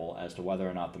variable as to whether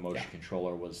or not the motion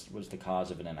controller was the cause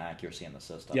of an inaccuracy in the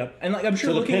system. Yep, and like I'm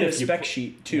sure looking at a spec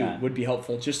sheet too would be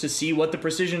helpful, just to see what the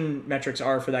precision metrics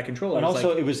are for that controller. And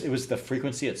also, it was the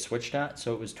frequency it switched at,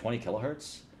 so it was 20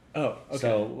 kilohertz. Oh, okay.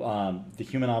 So the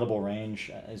human audible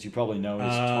range, as you probably know,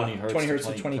 is 20 hertz. 20 hertz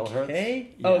to 20 kilohertz.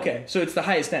 Yeah. Oh, okay. So it's the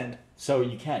highest end. So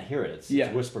you can't hear it.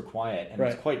 It's whisper quiet, and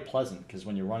it's quite pleasant because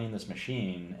when you're running this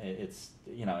machine, it's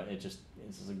just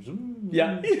like zoom.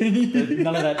 Yeah.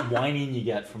 None of that whining you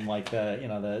get from like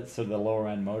the sort of the lower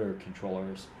end motor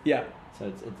controllers. Yeah.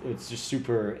 So it's just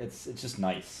super. It's just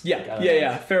nice. Yeah.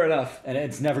 Like, fair enough. And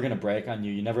it's never gonna break on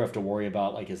you. You never have to worry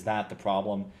about like, is that the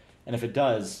problem? And if it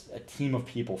does, a team of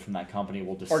people from that company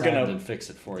will descend and fix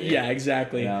it for you. Yeah,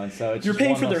 exactly. You know, and so you're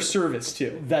paying for their service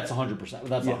too. That's 100%.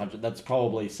 That's 100. That's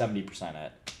probably 70%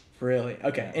 it. Really?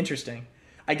 Okay, interesting.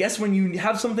 I guess when you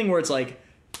have something where it's like,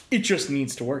 it just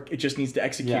needs to work. It just needs to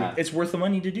execute. Yeah. It's worth the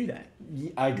money to do that.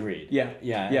 I agreed. Yeah.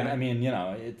 I mean,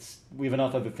 we have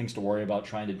enough other things to worry about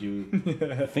trying to do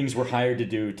things we're hired to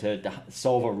do to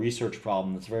solve a research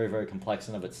problem that's very, very complex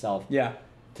in of itself. Yeah.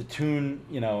 To tune,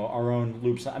 our own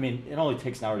loops. I mean, it only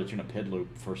takes an hour to tune a PID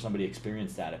loop for somebody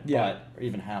experienced at it, or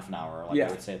even half an hour, I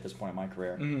would say at this point in my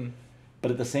career. Mm-hmm.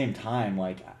 But at the same time,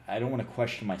 like, I don't want to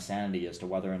question my sanity as to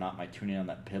whether or not my tuning on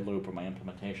that PID loop or my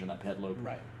implementation of that PID loop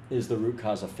is the root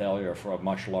cause of failure for a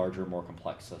much larger, more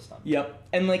complex system. Yep.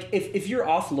 And like, if you're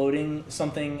offloading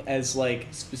something as like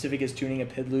specific as tuning a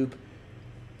PID loop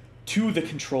to the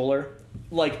controller,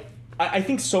 like, I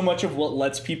think so much of what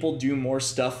lets people do more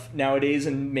stuff nowadays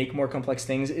and make more complex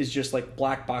things is just like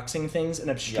black boxing things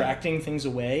and abstracting things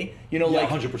away. Like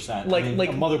 100%. Like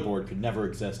a motherboard could never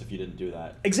exist if you didn't do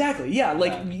that. Exactly. Yeah.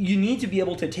 Like you need to be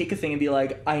able to take a thing and be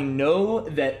like, I know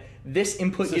that this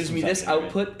input gives me this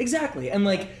output. Right? Exactly. And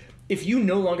like, if you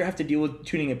no longer have to deal with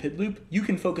tuning a PID loop, you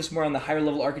can focus more on the higher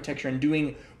level architecture and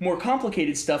doing more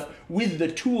complicated stuff with the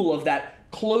tool of that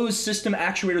closed system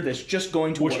actuator that's just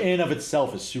going to work. Which in and of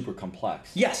itself is super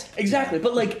complex. Yes, exactly.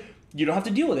 But like, you don't have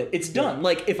to deal with it. It's done.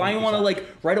 Like, if 100%. I want to like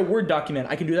write a Word document,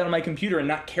 I can do that on my computer and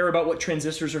not care about what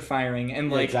transistors are firing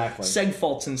and like seg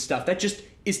faults and stuff. That just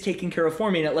is taken care of for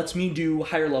me, and it lets me do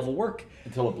higher level work.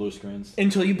 Until it blue screens.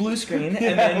 Until you blue screen,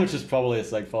 and then... Which is probably a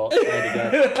seg fault.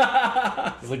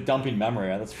 It's like dumping memory.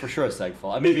 That's for sure a seg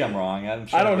fault. Maybe I'm wrong. I'm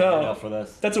sure I don't know. For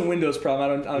this. That's a Windows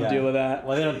problem. I don't deal with that.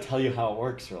 Well, they don't tell you how it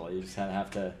works, really. You just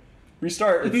have to...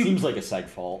 Restart. It seems like a seg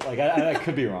fault. Like, I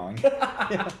could be wrong.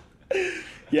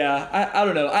 Yeah, I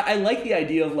don't know. I like the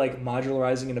idea of, like,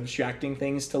 modularizing and abstracting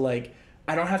things to, like,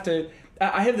 I don't have to...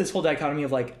 I have this whole dichotomy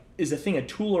of, like, is a thing a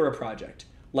tool or a project?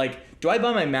 Like, do I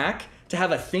buy my Mac to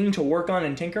have a thing to work on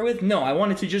and tinker with? No, I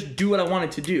want it to just do what I want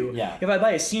it to do. Yeah. If I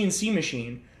buy a CNC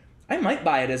machine, I might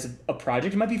buy it as a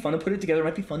project. It might be fun to put it together. It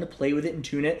might be fun to play with it and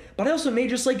tune it. But I also may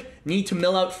just, like, need to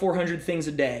mill out 400 things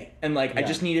a day. And, like, I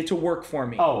just need it to work for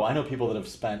me. Oh, I know people that have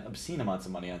spent obscene amounts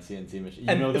of money on CNC machines.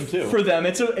 You know them, too. For them,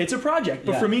 it's a project.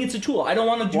 But for me, it's a tool. I don't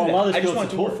want to do that. A lot of I just people want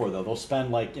it's a to tool work. for, though. They'll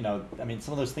spend, like,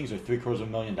 some of those things are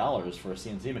 $750,000 for a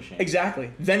CNC machine.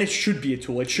 Exactly. Then it should be a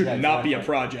tool. It should not be a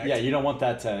project. Yeah, you don't want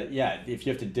that to... Yeah, if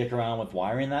you have to dick around with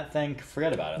wiring that thing,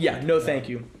 forget about it. Yeah, no thank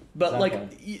you. But,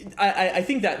 Exactly. like, I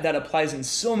think that applies in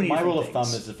so many different things. My rule of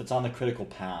thumb is if it's on the critical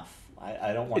path,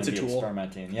 I don't want to be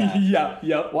experimenting. Yeah.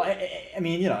 Yeah. Well, I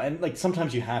mean, and, like,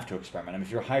 sometimes you have to experiment. I mean,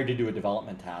 if you're hired to do a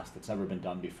development task that's never been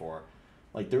done before,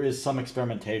 like, there is some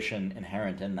experimentation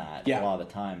inherent in that a lot of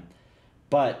the time.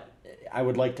 But I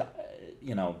would like to,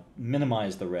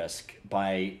 minimize the risk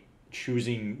by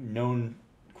choosing known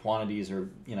quantities or,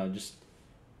 just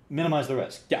minimize the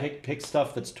risk. Yeah. Pick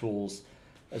stuff that's tools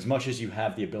as much as you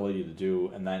have the ability to do,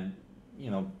 and then,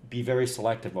 be very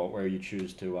selective about where you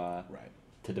choose to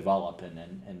develop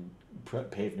and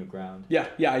pave new ground. Yeah,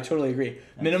 I totally agree.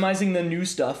 Minimizing the new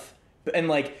stuff and,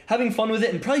 like, having fun with it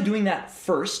and probably doing that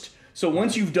first. So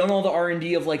once you've done all the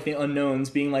R&D of, like, the unknowns,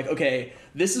 being like, okay,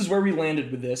 this is where we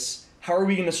landed with this. How are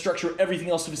we going to structure everything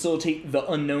else to facilitate the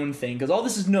unknown thing? Because all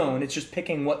this is known. It's just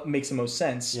picking what makes the most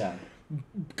sense. Yeah.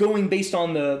 Going based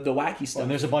on the wacky stuff. Well,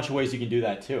 and there's a bunch of ways you can do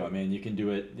that too. I mean, you can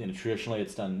do it, traditionally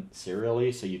it's done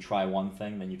serially, so you try one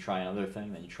thing, then you try another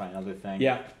thing, then you try another thing.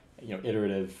 Yeah.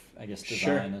 Iterative, I guess,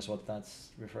 design is what that's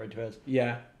referred to as.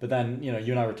 Yeah. But then, you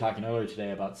and I were talking earlier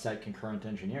today about set concurrent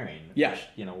engineering. Yeah.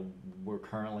 Which, we're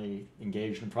currently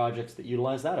engaged in projects that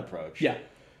utilize that approach. Yeah.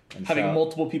 And having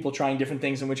multiple people trying different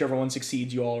things and whichever one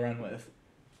succeeds, you all run with.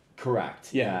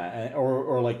 Correct. Yeah.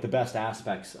 Or like the best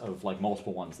aspects of, like,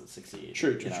 multiple ones that succeed.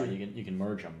 True. You can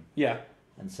merge them. Yeah.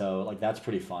 And so, like, that's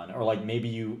pretty fun. Or, like,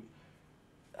 maybe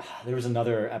there was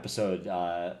another episode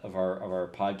of our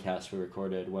podcast we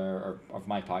recorded or of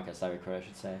my podcast I recorded, I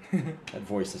should say. That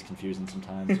voice is confusing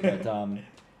sometimes. But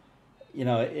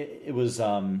it was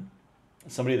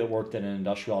somebody that worked at an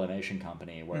industrial automation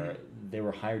company where they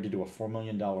were hired to do a $4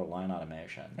 million line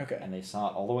automation. Okay. And they saw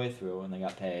it all the way through and they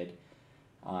got paid.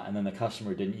 And then the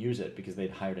customer didn't use it because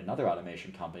they'd hired another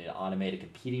automation company to automate a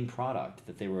competing product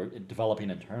that they were developing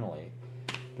internally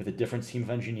with a different team of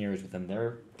engineers within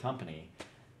their company.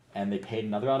 And they paid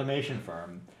another automation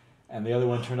firm, and the other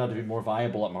one turned out to be more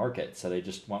viable at market, so they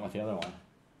just went with the other one.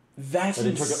 That's so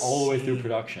they took it all the way through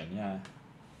production, yeah.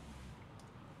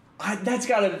 That's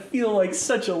got to feel like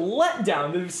such a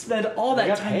letdown to spend all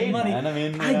that time and money. Man. I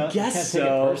mean, I guess can't so. Take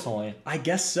it personally. I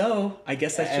guess so. I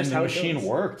guess that's just how it goes. And the machine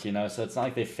worked, so it's not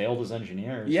like they failed as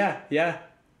engineers. Yeah.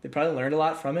 They probably learned a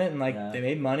lot from it, and, like, they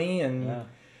made money, and... Yeah.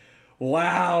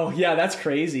 Wow. Yeah, that's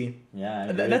crazy.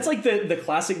 Yeah. That's like the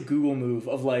classic Google move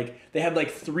of, like, they had, like,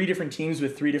 3 different teams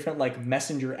with 3 different, like,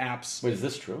 messenger apps. Wait, is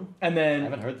this true? And then... I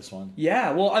haven't heard this one.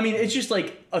 Yeah. Well, I mean, it's just,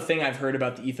 like, a thing I've heard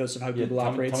about the ethos of how Google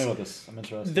operates. Tell me about this. I'm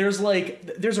interested.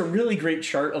 There's a really great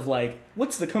chart of, like,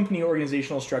 what's the company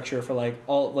organizational structure for, like,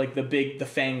 all, like, the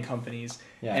FANG companies.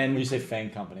 Yeah, and when you say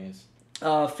FANG companies.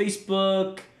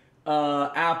 Facebook,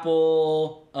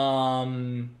 Apple,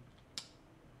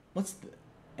 what's the...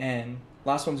 And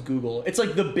last one's Google. It's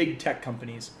like the big tech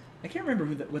companies. I can't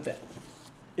remember what that.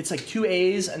 It's like 2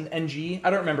 A's and NG.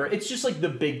 I don't remember. It's just like the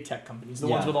big tech companies, the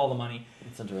ones with all the money.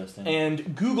 It's interesting.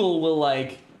 And Google will,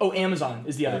 like, Amazon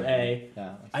is the other A.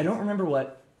 Yeah. I don't remember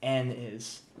what N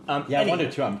is. I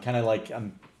wonder too. I'm kind of like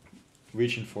I'm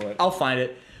reaching for it. I'll find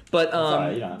it. But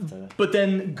sorry, you don't have to. But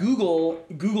then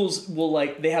Google's will,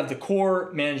 like, they have the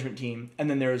core management team, and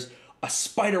then there's a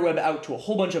spider web out to a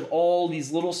whole bunch of all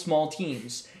these little small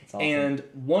teams. Awesome. And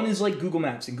one is like Google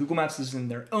Maps, and Google Maps is in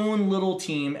their own little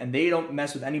team, and they don't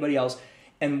mess with anybody else.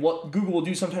 And what Google will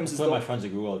do sometimes is my friends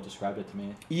at Google have described it to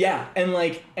me. Yeah,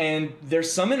 and there's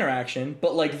some interaction,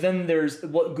 but, like, then there's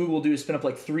what Google will do is spin up,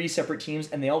 like, 3 separate teams,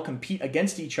 and they all compete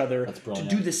against each other to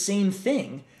do the same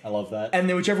thing. I love that. And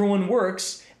then whichever one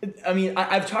works, I mean,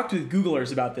 I've talked with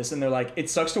Googlers about this, and they're like, it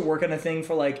sucks to work on a thing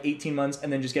for like 18 months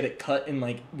and then just get it cut in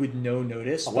like with no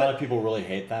notice. A lot of people really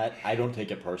hate that. I don't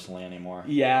take it personally anymore.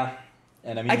 Yeah.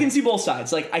 And I mean, I can see both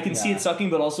sides. Like, I can see Yeah. it sucking,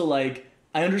 but also like,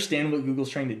 I understand what Google's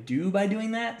trying to do by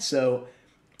doing that. So,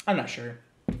 I'm not sure.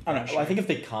 well, I think if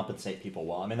they compensate people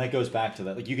well, I mean, that goes back to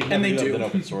that. Like, you could And never they do that do. with an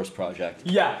open source project.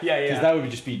 Yeah. Because that would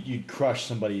just be, you'd crush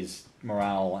somebody's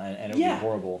morale, and it would Yeah. be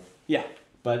horrible. Yeah.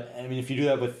 But, I mean, if you do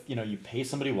that with, you pay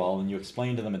somebody well and you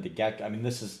explain to them at the get, I mean,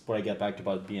 this is what I get back to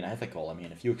about being ethical. I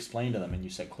mean, if you explain to them and you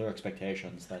set clear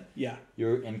expectations that Yeah.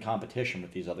 you're in competition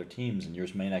with these other teams and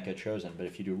yours may not get chosen, but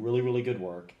if you do really, really good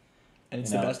work, And it's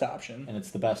You the know, best option. and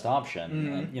it's the best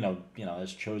option, Mhm. and,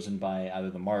 as chosen by either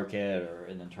the market or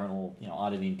an internal,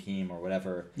 auditing team or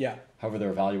whatever, Yeah. however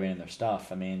they're evaluating their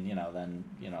stuff, I mean, then,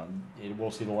 it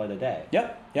will see the light of day.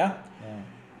 Yep. Yeah.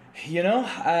 Yeah.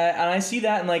 And I see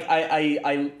that, and like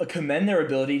I commend their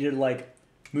ability to like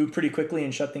move pretty quickly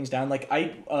and shut things down. Like I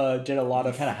did a lot You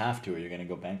of. kind of have to, or you're going to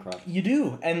go bankrupt. You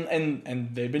do, and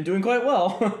they've been doing quite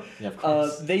well. Yeah, of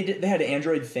course. They had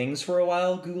Android Things for a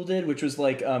while. Google did, which was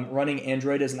like running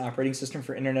Android as an operating system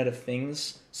for Internet of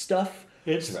Things stuff.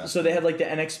 Interesting. So they had like the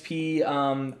NXP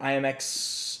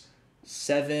IMX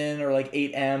 7 or like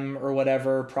 8M or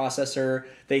whatever processor.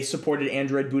 They supported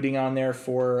Android booting on there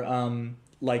for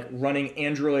like running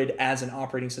Android as an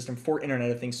operating system for Internet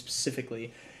of Things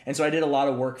specifically. And so I did a lot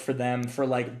of work for them for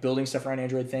like building stuff around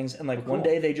Android Things. And like one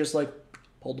day they just like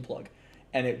pulled the plug,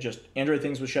 and it just Android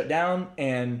Things was shut down,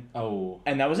 and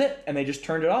that was it. And they just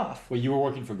turned it off. Well, you were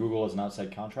working for Google as an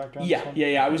outside contractor on this Yeah, one?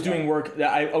 yeah. I was doing work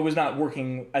that I was not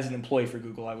working as an employee for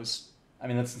Google. I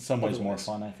mean, that's in some ways more Otherwise.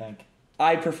 fun, I think.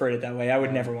 I preferred it that way. I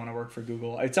would never want to work for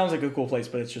Google. It sounds like a cool place,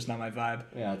 but it's just not my vibe.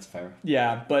 Yeah, that's fair.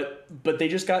 Yeah, but they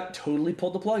just got totally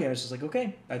pulled the plug, and it's just like,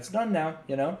 okay, that's done now,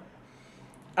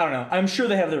 I don't know. I'm sure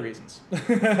they have their reasons.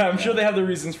 I'm sure they have their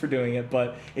reasons for doing it,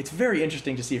 but it's very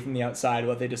interesting to see from the outside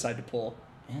what they decide to pull.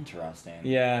 Interesting.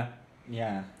 Yeah.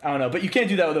 Yeah. I don't know, but you can't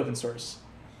do that with open source,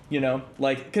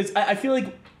 like, because I feel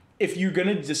like if you're going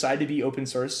to decide to be open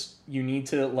source, you need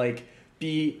to like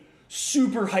be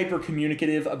super hyper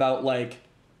communicative about like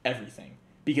everything,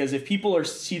 because if people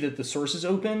see that the source is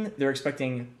open, they're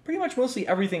expecting pretty much mostly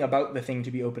everything about the thing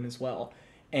to be open as well.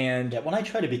 And yeah, when I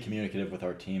try to be communicative with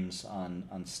our teams on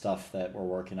stuff that we're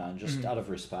working on, just out of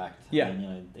respect. Yeah. I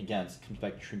mean, again, it comes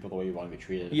back to treat people the way you want to be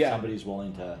treated. If Yeah. somebody's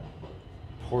willing to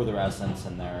pour their essence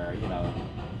and their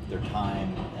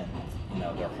time and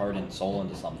their heart and soul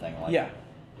into something, like yeah,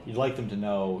 you'd like them to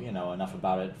know enough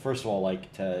about it. First of all,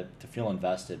 like to feel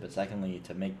invested, but secondly,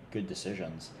 to make good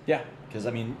decisions. yeah, Because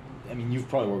I mean, you've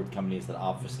probably worked with companies that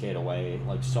obfuscate away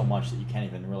like so much that you can't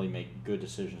even really make good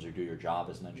decisions or do your job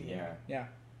as an engineer. yeah.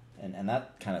 And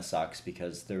that kind of sucks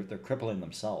because they're crippling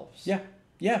themselves. Yeah.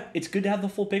 Yeah, it's good to have the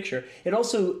full picture. It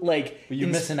also like But you're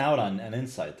missing out on an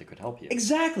insight that could help you.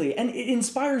 Exactly, and it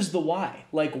inspires the why.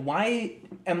 Like, why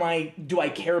do I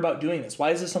care about doing this?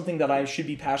 Why is this something that I should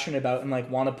be passionate about and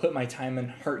like want to put my time and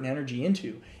heart and energy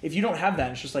into? If you don't have that,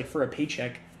 it's just like for a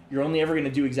paycheck, you're only ever going to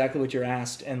do exactly what you're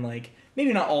asked, and like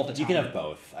maybe not all the time. You can have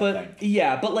both. But I think.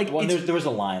 yeah, but like Well, there was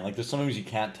a line. Like, there's sometimes you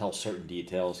can't tell certain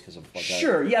details because of like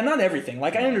sure, yeah, not everything.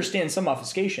 Like I understand some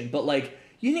obfuscation, but like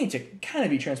you need to kind of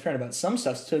be transparent about some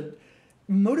stuff to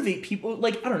motivate people.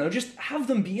 Like I don't know, just have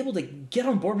them be able to get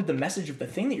on board with the message of the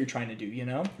thing that you're trying to do.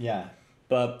 Yeah.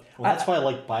 But Well, that's why I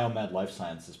like biomed life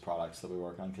sciences products that we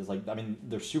work on because,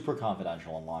 they're super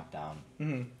confidential and locked down.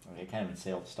 I can't even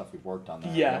say all the stuff we've worked on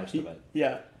there. yeah, Most of it.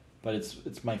 yeah. But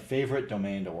it's my favorite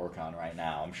domain to work on right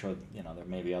now. I'm sure there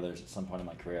may be others at some point in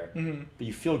my career. But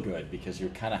you feel good because you're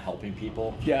kind of helping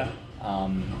people. Yeah.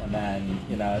 And then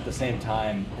at the same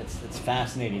time, it's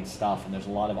fascinating stuff, and there's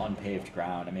a lot of unpaved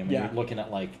ground. I mean, when you're looking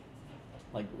at like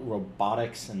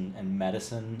robotics and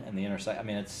medicine and the intersect. I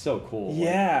mean, it's so cool.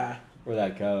 Yeah. Where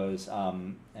that goes.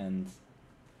 And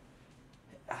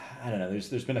I don't know.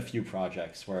 There's been a few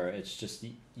projects where it's just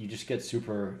you just get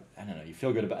super. I don't know. You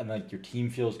feel good about, and like your team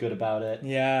feels good about it.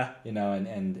 Yeah.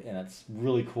 And it's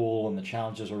really cool, and the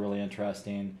challenges are really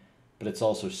interesting. But it's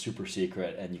also super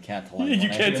secret, and you can't tell anyone. You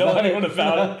can't tell anyone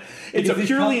about it. It's a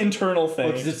purely internal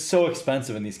thing. Because it's so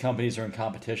expensive, and these companies are in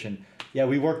competition. Yeah,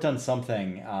 we worked on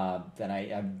something, and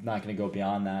I'm not going to go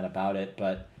beyond that about it,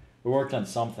 but we worked on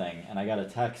something, and I got a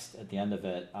text at the end of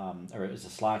it, or it was a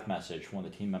Slack message from one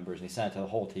of the team members, and he sent it to the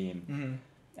whole team,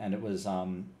 and it was,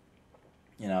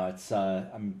 it's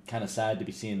I'm kind of sad to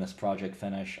be seeing this project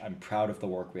finish. I'm proud of the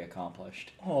work we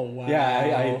accomplished. Oh wow!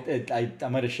 Yeah, I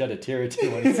might have shed a tear or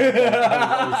two when he said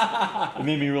that. It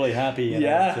made me really happy, to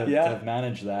have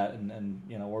managed that and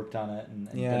worked on it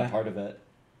and been a part of it.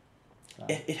 So.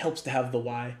 It helps to have the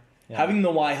why. Having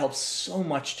the why helps so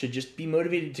much to just be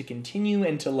motivated to continue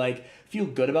and to like feel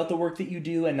good about the work that you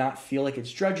do and not feel like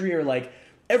it's drudgery or like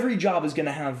every job is going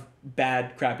to have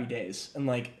bad, crappy days. And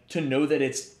like to know that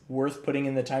it's worth putting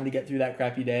in the time to get through that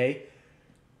crappy day,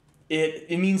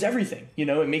 it means everything. You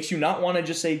know, it makes you not want to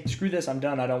just say, screw this, I'm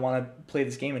done. I don't want to play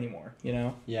this game anymore, you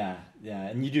know? Yeah.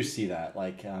 And you do see that.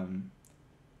 Like,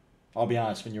 I'll be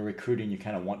honest, when you're recruiting, you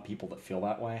kind of want people that feel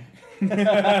that way.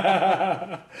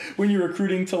 When you're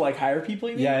recruiting to like hire people,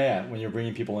 you mean? Yeah. When you're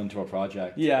bringing people into a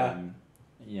project. Yeah.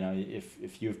 You know,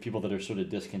 if you have people that are sort of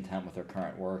discontent with their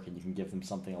current work and you can give them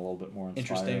something a little bit more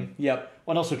inspiring. Interesting. Yep.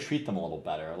 And also treat them a little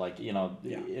better. Like, you know,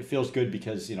 it feels good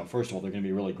because, you know, first of all, they're going to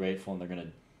be really grateful and they're going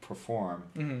to perform.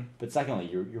 Mm-hmm. But secondly,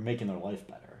 you're making their life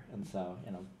better. And so,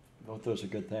 you know, both those are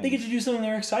good things. They get to do something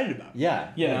they're excited about.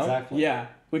 Yeah, you know? Exactly. Yeah,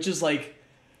 which is like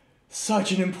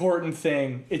such an important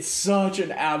thing. It's such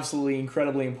an absolutely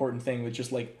incredibly important thing with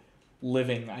just like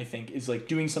living, I think, is like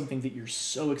doing something that you're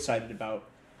so excited about.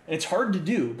 And it's hard to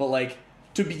do, but like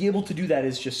to be able to do that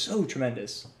is just so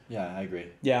tremendous. Yeah, I agree.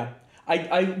 Yeah.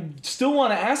 I still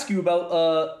want to ask you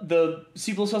about the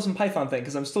C++ and Python thing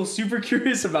because I'm still super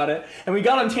curious about it. And we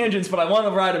got on tangents, but I want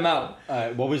to ride them out.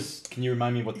 Can you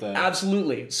remind me what the...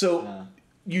 Absolutely. So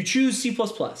you choose C++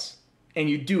 and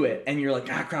you do it and you're like,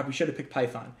 crap, we should have picked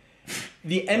Python.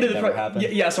 The end of the...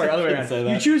 Other way around.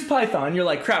 You choose Python, you're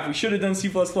like, crap, we should have done C++.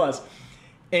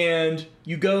 And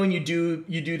you go and you do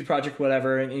the project,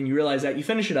 whatever, and you realize that, you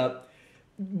finish it up.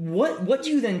 What do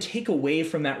you then take away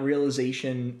from that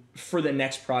realization for the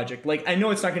next project? Like, I know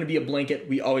it's not going to be a blanket,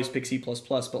 we always pick C++,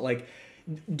 but like,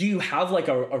 do you have like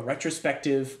a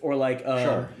retrospective or like a...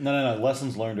 Sure. No.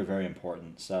 Lessons learned are very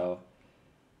important. So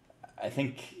I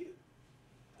think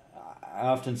I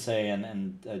often say, and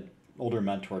an older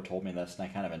mentor told me this, and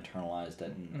I kind of internalized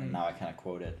it, and now I kind of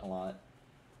quote it a lot.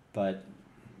 But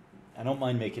I don't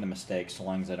mind making a mistake so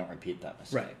long as I don't repeat that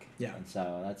mistake. Right. Yeah. And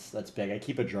so that's big. I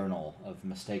keep a journal of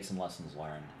mistakes and lessons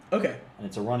learned. Okay. And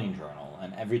it's a running journal.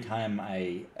 And every time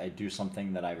I do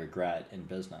something that I regret in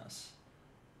business,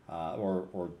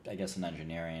 or I guess in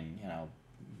engineering, you know,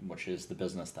 which is the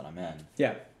business that I'm in.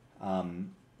 Yeah.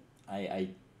 I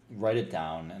write it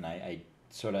down and I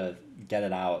sort of get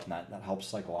it out, and that helps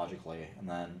psychologically. And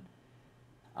then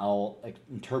I'll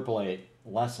interpolate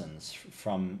lessons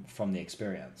from the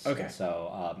experience. Okay. And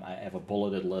so I have a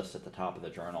bulleted list at the top of the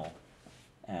journal,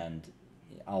 and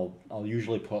I'll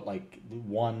usually put like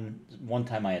one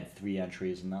time I had 3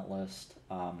 entries in that list,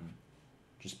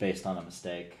 just based on a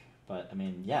mistake. But I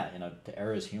mean, yeah, you know, the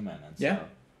error is human, and so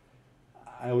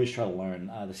I always try to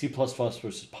learn. The C++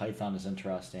 versus Python is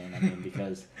interesting. I mean,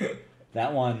 because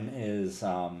that one is.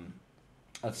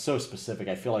 That's so specific.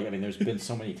 I feel like, I mean, there's been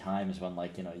so many times when,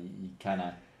 like, you know, you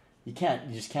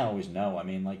just can't always know. I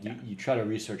mean, like, you try to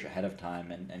research ahead of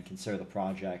time and consider the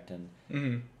project,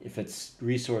 and if it's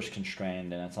resource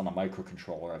constrained and it's on a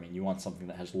microcontroller, I mean, you want something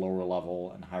that has lower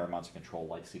level and higher amounts of control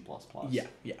like C++.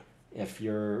 Yeah. If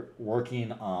you're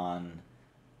working on,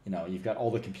 you know, you've got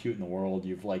all the compute in the world,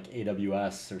 you've like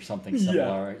AWS or something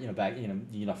similar, you know,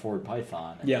 you can afford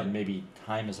Python, and maybe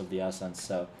time is of the essence,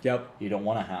 so you don't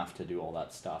want to have to do all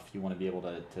that stuff. You want to be able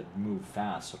to move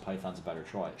fast, so Python's a better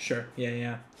choice. Sure.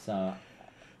 Yeah. So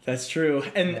that's true.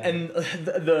 And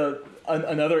the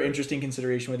another interesting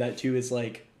consideration with that too is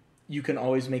like, you can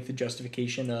always make the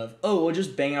justification of, we'll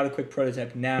just bang out a quick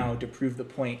prototype now to prove the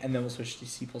point, and then we'll switch to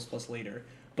C++ later.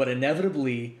 But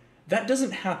inevitably, that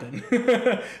doesn't happen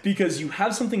because you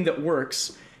have something that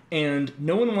works and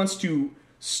no one wants to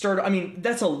start. I mean,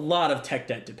 that's a lot of tech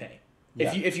debt to pay.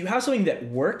 Yeah. If you have something that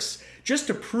works, just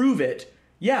to prove it,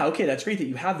 okay, that's great that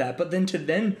you have that. But then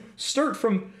to start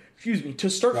from,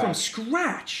 from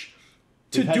scratch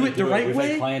to do it the right way. We've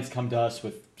had clients come to us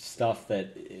with stuff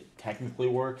that it technically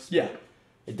works. Yeah.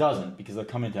 It doesn't, because they're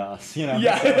coming to us, you know.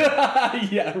 Yeah.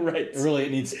 Yeah, right.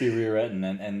 It needs to be rewritten,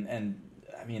 and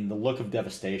I mean, the look of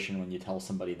devastation when you tell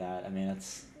somebody that, I mean,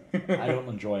 I don't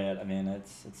enjoy it. I mean,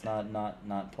 it's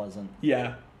not pleasant.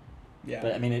 Yeah.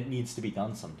 But I mean, it needs to be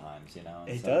done sometimes, you know.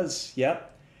 It does.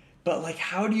 Yep. But like,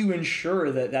 how do you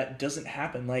ensure that doesn't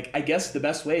happen? Like, I guess the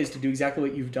best way is to do exactly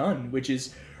what you've done, which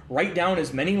is write down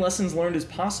as many lessons learned as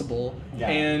possible,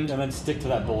 and then stick to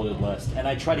that bulleted list. And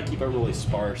I try to keep it really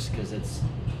sparse because it's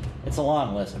a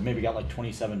long list. I've maybe got like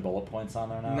 27 bullet points on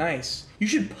there now. Nice. You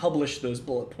should publish those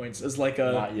bullet points as like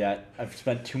a... Not yet. I've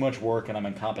spent too much work and I'm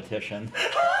in competition.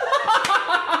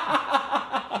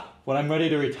 When I'm ready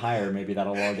to retire, maybe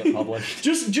that'll all get published.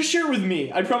 Just share it with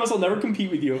me. I promise I'll never compete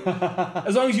with you.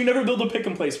 As long as you never build a pick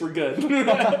and place, we're good.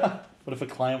 What if a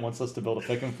client wants us to build a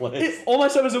pick and place? All my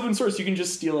stuff is open source. You can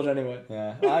just steal it anyway.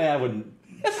 Yeah. I wouldn't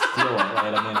steal it,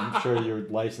 right? I mean, I'm sure your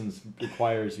license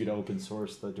requires you to open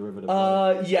source the derivative.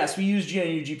 Yes, we use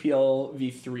GNU GPL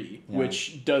v3, Yeah.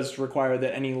 which does require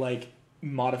that any like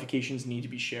modifications need to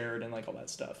be shared and like all that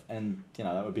stuff. And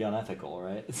that would be unethical,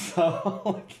 right?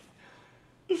 So,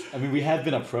 I mean, we have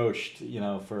been approached,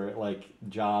 for like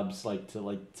jobs,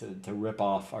 to rip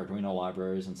off Arduino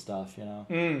libraries and stuff,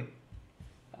 And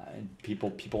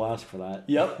people ask for that.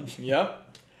 Yep.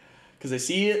 Because they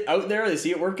see it out there, they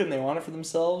see it working, they want it for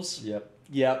themselves.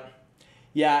 Yep.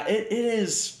 Yeah, it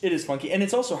is funky. And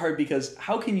it's also hard because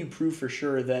how can you prove for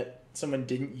sure that someone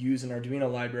didn't use an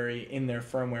Arduino library in their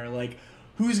firmware? Like,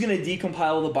 who's going to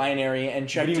decompile the binary and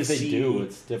check Even to if they see... do,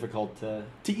 it's difficult to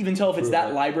even tell if it's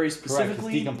that library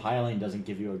specifically. Correct, decompiling doesn't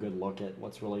give you a good look at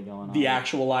what's really going on. The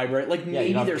actual library. Like,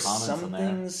 maybe there's some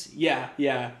things...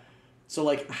 Yeah. So,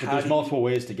 like, but there's multiple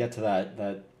ways to get to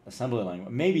that assembly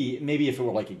language. Maybe if it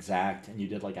were like exact and you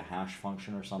did like a hash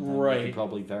function or something, right, you could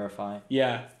probably verify.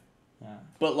 Yeah.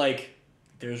 But like,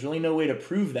 there's really no way to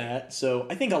prove that. So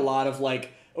I think a lot of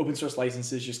like open source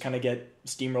licenses just kind of get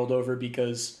steamrolled over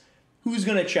because who's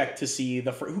gonna check to see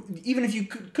even if you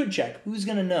could check, who's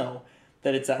gonna know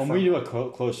that it's that? When we do a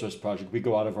closed source project, we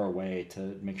go out of our way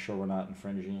to make sure we're not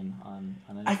infringing on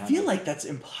any. I feel like that's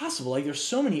impossible. Like, there's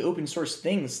so many open source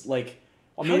things. Like,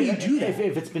 how do you do that?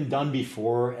 If it's been done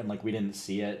before and like we didn't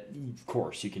see it, of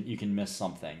course you can miss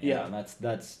something. Yeah,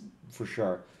 that's for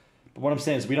sure. But what I'm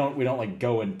saying is we don't like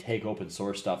go and take open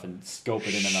source stuff and scope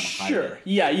it in and then hide it.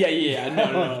 Yeah.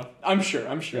 No. I'm sure.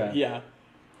 Yeah.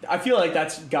 I feel like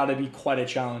that's got to be quite a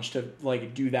challenge to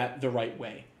like do that the right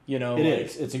way. It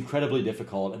is. It's incredibly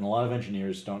difficult, and a lot of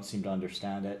engineers don't seem to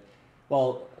understand it.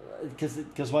 Well,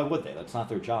 because why would they? That's not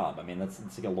their job. I mean, it's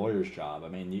like a lawyer's job. I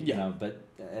mean, you know, but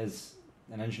as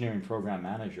an engineering program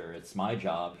manager, it's my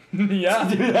job to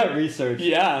do that research.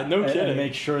 Yeah, no kidding. And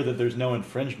make sure that there's no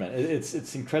infringement.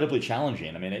 It's incredibly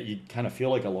challenging. I mean, you kind of feel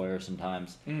like a lawyer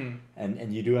sometimes,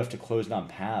 and you do have to close down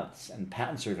paths, and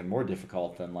patents are even more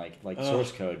difficult than like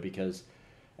source code because.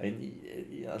 I mean,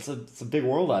 it's a big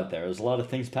world out there. There's a lot of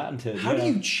things patented. How do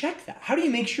you check that? How do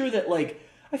you make sure that like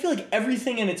I feel like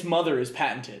everything and its mother is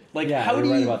patented. Like, how do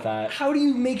you right about that. How do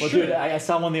you make sure? Dude, I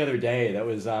saw one the other day that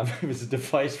was it was a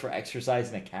device for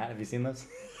exercising a cat. Have you seen this?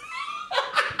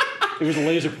 It was a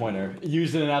laser pointer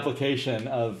used in an application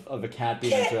of a cat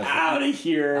being interested. Get out of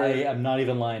here! I am not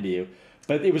even lying to you.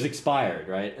 But it was expired,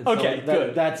 right? And okay,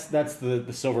 so good. That's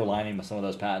the silver lining with some of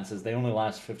those patents is they only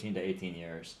last 15 to 18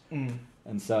 years.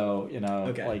 And so,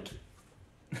 like,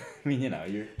 I mean,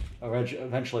 you're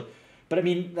eventually... But, I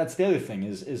mean, that's the other thing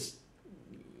is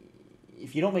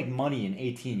if you don't make money in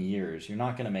 18 years, you're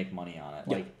not going to make money on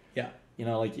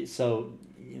it. So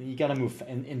you got to move...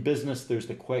 In business, there's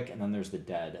the quick and then there's the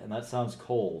dead. And that sounds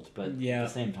cold, but at the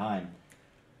same time...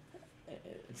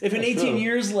 If in 18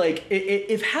 years, like,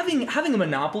 if having a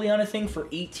monopoly on a thing for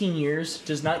 18 years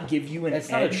does not give you an edge... It's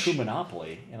not a true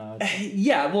monopoly,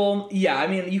 I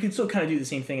mean, you can still kind of do the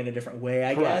same thing in a different way,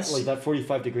 I guess. Like that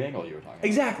 45-degree angle you were talking about.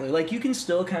 Exactly. Like, you can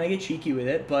still kind of get cheeky with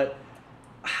it, but,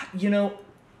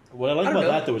 What I like about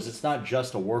that, though, is it's not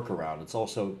just a workaround. It's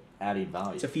also adding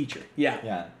value. It's a feature.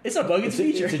 Yeah. It's not a bug, it's a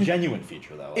feature. It's a genuine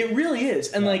feature, though. It really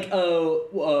is. And,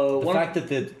 the fact that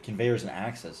the conveyor's an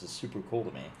axis is super cool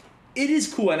to me. It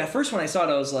is cool, and at first when I saw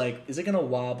it, I was like, "Is it gonna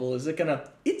wobble? Is it gonna?"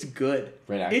 It's good.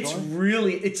 Right, actually? It's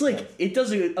really. It's like it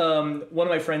does. One of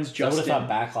my friends, Justin. I would have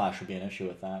thought backlash would be an issue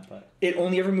with that, but it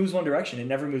only ever moves one direction. It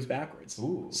never moves backwards.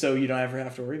 Ooh. So you don't ever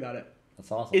have to worry about it.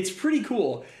 That's awesome. It's pretty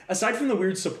cool. Aside from the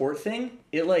weird support thing,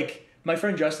 my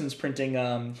friend Justin's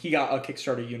printing. He got a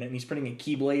Kickstarter unit, and he's printing a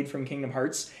Keyblade from Kingdom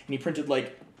Hearts, and he printed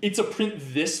it's a print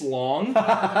this long,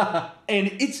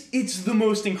 and it's the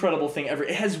most incredible thing ever.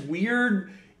 It has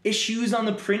weird issues on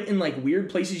the print in weird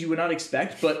places you would not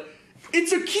expect, but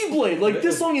it's a Keyblade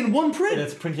this long in one print. And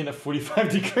it's printing at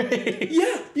 45 degrees.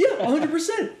 Yeah,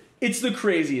 100%. It's the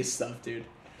craziest stuff, dude.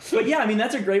 But yeah, I mean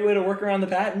that's a great way to work around the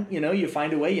patent. You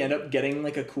find a way, you end up getting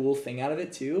a cool thing out of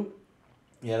it too.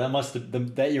 Yeah, that must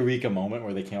have that eureka moment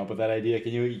where they came up with that idea.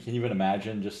 Can you even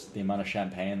imagine just the amount of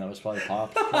champagne that was probably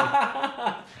popped?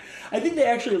 I think they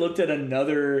actually looked at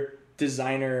another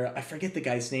designer, I forget the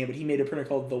guy's name, but he made a printer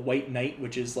called the White Knight,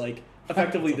 which is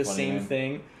effectively the same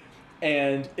thing,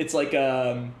 and it's like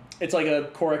a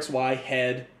Core XY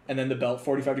head and then the belt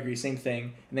 45 degrees, same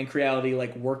thing, and then Creality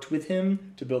worked with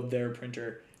him to build their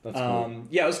printer. That's cool.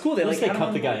 Yeah, it was cool. They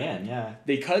cut the guy in. Yeah,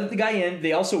 they cut the guy in.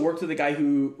 They also worked with the guy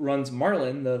who runs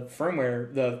Marlin, the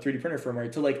firmware, the 3D printer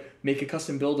firmware, to make a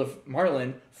custom build of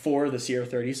Marlin for the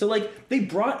CR30. So they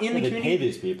brought in the community. They pay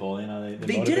these people.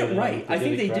 They did it right. I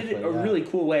think they did it a really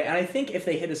cool way. And I think if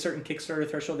they hit a certain Kickstarter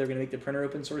threshold, they're going to make the printer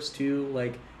open source too.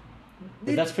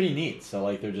 But that's pretty neat. So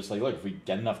like they're just like, look, if we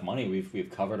get enough money,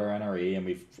 we've covered our NRE and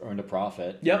we've earned a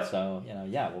profit. Yep. So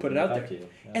we'll put it out there. to you.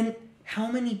 Yeah. And how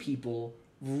many people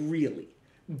really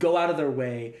go out of their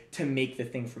way to make the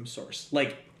thing from source?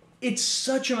 Like, it's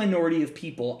such a minority of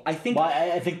people. I think. Well,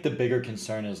 I think the bigger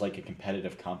concern is like a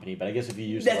competitive company. But I guess if you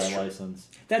use the right license,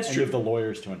 that's and true. you have the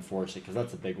lawyers to enforce it, because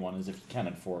that's a big one. Is if you can't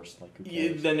enforce, like, who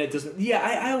cares? Then it doesn't. Yeah,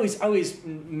 I always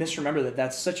misremember that.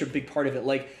 That's such a big part of it.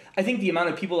 Like, I think the amount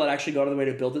of people that actually go out of the way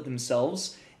to build it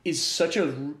themselves is such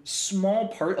a small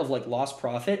part of like lost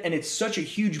profit, and it's such a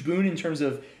huge boon in terms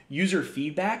of user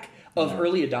feedback of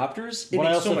early adopters. It makes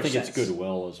I also so much think sense. it's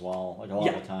goodwill as well. Like a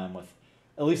lot of the time with,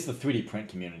 at least the 3D print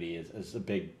community is a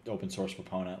big open source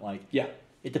proponent. Like,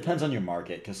 it depends on your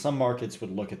market, because some markets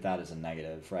would look at that as a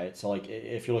negative, right? So like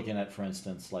if you're looking at, for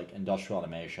instance, like industrial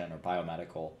automation or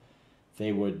biomedical,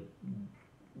 they would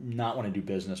not want to do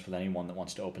business with anyone that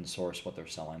wants to open source what they're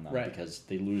selling them, because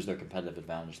they lose their competitive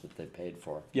advantage that they've paid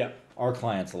for. Our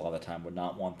clients a lot of the time would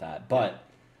not want that. But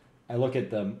I look at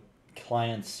the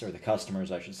clients, or the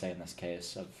customers, I should say in this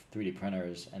case, of 3D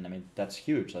printers, and I mean, that's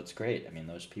huge. That's great. I mean,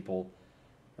 those people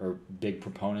are big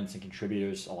proponents and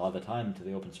contributors a lot of the time to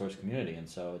the open source community, and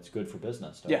so it's good for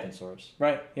business to open source.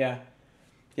 Right. Yeah.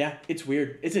 Yeah. It's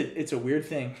weird. It's a weird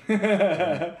thing.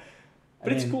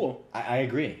 But it's cool. I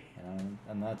agree,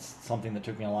 and that's something that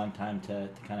took me a long time to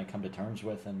kind of come to terms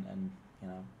with and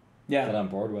get on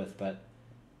board with. But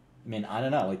I mean, I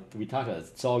don't know. Like we talked about,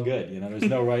 it's all good. There's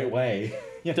no right way.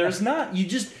 There's not.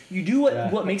 You do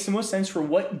what makes the most sense for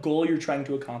what goal you're trying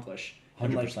to accomplish.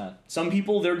 100%. Like, some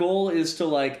people, their goal is to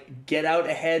like get out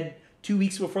ahead 2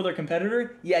 weeks before their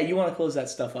competitor. Yeah, you want to close that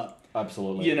stuff up.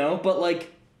 Absolutely. But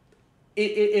like,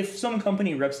 if some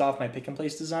company rips off my pick and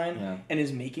place design and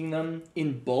is making them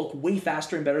in bulk way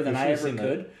faster and better than I ever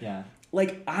could,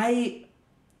 like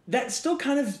that still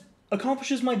kind of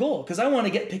accomplishes my goal, because I want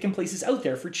to get pick and places out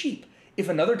there for cheap. If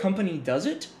another company does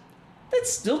it,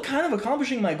 that's still kind of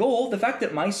accomplishing my goal. The fact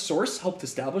that my source helped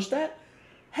establish that,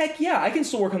 heck yeah, I can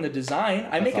still work on the design.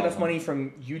 I make enough money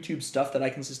from YouTube stuff that I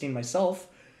can sustain myself.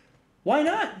 Why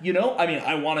not? I mean,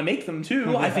 I want to make them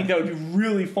too. I think that would be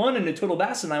really fun and a total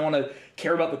blast, and I want to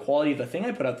care about the quality of the thing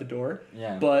I put out the door.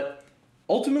 Yeah. But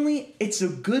ultimately, it's a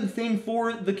good thing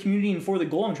for the community and for the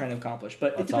goal I'm trying to accomplish.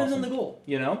 But it depends on the goal,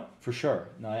 For sure.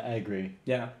 No, I agree.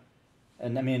 Yeah.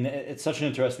 And I mean, it's such an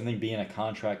interesting thing being a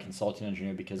contract consulting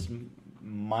engineer, because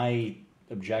my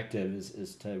objective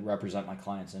is to represent my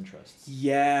client's interests.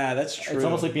 Yeah, that's true. It's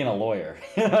almost like being a lawyer.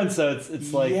 And so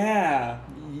it's like... Yeah.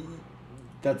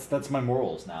 That's my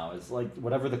morals now, is like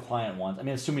whatever the client wants. I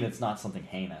mean, assuming it's not something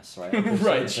heinous, right? Like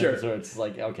right, sure. So it's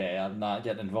like, okay, I'm not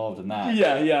getting involved in that.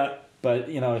 Yeah. But,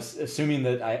 assuming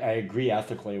that I agree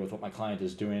ethically with what my client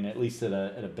is doing, at least at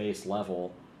a base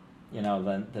level,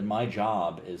 then my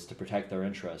job is to protect their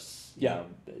interests.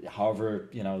 However,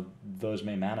 those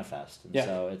may manifest. And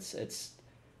so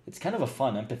it's kind of a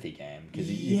fun empathy game, because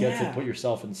you get to put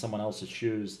yourself in someone else's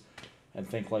shoes and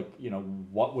think like,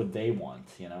 what would they want,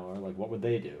 or like what would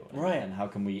they do? And how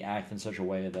can we act in such a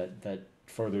way that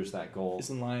furthers that goal? Is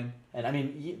in line. And I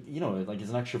mean, like as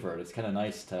an extrovert, it's kind of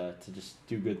nice to just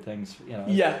do good things,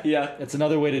 Yeah. It's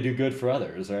another way to do good for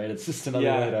others, right? It's just another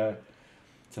way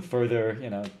to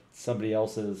further, somebody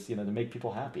else's, to make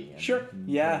people happy.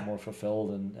 And more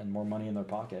fulfilled and more money in their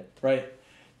pocket. Right.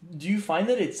 Do you find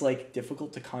that it's like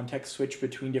difficult to context switch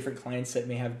between different clients that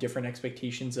may have different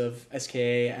expectations of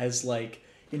SKA, as like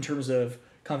in terms of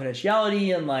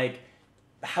confidentiality and like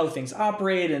how things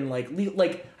operate, and like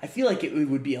I feel like it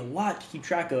would be a lot to keep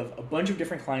track of a bunch of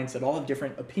different clients that all have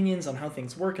different opinions on how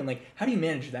things work, and like how do you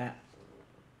manage that?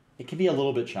 It can be a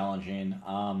little bit challenging.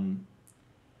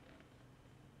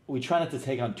 We try not to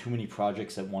take on too many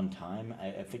projects at one time.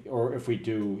 I think, or if we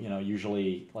do,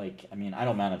 usually like, I mean, I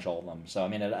don't manage all of them. So I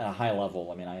mean, at a high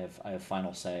level, I mean, I have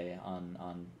final say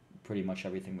on pretty much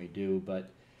everything we do.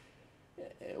 But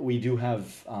we do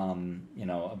have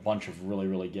a bunch of really,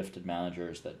 really gifted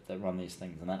managers that run these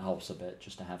things, and that helps a bit,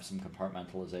 just to have some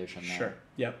compartmentalization there. Sure.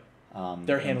 Yep.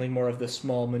 They're handling more of the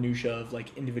small minutia of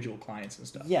like individual clients and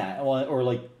stuff. Yeah, well, or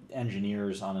like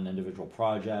engineers on an individual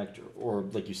project, or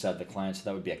like you said, the clients,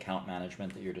 that would be account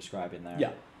management that you're describing there.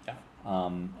 Yeah.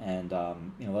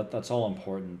 That's all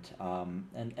important.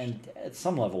 And at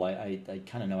some level, I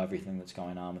kind of know everything that's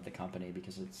going on with the company,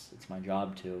 because it's my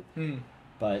job to.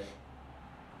 But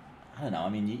I don't know. I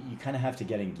mean, you kind of have to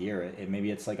get in gear.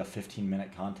 Maybe it's like a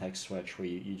 15-minute context switch where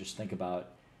you just think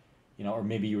about, or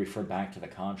maybe you refer back to the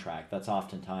contract. That's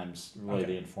oftentimes really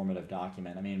the informative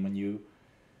document. I mean,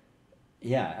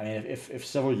 if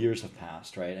several years have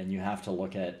passed, right, and you have to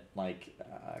look at like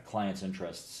client's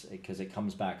interests because it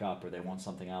comes back up, or they want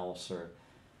something else, or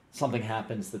something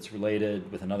happens that's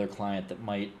related with another client that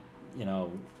might,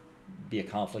 be a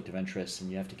conflict of interest,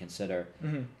 and you have to consider.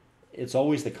 Mm-hmm. It's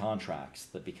always the contracts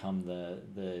that become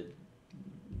the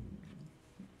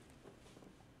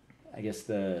I guess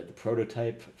the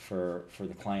prototype for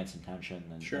the client's intention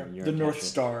and, sure. and your the intention. North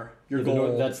Star, your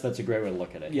goal. That's a great way to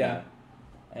look at it. Yeah.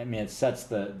 I mean, it sets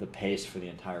the pace for the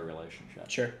entire relationship.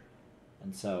 Sure.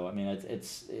 And so, I mean,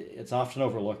 it's often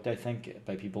overlooked, I think,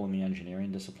 by people in the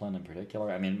engineering discipline in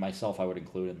particular. I mean, myself, I would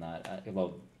include in that.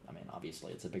 Although, I mean,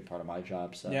 obviously, it's a big part of my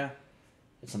job, so yeah.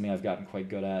 It's something I've gotten quite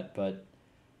good at. But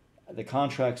the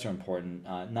contracts are important,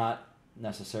 not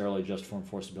necessarily just for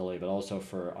enforceability, but also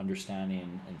for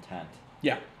understanding intent.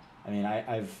 Yeah. I mean,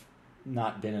 I've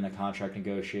not been in a contract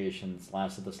negotiation that's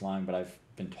lasted this long, but I've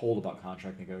been told about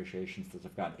contract negotiations that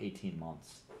have got 18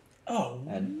 months. Oh,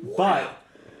 wow.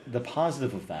 But the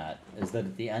positive of that is that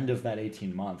at the end of that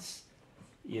 18 months,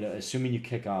 assuming you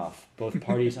kick off, both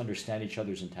parties understand each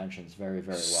other's intentions very,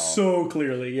 very well. So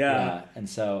clearly, yeah. And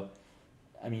so,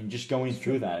 I mean, just going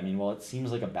through that, I mean, while it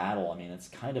seems like a battle, I mean, it's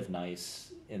kind of nice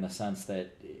in the sense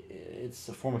that it's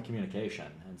a form of communication.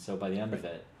 And so by the end of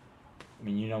it, I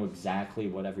mean, you know exactly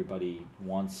what everybody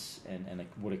wants and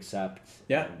would accept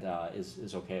and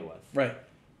is okay with. Right.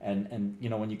 And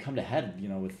when you come to head,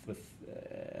 with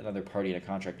another party in a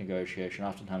contract negotiation,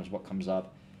 oftentimes what comes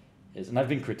up is, and I've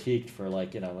been critiqued for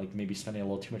maybe spending a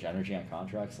little too much energy on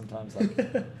contracts sometimes.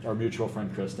 Like our mutual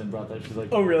friend Kristen brought that. She's like,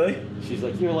 oh really? She's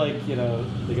like, you're like,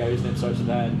 the guy whose name starts with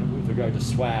N with regard to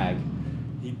swag.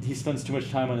 He spends too much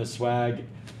time on his swag.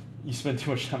 You spend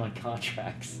too much time on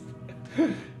contracts.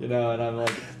 And I'm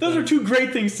like, those are two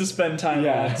great things to spend time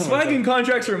on. Swag and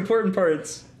contracts are important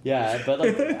parts. Yeah, but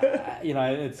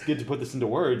it's good to put this into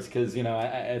words because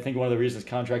I think one of the reasons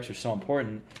contracts are so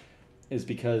important is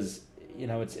because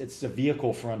it's a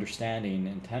vehicle for understanding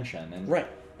intention. And right.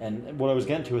 And what I was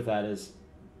getting to with that is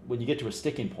when you get to a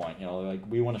sticking point, like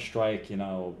we want to strike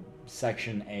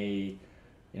section A,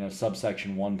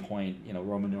 subsection 1 point,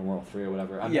 Roman numeral 3 or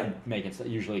whatever. I'm making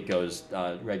usually it goes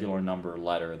regular number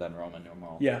letter then Roman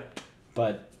numeral. Yeah.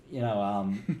 But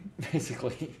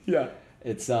basically. Yeah.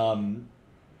 It's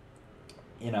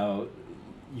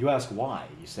you ask why.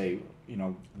 You say,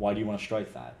 why do you want to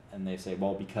strike that? And they say,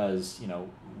 well, because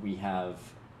we have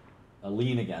a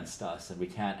lien against us and we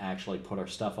can't actually put our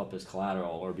stuff up as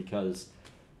collateral, or because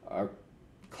our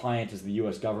client is the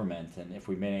U.S. government, and if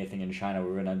we made anything in China,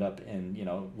 we're going to end up in,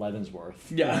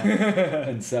 Leavenworth. Yeah.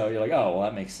 And so you're like, oh, well,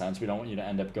 that makes sense. We don't want you to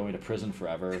end up going to prison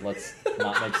forever. Let's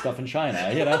not make stuff in China,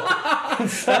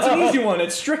 So, that's an easy one.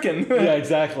 It's stricken. Yeah,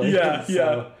 exactly. Yeah,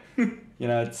 so,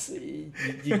 it's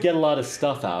you get a lot of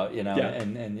stuff out,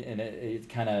 and it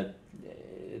kind of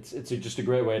it's just a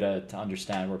great way to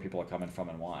understand where people are coming from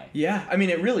and why. Yeah, I mean,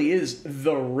 it really is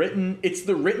the written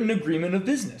agreement of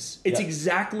business. It's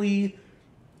exactly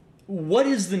what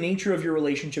is the nature of your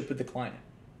relationship with the client.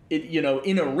 It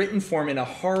in a written form, in a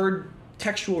hard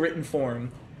textual written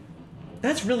form.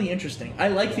 That's really interesting. I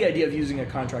like the idea of using a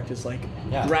contract as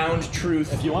ground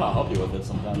truth. If you want, I'll help you with it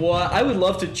sometime. Well, I would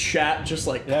love to chat just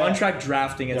contract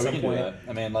drafting at some point. Do that.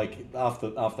 I mean, off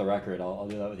the record, I'll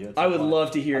do that with you. I would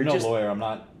love to hear. I'm no lawyer. I'm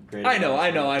not great. I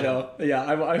know. Yeah,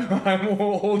 I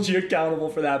will hold you accountable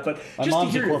for that. But my just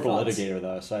mom's to hear a corporate your litigator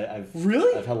though, so I've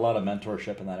had a lot of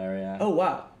mentorship in that area. Oh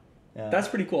wow, that's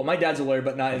pretty cool. My dad's a lawyer,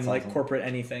 but not in awesome. Corporate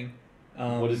anything.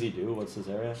 What does he do? What's his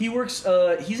area? He works.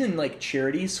 He's in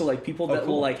charities, so people that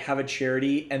will have a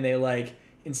charity and they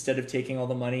instead of taking all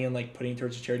the money and putting it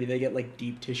towards a charity, they get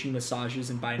deep tissue massages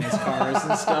and buy nice cars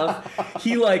and stuff.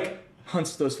 He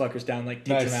hunts those fuckers down,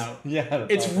 takes them out. Yeah,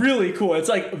 it's awesome. Really cool. It's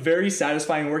very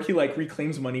satisfying work. He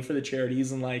reclaims money for the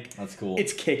charities and that's cool.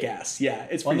 It's kick ass. Yeah,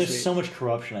 it's. Well, pretty there's sweet. so much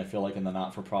corruption. I feel in the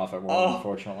not-for-profit world,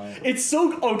 unfortunately. It's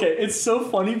so It's so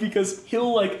funny because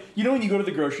he'll when you go to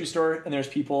the grocery store and there's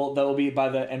people that will be by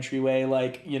the entryway,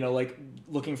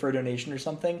 looking for a donation or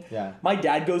something. Yeah. My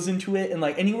dad goes into it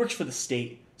and he works for the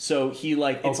state. So he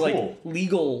it's cool.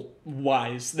 legal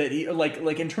wise that he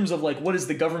in terms of what is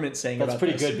the government saying That's about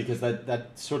pretty this? good because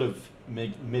that sort of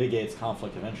mitigates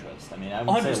conflict of interest. I mean, I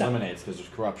wouldn't 100%. say eliminates because there's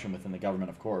corruption within the government,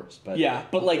 of course, but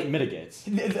it mitigates.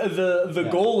 The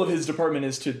goal of his department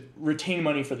is to retain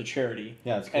money for the charity.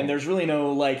 Yeah, that's cool. And there's really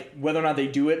no whether or not they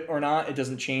do it or not, it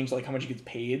doesn't change how much he gets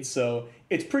paid. So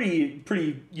it's pretty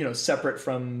separate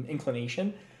from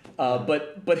inclination.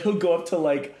 But he'll go up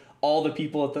to all the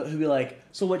people he'll be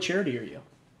so what charity are you?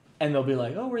 And they'll be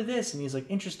oh, we're this. And he's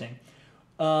interesting.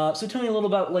 So tell me a little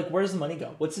about where does the money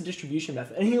go? What's the distribution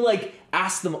method? And he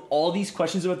asks them all these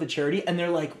questions about the charity, and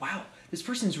they're wow, this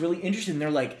person's really interested, and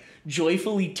they're like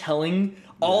joyfully telling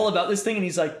all about this thing, and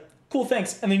he's like, cool,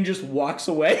 thanks, and then he just walks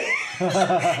away.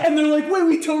 And they're like, wait,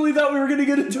 we totally thought we were gonna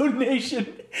get a donation.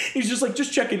 He's just like,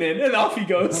 just checking in, and off he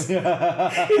goes.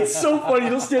 It's so funny.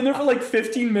 He'll stand there for like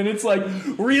 15 minutes, like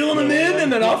reeling him in,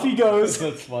 and then off he goes.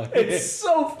 That's funny. It's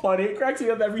so funny. It cracks me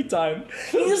up every time.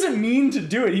 He doesn't mean to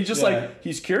do it. He's just like,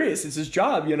 he's curious. It's his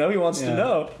job, you know. He wants to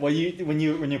know. Well, when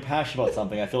you're passionate about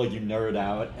something, I feel like you nerd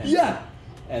out. And,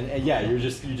 And yeah, you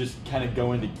just kind of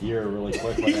go into gear really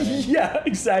quickly. Yeah,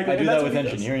 exactly. I do that with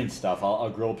engineering stuff. I'll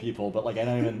grill people, but like I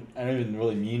don't even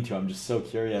really mean to. I'm just so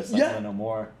curious. I want to know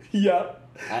more. Yeah.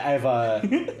 I have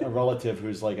a relative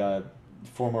who's like a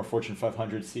former Fortune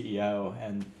 500 CEO,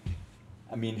 and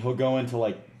I mean he'll go into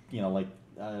a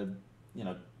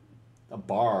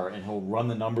bar and he'll run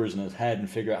the numbers in his head and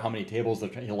figure out how many tables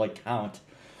he'll like count.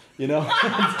 You know,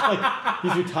 it's like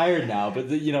he's retired now, but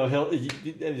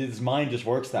his mind just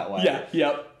works that way. Yeah.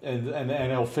 Yep. And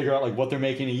he'll figure out like what they're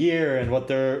making a year and what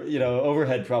their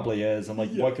overhead probably is, and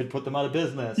like what could put them out of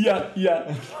business. Yeah.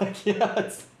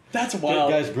 That's wild.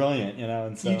 That guy's brilliant,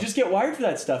 and so you just get wired for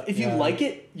that stuff. If you like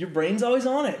it, your brain's always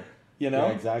on it. Yeah,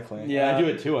 exactly. Yeah, and I do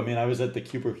it too. I mean, I was at the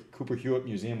Cooper Hewitt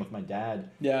Museum with my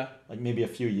dad. Yeah. Like maybe a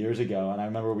few years ago, and I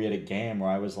remember we had a game where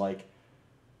I was like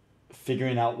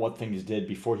figuring out what things did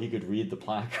before he could read the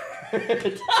placard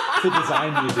to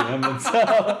design museum, and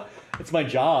so it's my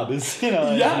job is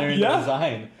engineering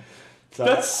design. So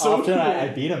that's so often cool. I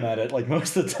beat him at it. Like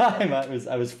most of the time,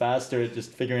 I was faster at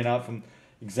just figuring out from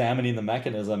examining the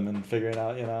mechanism and figuring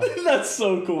out That's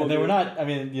so cool. And they were not. I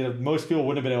mean, most people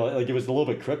wouldn't have been able. Like it was a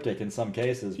little bit cryptic in some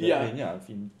cases. But, I mean, if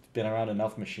you've been around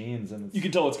enough machines and you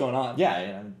can tell what's going on.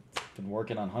 Yeah, been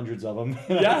working on hundreds of them.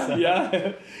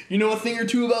 Yeah. You know a thing or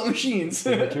two about machines.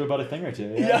 A thing or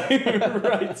two. Yeah,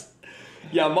 right.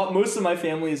 Yeah, most of my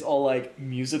family is all like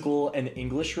musical and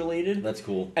English related. That's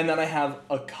cool. And then I have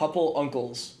a couple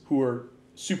uncles who are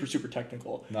super, super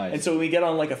technical. Nice. And so when we get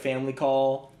on like a family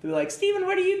call, they're like, Steven,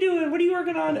 what are you doing? What are you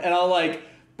working on? And I'll like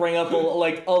bring up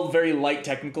a very light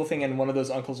technical thing, and one of those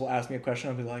uncles will ask me a question.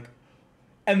 I'll be like,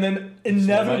 and then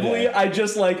inevitably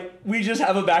we just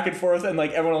have a back and forth, and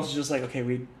like everyone else is just like, okay,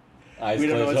 we don't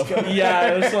know what's going on.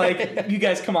 Yeah, it's like, you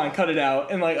guys, come on, cut it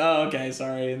out. And like, oh, okay,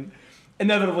 sorry. And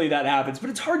inevitably that happens.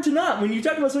 But it's hard to not. When you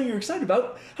talk about something you're excited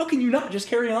about, how can you not just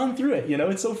carry on through it?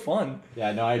 It's so fun.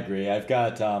 Yeah, no, I agree. I've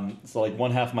got, so like one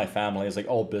half of my family is like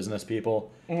all business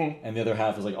people, and the other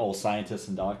half is like all scientists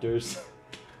and doctors.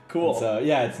 Cool. And so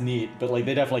yeah, it's neat. But like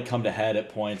they definitely come to head at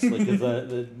points, like because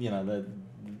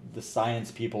the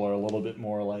science people are a little bit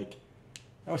more like,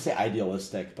 I don't want to say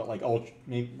idealistic, but like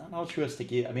maybe not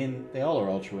altruistic. I mean, they all are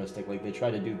altruistic. Like they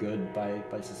try to do good by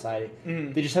society.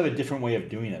 Mm-hmm. They just have a different way of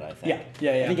doing it, I think.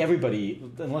 Yeah. I think everybody,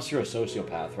 unless you're a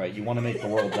sociopath, right? You want to make the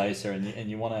world nicer, and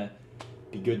you want to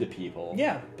be good to people.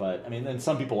 Yeah. But I mean, and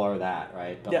some people are that,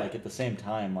 right? But like at the same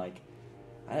time, like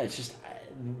it's just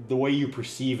the way you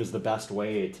perceive is the best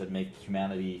way to make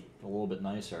humanity a little bit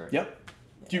nicer. Yep.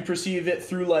 Do you perceive it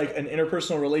through like an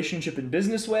interpersonal relationship and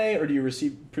business way, or do you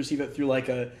perceive it through like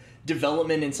a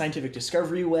development and scientific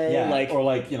discovery way? Yeah, or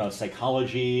like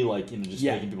psychology, like just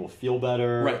making people feel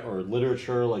better, right? Or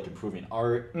literature, like improving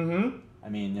art. Mm-hmm. I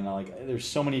mean, like there's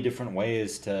so many different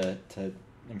ways to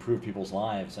improve people's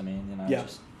lives. I mean, and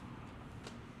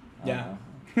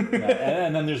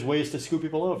then there's ways to screw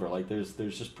people over. Like there's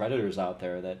just predators out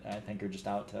there that I think are just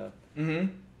out to. Mm-hmm.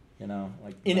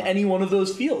 Like in any one of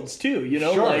those fields too,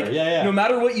 Sure, like yeah. No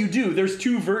matter what you do, there's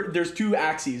two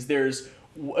axes. There's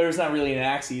not really an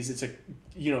axis. It's a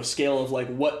scale of like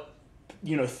what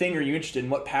thing are you interested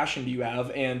in, what passion do you have,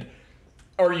 and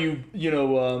are you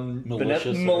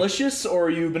malicious or are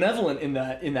you benevolent in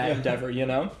that endeavor?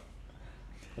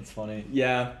 That's funny.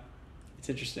 Yeah, it's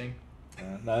interesting.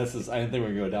 No, I didn't think we were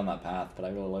going to go down that path, but I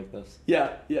really like this.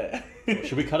 Yeah.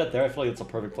 Should we cut it there? I feel like it's a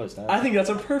perfect place to end. I think that's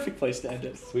a perfect place to end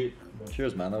it. Sweet.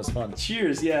 Cheers, man. That was fun.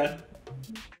 Cheers, yeah.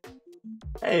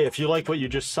 Hey, if you liked what you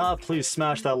just saw, please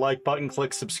smash that like button,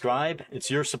 click subscribe.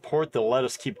 It's your support that'll let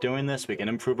us keep doing this. We can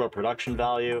improve our production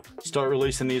value, start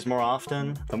releasing these more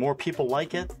often. The more people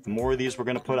like it, the more of these we're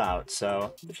going to put out.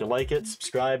 So if you like it,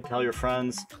 subscribe, tell your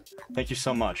friends. Thank you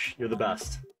so much. You're the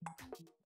best.